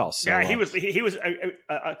podium as well. So he was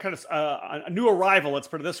a kind of a new arrival, let's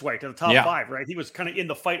put it this way, to the top 5, right? He was kind of in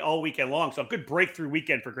the fight all weekend long. So a good breakthrough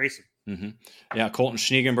weekend for Grayson. Mm-hmm. Yeah. Colton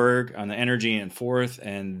Schniegenberg on the energy in 4th,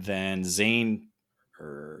 and then Zane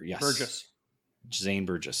Burgess.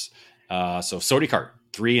 So Superkarts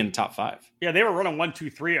 3 in the top 5. Yeah, they were running 1, 2,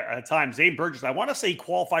 3 at a time. Zane Burgess, I want to say he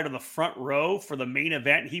qualified on the front row for the main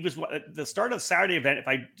event. He was at the start of the Saturday event, if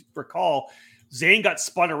I recall. Zane got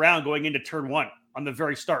spun around going into turn 1 on the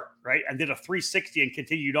very start, right? And did a 360 and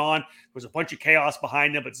continued on. There was a bunch of chaos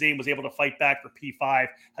behind him, but Zane was able to fight back for P5,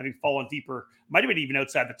 having fallen deeper. Might have been even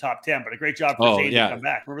outside the top 10, but a great job for Zane to come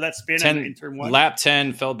back. Remember that spin in turn 1? Lap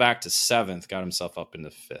 10, fell back to 7th, got himself up into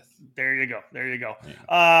 5th. There you go.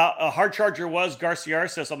 Yeah. A hard charger was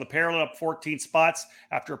Garciarces on the parallel, up 14 spots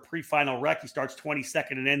after a pre-final wreck. He starts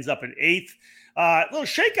 22nd and ends up in 8th. Little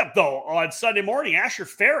shakeup, though, on Sunday morning. Asher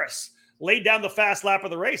Ferris laid down the fast lap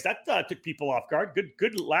of the race. That took people off guard.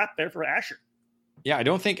 Good lap there for Asher. Yeah, I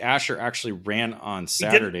don't think Asher actually ran on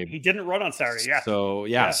Saturday. He didn't run on Saturday,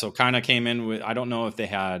 yeah. So kind of came in with, I don't know if they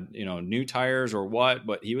had, new tires or what,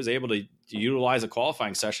 but he was able to utilize a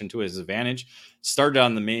qualifying session to his advantage. Started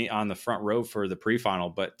on the front row for the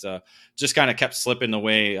pre-final, but just kind of kept slipping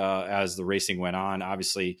away as the racing went on.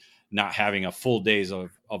 Obviously not having a full days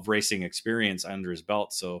of racing experience under his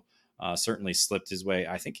belt. So certainly slipped his way.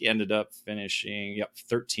 I think he ended up finishing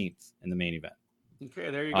 13th in the main event.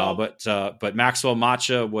 Okay, there you go. But Maxwell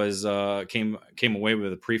Macha was came away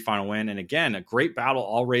with a pre-final win, and again a great battle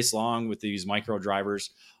all race long with these micro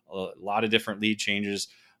drivers. A lot of different lead changes.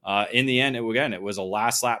 In the end, it was a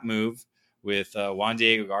last lap move with Juan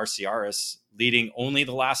Diego Garciares leading only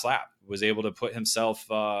the last lap, was able to put himself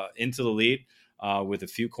into the lead with a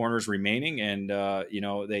few corners remaining. And,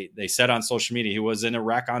 they said on social media, he was in a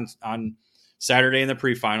wreck on Saturday in the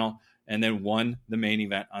pre-final and then won the main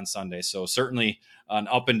event on Sunday. So certainly an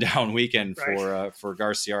up and down weekend for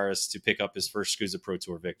Garciares to pick up his first SCUSA Pro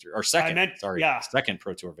Tour victory, or second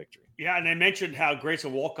Pro Tour victory. Yeah, and I mentioned how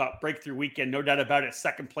Grayson Wolcott breakthrough weekend, no doubt about it,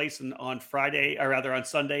 second place on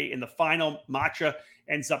Sunday in the final. Macha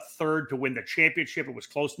ends up third to win the championship. It was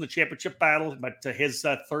close in the championship battle, but his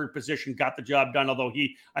third position got the job done, although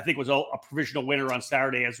I think was a provisional winner on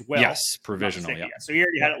Saturday as well. Yes, provisional, yeah. So he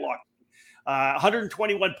already had it locked.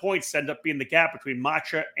 121 points end up being the gap between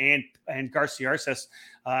Macha and Garciares,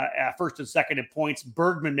 first and second in points.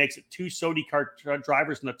 Bergman makes it 2 Sodi Kart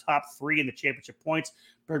drivers in the top 3 in the championship points.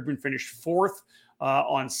 Bergman finished fourth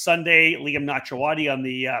on Sunday. Liam Nachawati on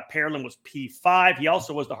the Paralympic was P5. He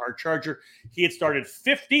also was the hard charger. He had started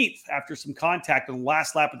 15th after some contact on the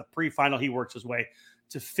last lap of the pre-final. He works his way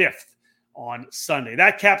to 5th on Sunday.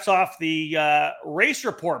 That caps off the race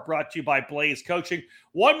report brought to you by Blaze Coaching.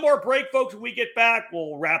 One more break, folks. When we get back,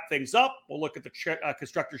 we'll wrap things up. We'll look at the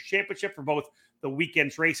Constructors' Championship for both the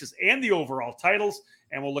weekend's races and the overall titles,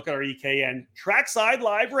 and we'll look at our EKN Trackside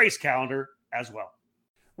Live race calendar as well.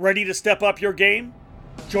 Ready to step up your game?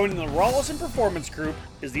 Joining the Rawlison Performance Group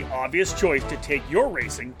is the obvious choice to take your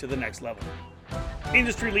racing to the next level.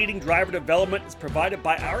 Industry-leading driver development is provided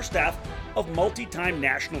by our staff of multi-time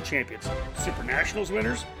national champions, SummerNationals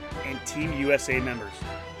winners, and Team USA members.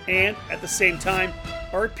 And at the same time,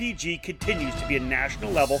 RPG continues to be a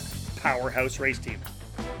national-level powerhouse race team.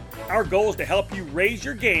 Our goal is to help you raise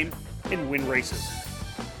your game and win races.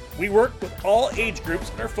 We work with all age groups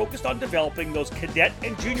and are focused on developing those cadet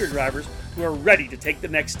and junior drivers who are ready to take the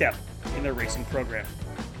next step in their racing program.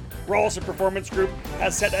 Rawlison Performance Group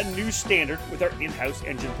has set a new standard with our in-house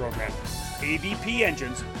engine program, AVP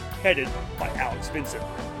Engines, headed by Alex Vincent.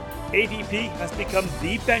 AVP has become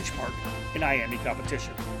the benchmark in IAME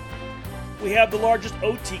competition. We have the largest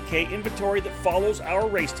OTK inventory that follows our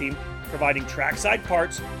race team, providing trackside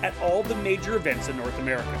parts at all the major events in North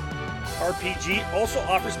America. RPG also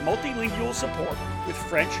offers multilingual support with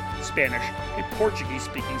French, Spanish, and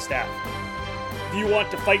Portuguese-speaking staff. If you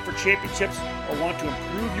want to fight for championships or want to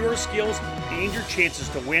improve your skills and your chances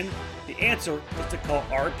to win, the answer is to call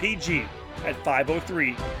RPG at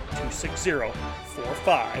 503-260-4514.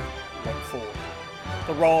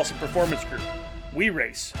 The Rawlison Performance Group. We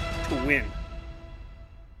race to win.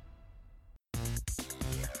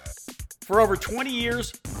 For over 20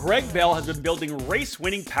 years, Greg Bell has been building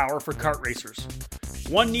race-winning power for kart racers.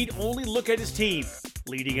 One need only look at his team,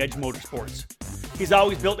 Leading Edge Motorsports. He's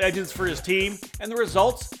always built engines for his team, and the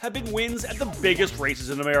results have been wins at the biggest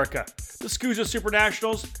races in America, the SCUSA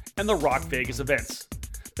SuperNationals and the Rock Vegas events.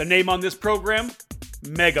 The name on this program?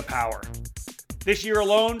 Mega Power. This year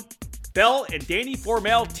alone, Bell and Danny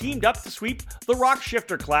Formel teamed up to sweep the Rock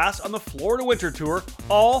Shifter class on the Florida Winter Tour,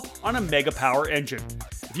 all on a Mega Power engine.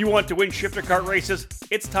 If you want to win shifter kart races,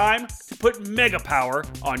 it's time to put Mega Power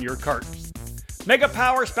on your kart. Mega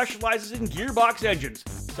Power specializes in gearbox engines,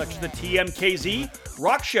 such as the TMKZ,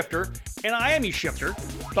 Rock Shifter, and IAME Shifter,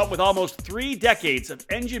 but with almost 3 decades of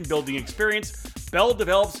engine building experience, Bell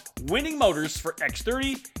develops winning motors for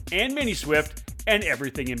X30 and Mini Swift and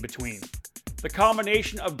everything in between. The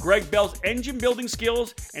combination of Greg Bell's engine building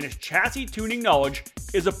skills and his chassis tuning knowledge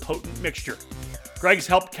is a potent mixture. Greg's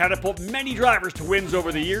helped catapult many drivers to wins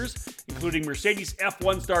over the years, including Mercedes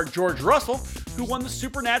F1 star George Russell, who won the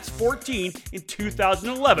SuperNats 14 in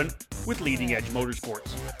 2011 with Leading Edge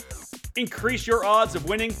Motorsports. Increase your odds of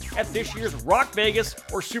winning at this year's Rock Vegas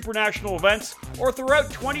or SuperNational events or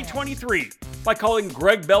throughout 2023 by calling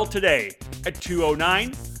Greg Bell today at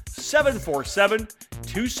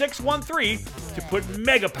 209-747-2613 to put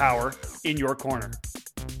Mega Power in your corner.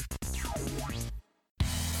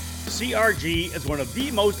 CRG is one of the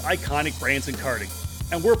most iconic brands in karting,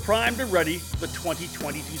 and we're primed and ready for the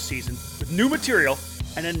 2022 season with new material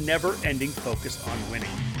and a never-ending focus on winning.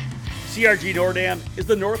 CRG Nordam is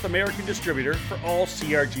the North American distributor for all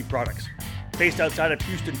CRG products. Based outside of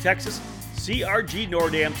Houston, Texas, CRG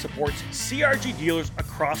Nordam supports CRG dealers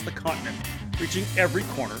across the continent, reaching every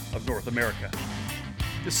corner of North America.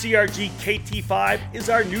 The CRG KT5 is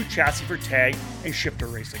our new chassis for tag and shifter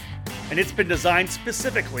racing, and it's been designed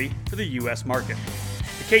specifically for the US market.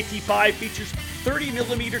 The KT5 features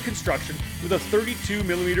 30mm construction with a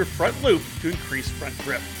 32mm front loop to increase front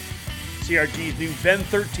grip. CRG's new Ben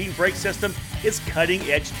 13 brake system is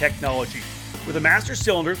cutting-edge technology with a master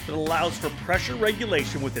cylinder that allows for pressure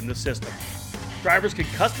regulation within the system. drivers can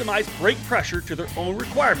customize brake pressure to their own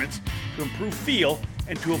requirements to improve feel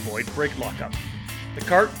and to avoid brake lockup. The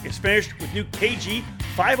kart is finished with new KG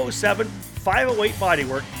 507, 508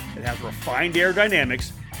 bodywork that has refined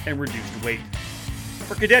aerodynamics and reduced weight.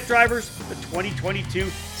 For cadet drivers, the 2022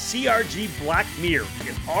 CRG Black Mirror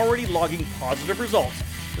is already logging positive results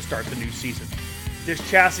to start the new season. This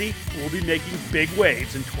chassis will be making big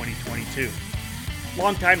waves in 2022.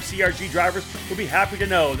 Longtime CRG drivers will be happy to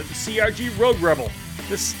know that the CRG Road Rebel,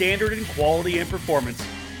 the standard in quality and performance,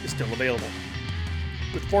 is still available.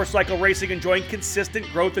 With 4-cycle racing enjoying consistent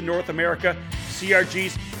growth in North America,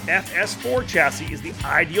 CRG's FS4 chassis is the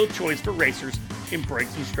ideal choice for racers in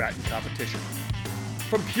Briggs & Stratton competition.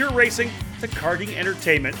 From pure racing to karting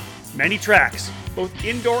entertainment, many tracks, both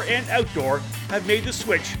indoor and outdoor, have made the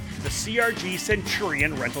switch to the CRG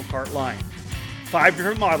Centurion rental kart line. 5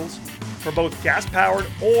 different models for both gas-powered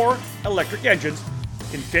or electric engines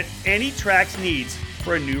can fit any track's needs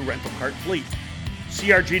for a new rental kart fleet.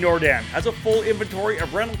 CRG Nordam has a full inventory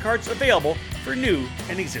of rental karts available for new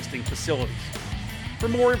and existing facilities. For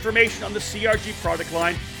more information on the CRG product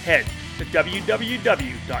line, head to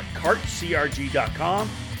www.kartcrg.com,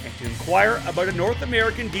 and to inquire about a North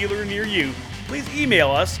American dealer near you, please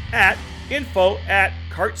email us at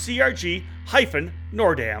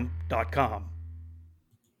info@kartcrg-nordam.com.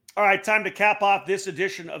 All right, time to cap off this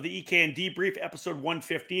edition of the EKN Debrief, episode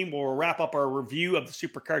 115, where we'll wrap up our review of the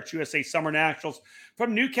Superkarts USA Summer Nationals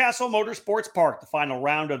from Newcastle Motorsports Park, the final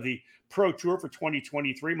round of the Pro Tour for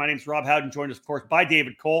 2023. My name is Rob Howden, joined, of course, by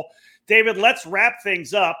David Cole. David, let's wrap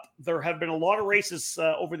things up. There have been a lot of races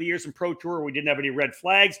over the years in Pro Tour where we didn't have any red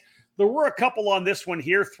flags. There were a couple on this one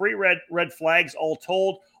here, 3 red flags all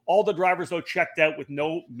told. All the drivers, though, checked out with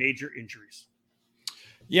no major injuries.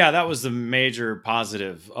 Yeah, that was the major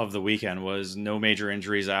positive of the weekend, was no major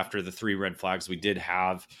injuries after the 3 red flags we did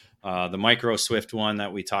have. The Micro Swift one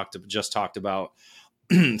that we just talked about,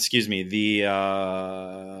 excuse me, the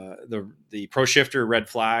Pro Shifter red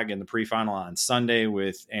flag in the pre-final on Sunday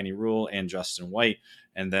with Andy Rule and Justin White,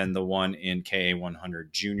 and then the one in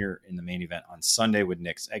KA100 Junior in the main event on Sunday with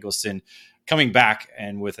Nick Eggleston coming back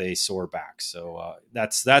and with a sore back. So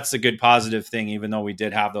that's a good positive thing, even though we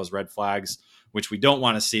did have those red flags, which we don't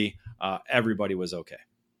want to see. Everybody was okay.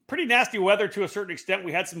 Pretty nasty weather to a certain extent.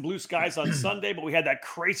 We had some blue skies on Sunday, but we had that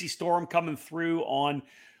crazy storm coming through on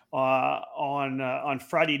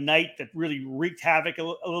Friday night that really wreaked havoc a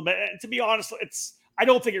little bit. And to be honest, I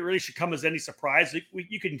don't think it really should come as any surprise.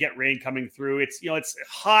 You can get rain coming through. It's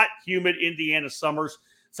hot, humid Indiana summers.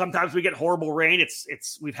 Sometimes we get horrible rain.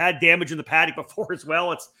 We've had damage in the paddock before as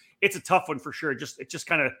well. It's a tough one for sure. It just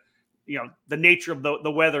kind of, the nature of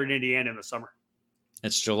the weather in Indiana in the summer.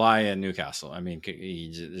 It's July in Newcastle. I mean,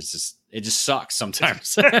 it just sucks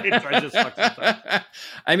sometimes. It just sucks sometimes.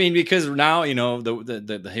 I mean, because now,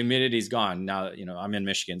 the humidity's gone. Now, I'm in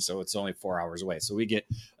Michigan, so it's only 4 hours away. So we get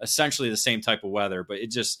essentially the same type of weather, but it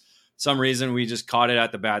just, some reason we just caught it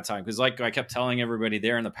at the bad time. Because like I kept telling everybody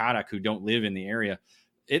there in the paddock who don't live in the area,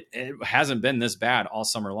 it hasn't been this bad all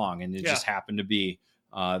summer long. And it just happened to be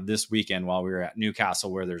this weekend while we were at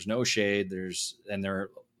Newcastle, where there's no shade.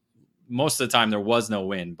 Most of the time there was no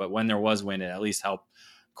wind, but when there was wind, it at least helped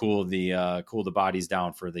cool the bodies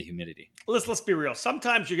down for the humidity. Let's be real.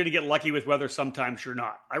 Sometimes you're going to get lucky with weather. Sometimes you're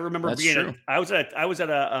not. I remember I was at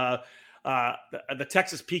the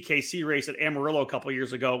Texas PKC race at Amarillo a couple of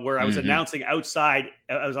years ago, where I was announcing outside.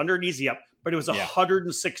 I was under an easy up, but it was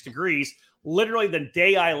 106 degrees. Literally the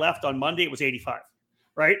day I left on Monday, it was 85.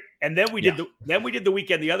 Right. And then we did the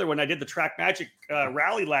weekend, the other one. I did the Track Magic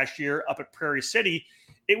rally last year up at Prairie City.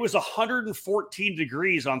 It was 114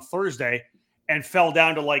 degrees on Thursday and fell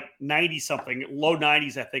down to like 90 something, low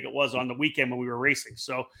 90s, I think it was, on the weekend when we were racing.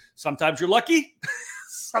 So sometimes you're lucky,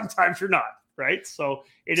 sometimes you're not. Right. So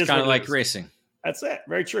it's kind of like racing. That's it.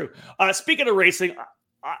 Very true. Speaking of racing,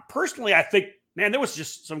 personally, I think, man, there was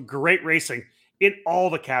just some great racing in all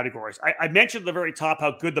the categories. I mentioned at the very top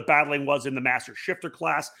how good the battling was in the Master Shifter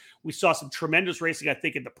class. We saw some tremendous racing, I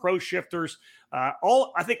think, in the Pro Shifters,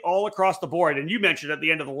 all across the board. And you mentioned at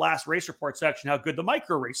the end of the last race report section how good the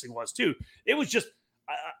micro racing was too. It was just,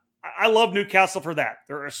 I love Newcastle for that.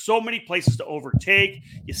 There are so many places to overtake.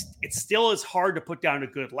 It still is hard to put down a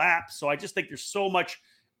good lap. So I just think there's so much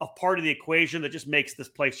of part of the equation that just makes this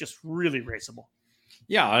place just really raceable.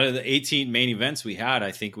 Yeah, out of the 18 main events we had,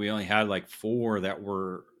 I think we only had like 4 that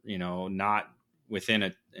were, not within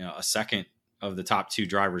a second of the top 2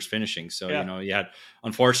 drivers finishing. So, you had,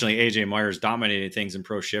 unfortunately, AJ Myers dominated things in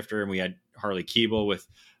Pro Shifter, and we had Harley Keeble with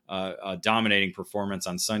a dominating performance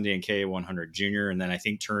on Sunday in KA100 Junior. And then I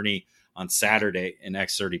think Turney on Saturday in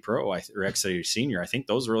X30 Pro or X30 Senior. I think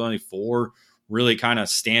those were only 4 really kind of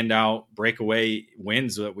standout breakaway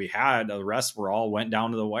wins that we had. The rest went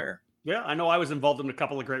down to the wire. Yeah, I know I was involved in a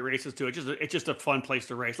couple of great races too. It's just a fun place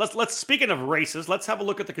to race. Let's speaking of races, let's have a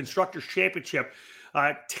look at the Constructors Championship.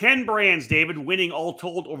 10 brands, David, winning all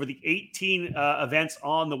told over the 18 events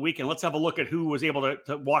on the weekend. Let's have a look at who was able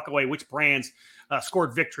to walk away, which brands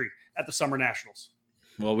scored victory at the Summer Nationals.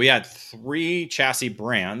 Well, we had 3 chassis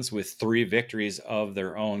brands with 3 victories of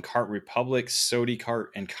their own. Kart Republic, Sodi Kart,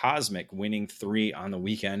 and Cosmic winning 3 on the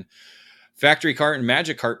weekend. Factory Kart and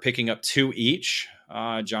Magic Kart picking up 2 each.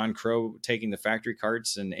 John Crow taking the factory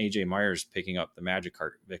karts and AJ Myers picking up the Magic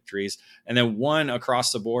Kart victories. And then 1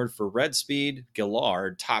 across the board for Red Speed,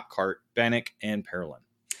 Gillard, Top Kart, Bannock, and Parolin.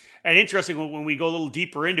 And interesting, when we go a little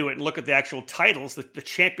deeper into it and look at the actual titles, the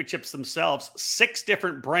championships themselves, 6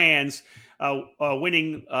 different brands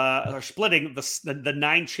winning or splitting the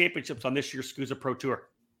 9 championships on this year's SCUSA Pro Tour.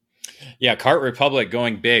 Yeah, Kart Republic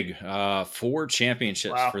going big. 4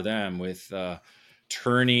 championships for them with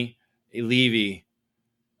Turney, Levy.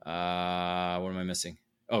 What am I missing?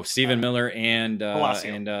 Oh, Stephen Miller and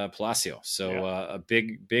Palacio. So a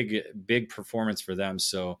big performance for them.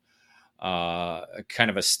 So kind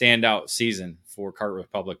of a standout season for Kart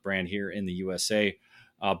Republic brand here in the USA.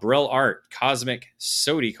 Burrell Art, Cosmic,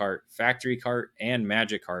 Sodi Kart, Factory Kart, and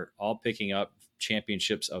Magic Kart all picking up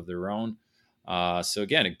championships of their own. So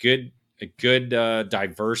again, a good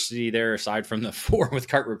diversity there aside from the 4 with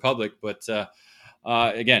Kart Republic, but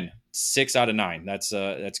again, 6 out of 9. That's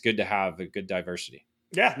good to have a good diversity.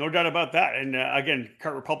 Yeah, no doubt about that. And again,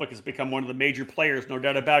 Kart Republic has become one of the major players, no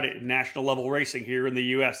doubt about it, in national level racing here in the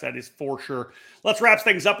U.S. That is for sure. Let's wrap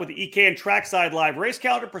things up with the EKN Trackside Live race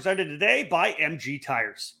calendar presented today by MG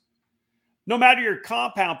Tires. No matter your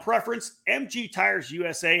compound preference, MG Tires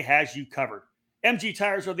USA has you covered. MG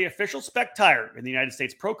Tires are the official spec tire in the United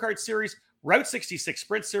States Pro Kart Series, Route 66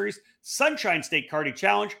 Sprint Series, Sunshine State Karting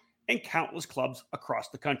Challenge, and countless clubs across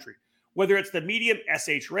the country. Whether it's the medium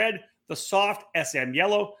SH Red, the soft SM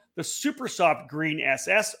Yellow, the super soft green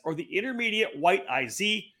SS, or the intermediate white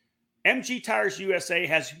IZ, MG Tires USA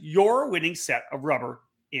has your winning set of rubber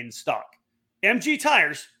in stock. MG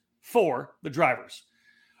Tires for the drivers.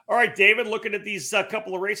 All right, David, looking at these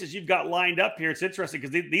couple of races you've got lined up here, it's interesting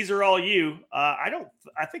because these are all you. I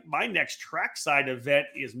think my next trackside event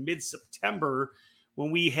is mid-September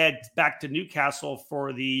when we head back to Newcastle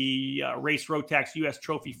for the Race Rotax US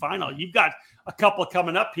Trophy Final. You've got a couple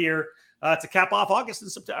coming up here to cap off August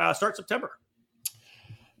and start September.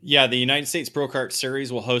 Yeah, the United States Pro Kart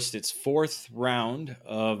Series will host its 4th round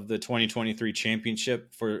of the 2023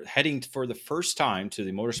 championship heading for the first time to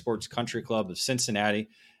the Motorsports Country Club of Cincinnati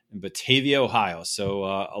in Batavia, Ohio. So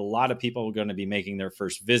a lot of people are going to be making their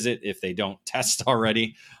first visit, if they don't test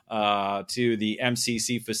already, to the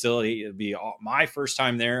MCC facility. It'll be my first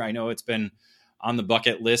time there. I know it's been on the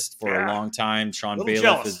bucket list for a long time. Sean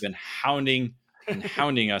Bailiff has been hounding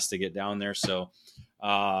us to get down there. So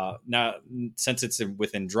now, since it's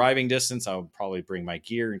within driving distance, I'll probably bring my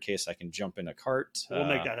gear in case I can jump in a cart. We'll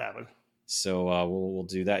make that happen. So we'll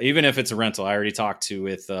do that, even if it's a rental. I already talked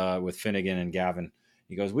with Finnegan and Gavin.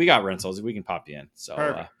 He goes, "We got rentals. We can pop you in." So,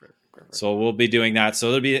 Perfect. So we'll be doing that. So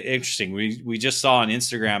it'll be interesting. We just saw on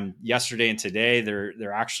Instagram yesterday and today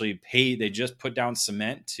they're actually paid. They just put down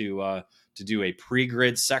cement to do a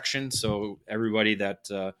pre-grid section. So everybody that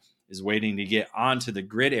is waiting to get onto the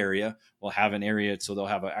grid area will have an area. So they'll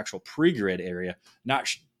have an actual pre-grid area.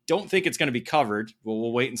 Don't think it's going to be covered.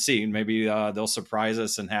 We'll wait and see. Maybe they'll surprise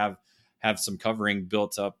us and have some covering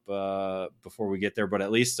built up before we get there. But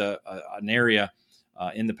at least an area.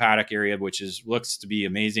 In the paddock area, which looks to be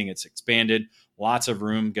amazing. It's expanded, lots of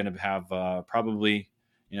room. Going to have probably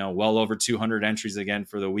well over 200 entries again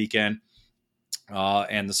for the weekend,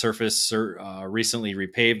 and the surface recently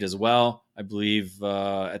repaved as well. I believe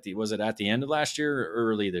was it at the end of last year or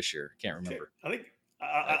early this year? I can't remember. I think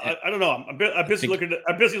I don't know. I'm busy looking at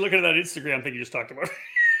that Instagram thing you just talked about.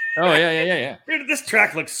 Oh yeah. Dude,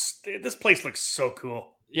 this place looks so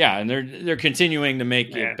cool. Yeah, and they're continuing to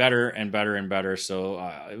make it better and better and better. So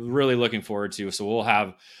really looking forward to. So we'll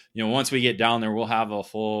have, once we get down there, we'll have a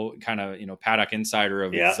full kind of paddock insider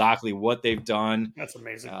of exactly what they've done. That's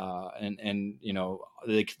amazing. And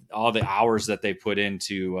all the hours that they put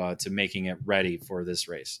into to making it ready for this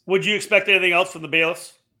race. Would you expect anything else from the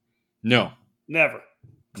bailiffs? No, never.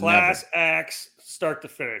 Class acts, start to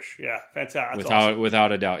finish. Yeah, fantastic.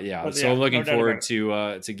 Without a doubt. Yeah. So looking forward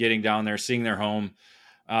to getting down there, seeing their home.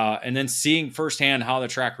 And then seeing firsthand how the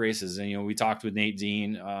track races. And, we talked with Nate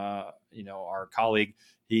Dean, our colleague.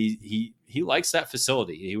 He likes that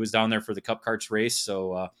facility. He was down there for the Cup Karts race.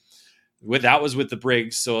 So that was with the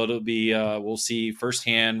Briggs. So it'll be, we'll see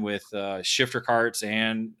firsthand with shifter carts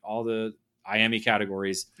and all the IME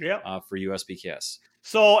categories for USBKS.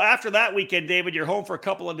 So after that weekend, David, you're home for a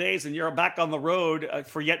couple of days and you're back on the road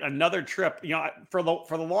for yet another trip. You know, for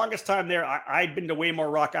the longest time there, I'd been to way more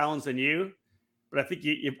Rock Islands than you, but I think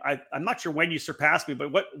I'm not sure when you surpassed me,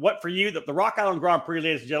 but what for you, the Rock Island Grand Prix,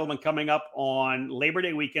 ladies and gentlemen, coming up on Labor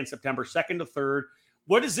Day weekend, September 2nd to 3rd.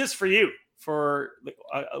 What is this for you for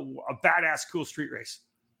a badass, cool street race?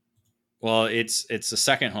 Well, it's a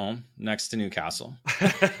second home next to Newcastle.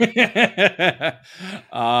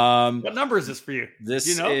 What number is this for you?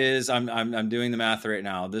 This is I'm doing the math right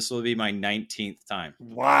now. This will be my 19th time.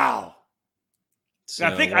 Wow. So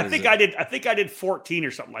I think I did 14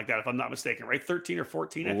 or something like that, if I'm not mistaken, right? 13 or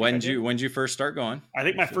 14. When'd you first start going? I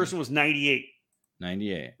think my first one was 98.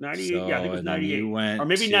 98. 98. So, yeah, I think it was 98. Or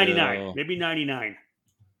maybe 99. Maybe 99.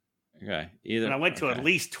 Okay. Either. And I went to at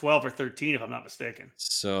least 12 or 13, if I'm not mistaken.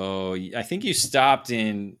 So I think you stopped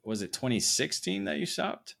in, was it 2016 that you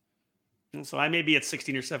stopped? So I may be at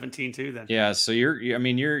 16 or 17 too then. Yeah. So you're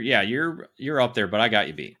up there, but I got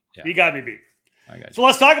you beat. Yeah. You got me beat. I got you. So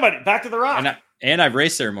let's talk about it. Back to the Rock. And I've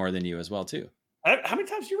raced there more than you as well too. How many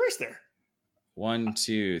times did you race there? 1,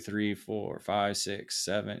 2, 3, 4, 5, 6,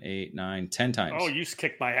 7, 8, 9, 10 times. Oh, you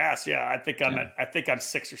kicked my ass. Yeah. I think I'm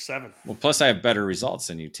 6 or 7. Well, plus I have better results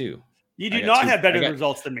than you too. You do not have better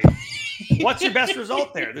results than me. What's your best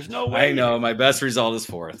result there? There's no way. I know my best result is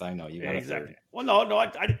 4th. I know you got exactly. Well, no,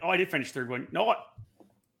 I did finish 3rd one. No,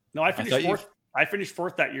 I finished 4th. I finished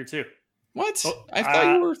 4th that year too. What? So, I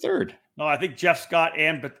thought you were 3rd. No, I think Jeff Scott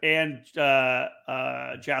and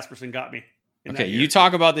Jasperson got me. Okay, you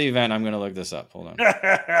talk about the event. I'm going to look this up. Hold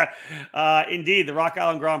on. Indeed, the Rock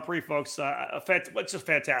Island Grand Prix, folks. It's a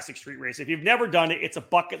fantastic street race. If you've never done it, it's a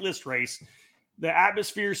bucket list race. The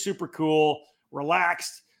atmosphere is super cool,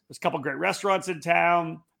 relaxed. There's a couple great restaurants in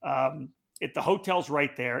town. The hotel's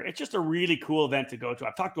right there. It's just a really cool event to go to.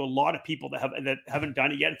 I've talked to a lot of people that haven't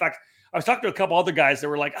done it yet. In fact, I was talking to a couple other guys that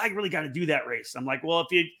were like, I really got to do that race. I'm like, well, if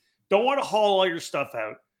you don't want to haul all your stuff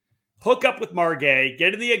out, hook up with Margay,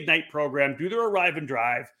 get in the Ignite program, do their arrive and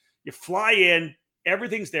drive. You fly in,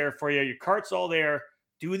 everything's there for you. Your cart's all there.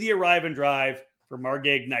 Do the arrive and drive for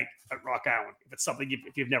Margay Ignite at Rock Island. If it's something,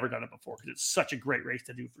 if you've never done it before, because it's such a great race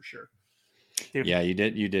to do for sure. Dude, yeah, you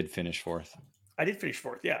did finish 4th. I did finish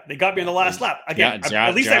 4th. Yeah, they got me in the last lap. Again,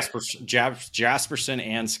 at least Jasperson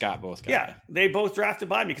and Scott both got me. They both drafted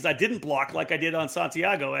by me because I didn't block like I did on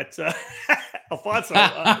Santiago at Alfonso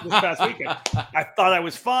this past weekend. I thought I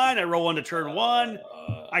was fine. I rolled into turn 1.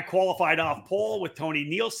 I qualified off pole with Tony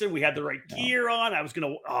Nielsen. We had the right gear on. I was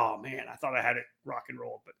gonna. Oh man, I thought I had it rock and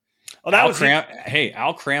roll, but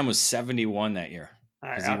Al Cram was 71 that year.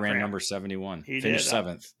 Because he ran number 71. He finished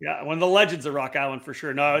 7th. Yeah, one of the legends of Rock Island for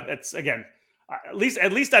sure. No, that's again. At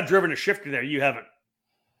least I've driven a shifter there. You haven't.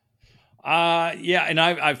 Yeah, and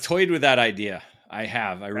I've toyed with that idea. I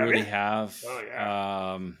have. I really have. Oh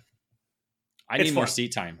yeah. I need more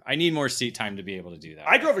seat time. I need more seat time to be able to do that.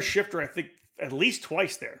 I drove a shifter, I think, at least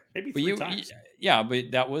twice there, maybe 3 times. Yeah,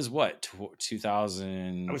 but that was what,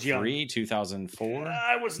 2003, 2004?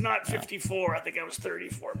 I was not 54. I think I was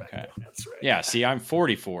 34 back then. That's right. Yeah, see, I'm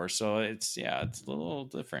 44, so it's a little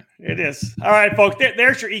different. It is. All right, folks,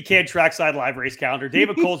 there's your EKN Trackside Live race calendar.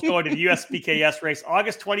 David Cole's going to the USBKS race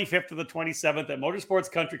August 25th to the 27th at Motorsports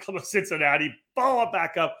Country Club of Cincinnati. Follow it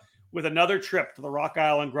back up with another trip to the Rock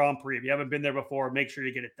Island Grand Prix. If you haven't been there before, make sure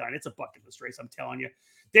you get it done. It's a bucket list race, I'm telling you.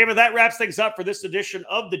 David, that wraps things up for this edition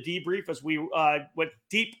of the Debrief as we went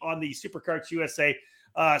deep on the Superkarts USA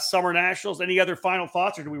Summer Nationals. Any other final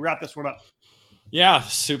thoughts, or do we wrap this one up? Yeah,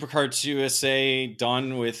 Superkarts USA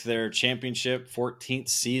done with their championship, 14th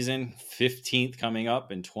season, 15th coming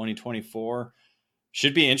up in 2024.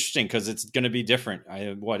 Should be interesting because it's going to be different.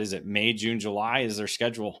 What is it? May, June, July is their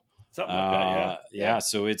schedule. Something like that, yeah.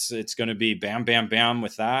 So it's going to be bam, bam, bam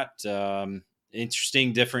with that.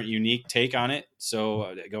 Interesting, different, unique take on it.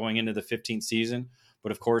 So going into the 15th season,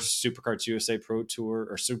 but of course, Superkarts USA Pro Tour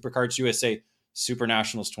or Superkarts USA Super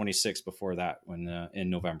Nationals 26 before that when in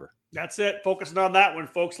November. That's it. Focusing on that one,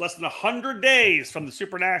 folks. Less than 100 days from the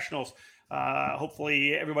Super Nationals.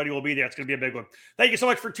 Hopefully everybody will be there. It's going to be a big one. Thank you so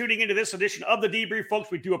much for tuning into this edition of the Debrief,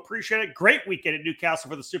 folks. We do appreciate it. Great weekend at Newcastle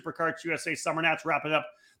for the Superkarts USA Summer Nats, wrapping up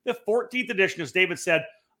the 14th edition, as David said,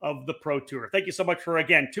 of the Pro Tour. Thank you so much for,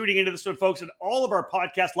 again, tuning into this one, folks, and all of our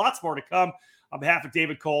podcasts. Lots more to come. On behalf of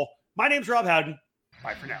David Cole, my name's Rob Howden.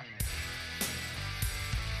 Bye for now.